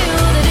 Tell you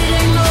that it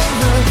ain't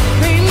over.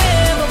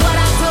 Remember what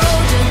I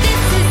told you.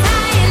 This is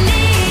how you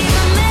leave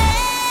a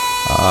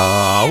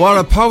man. What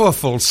a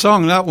powerful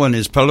song that one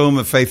is.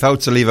 Paloma Faith, How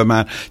to Leave a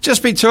Man.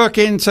 Just be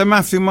talking to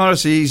Matthew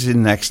Morris. He's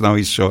in next now.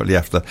 He's shortly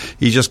after.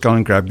 He's just gone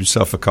and grabbed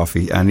himself a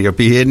coffee and he'll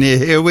be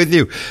here with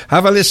you.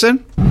 Have a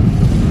listen.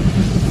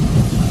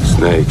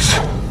 Snakes.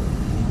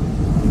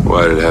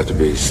 Why did it have to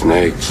be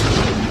snakes?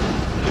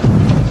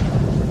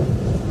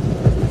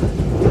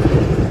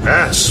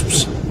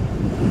 Asps.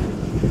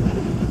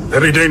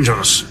 Very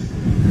dangerous.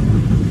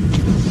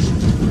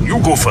 You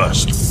go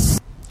first.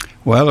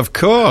 Well, of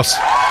course.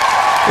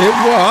 It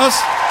was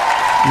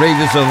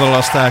Raiders of the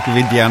Lost Ark of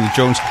Indiana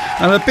Jones.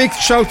 And a big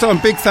shout out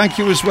and big thank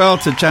you as well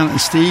to Janet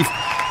and Steve,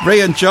 Ray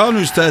and John,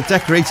 who's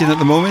decorating at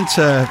the moment,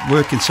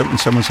 working something in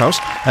someone's house,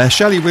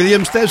 Shelley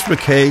Williams, Des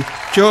Kay,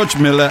 George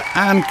Miller,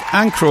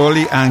 Anne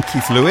Crawley and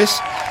Keith Lewis,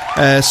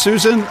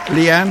 Susan,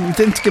 Leanne, you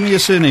didn't give me your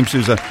surname,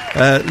 Susan,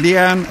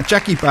 Leanne,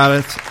 Jackie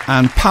Barrett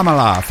and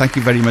Pamela. Thank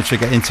you very much for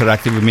getting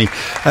interactive with me.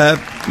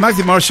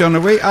 Matthew Morrissey on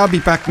the way. I'll be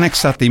back next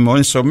Saturday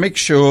morning, so make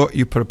sure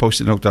you put a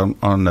post-it note down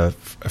on a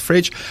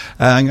fridge.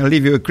 I'm going to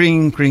leave you with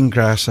Green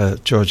Grass,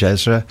 George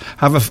Ezra.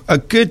 Have a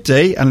good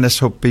day, and let's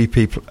hope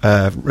BP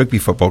Rugby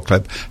Football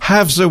Club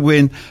has a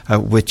win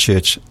at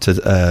Whitchurch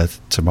today,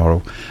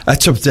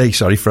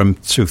 from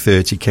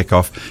 2:30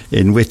 kick-off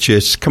in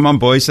Whitchurch. Come on,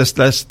 boys,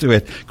 let's do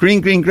it.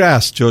 Green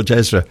Grass, George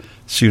Ezra.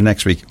 See you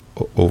next week.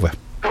 Over.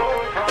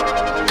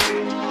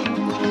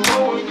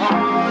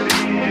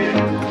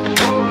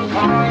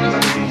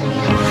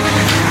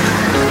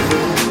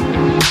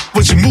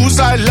 But she moves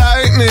like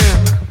lightning,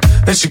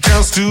 and she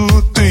counts to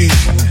 3.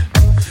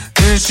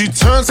 Then she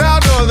turns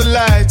out all the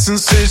lights and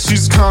says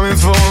she's coming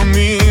for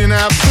me.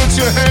 Now put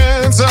your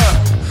hands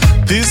up,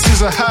 this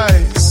is a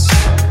heist.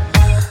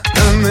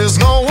 And there's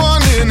no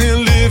one in here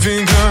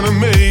living gonna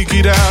make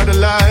it out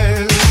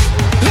alive.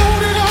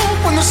 Load it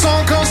up when the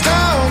sun comes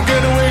down.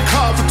 Getaway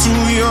car for 2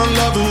 young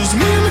lovers.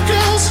 Me and the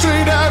girl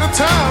straight out of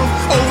town.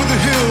 Over the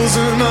hills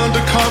and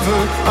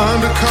undercover,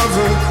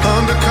 undercover,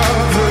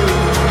 undercover.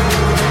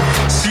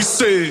 She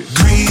said,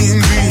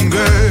 green, green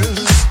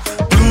grass,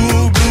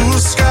 blue, blue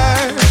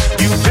sky.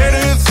 You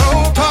better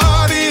throw a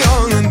party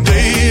on the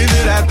day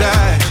that I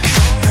die.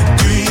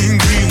 Green,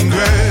 green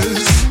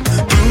grass,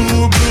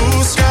 blue,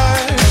 blue sky.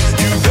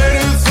 You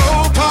better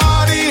throw a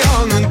party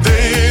on the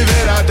day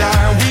that I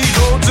die. We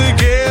go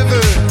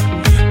together,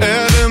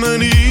 Adam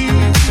and Eve.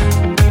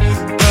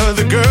 But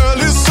the girl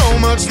is so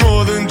much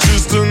more than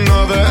just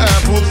another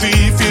apple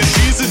thief. Yeah,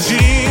 she's a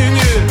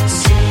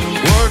genius.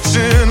 Watch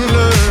and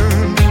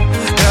learn.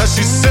 How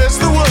she sets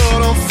the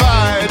world on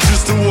fire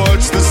just to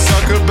watch the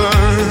sucker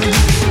burn.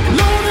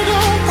 Load it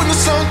up when the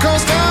sun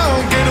comes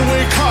down.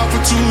 Getaway car for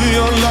 2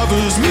 young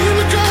lovers. Me and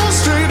the girl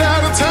straight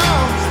out of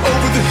town.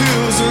 Over the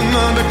hills and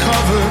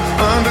undercover,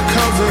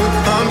 undercover,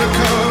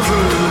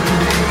 undercover.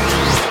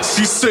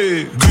 She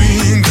said,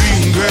 green,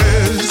 green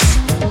grass,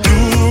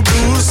 blue,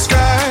 blue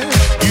sky.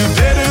 You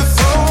better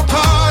throw a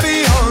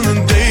party on the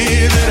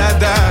day that I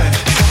die.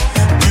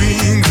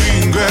 Green,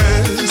 green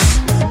grass,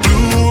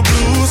 blue,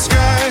 blue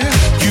sky.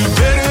 You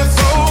better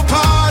throw a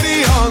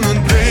party on the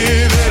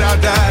day that I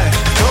die.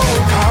 Throw a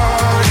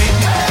party,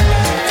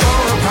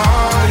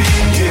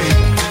 yeah.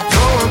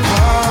 Throw a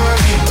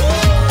party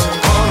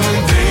on the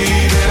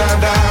day that I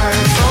die.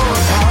 Throw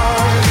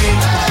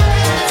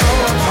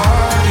a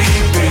party,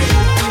 babe.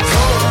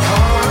 Throw a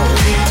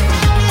party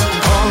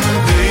on the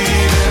day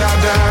that I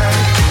die.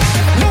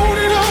 Load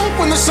it up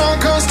when the sun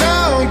comes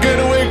down.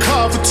 Getaway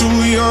car for 2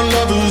 young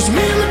lovers.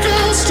 Me and the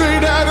girl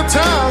straight out of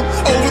town.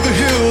 Over the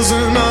hills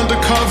and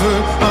undercover,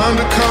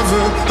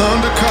 undercover,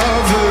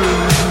 undercover.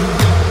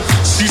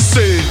 She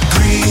said,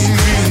 green,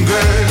 green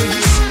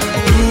grass,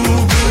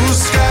 blue, blue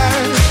sky.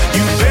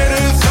 You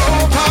better throw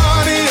a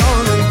party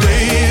on the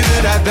day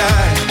that I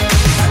die.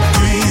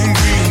 Green,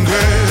 green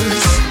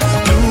grass,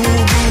 blue,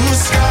 blue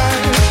sky.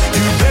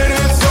 You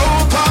better throw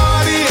a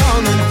party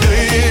on the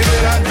day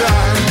that I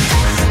die.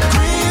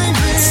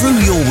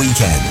 Through your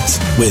weekends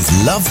with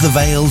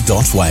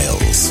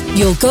lovethevale.wales.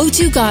 Your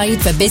go-to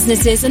guide for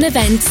businesses and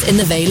events in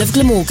the Vale of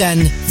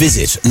Glamorgan.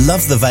 Visit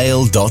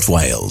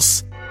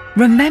lovethevale.wales.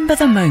 Remember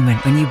the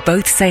moment when you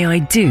both say I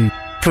do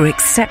for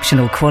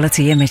exceptional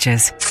quality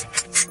images.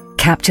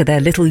 Capture their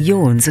little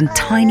yawns and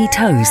tiny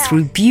toes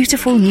through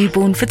beautiful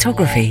newborn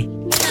photography.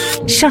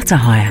 Shutter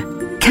Hire,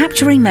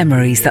 capturing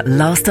memories that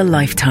last a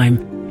lifetime.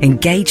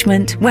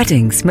 Engagement,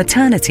 weddings,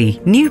 maternity,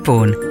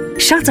 newborn.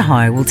 Shutter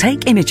Hire will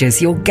take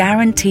images you're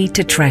guaranteed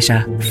to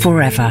treasure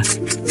forever.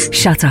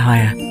 Shutter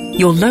Hire,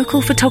 your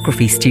local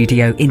photography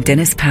studio in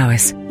Dinas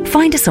Powys.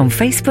 Find us on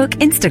Facebook,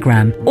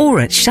 Instagram, or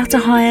at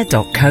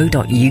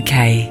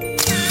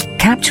shutterhire.co.uk.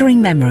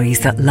 Capturing memories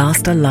that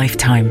last a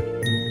lifetime.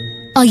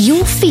 Are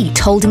your feet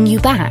holding you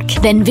back?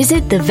 Then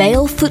visit the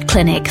Vale Foot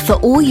Clinic for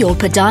all your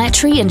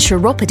podiatry and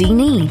chiropody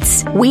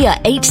needs. We are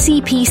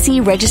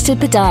HCPC registered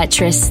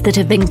podiatrists that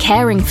have been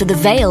caring for the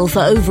Vale for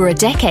over a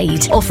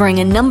decade, offering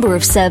a number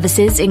of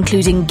services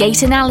including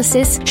gait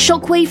analysis,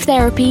 shockwave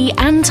therapy,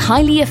 and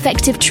highly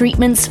effective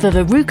treatments for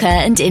verruca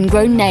and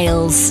ingrown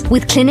nails.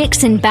 With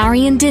clinics in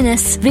Barry and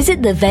Dinas,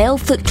 visit the Vale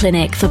Foot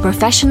Clinic for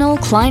professional,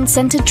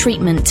 client-centered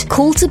treatment.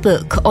 Call to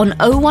book on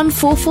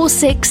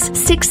 01446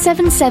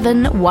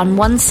 677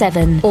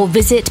 117 or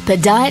visit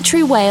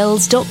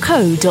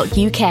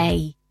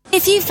podiatrywales.co.uk.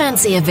 If you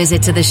fancy a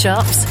visit to the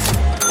shops,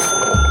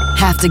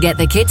 have to get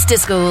the kids to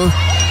school,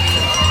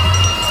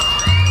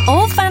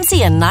 or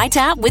fancy a night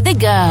out with the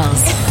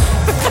girls,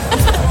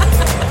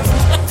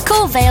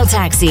 call Vale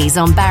Taxis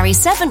on Barry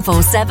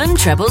 747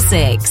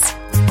 666.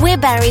 We're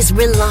Barry's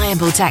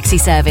reliable taxi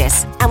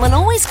service and will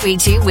always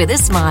greet you with a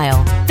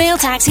smile. Vale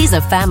Taxis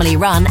are family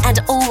run and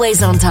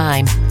always on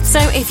time. So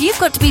if you've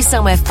got to be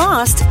somewhere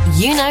fast,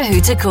 you know who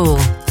to call.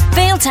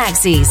 Vale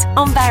Taxis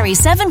on Barry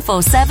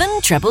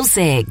 747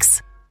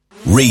 666.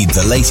 Read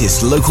the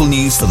latest local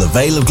news for the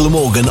Vale of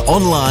Glamorgan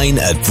online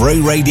at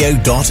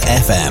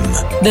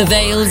broradio.fm. The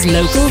Vale's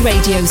local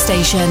radio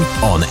station.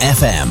 On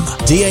FM,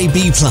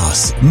 DAB+,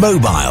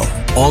 mobile,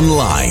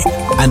 online,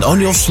 and on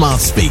your smart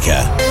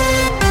speaker.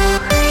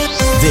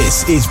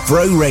 This is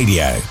Bro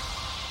Radio.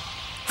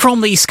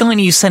 From the Sky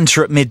News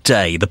Centre at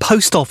midday, the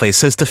Post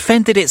Office has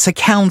defended its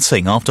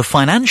accounting after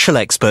financial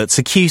experts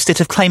accused it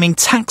of claiming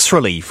tax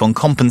relief on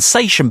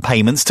compensation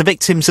payments to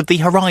victims of the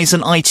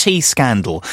Horizon IT scandal.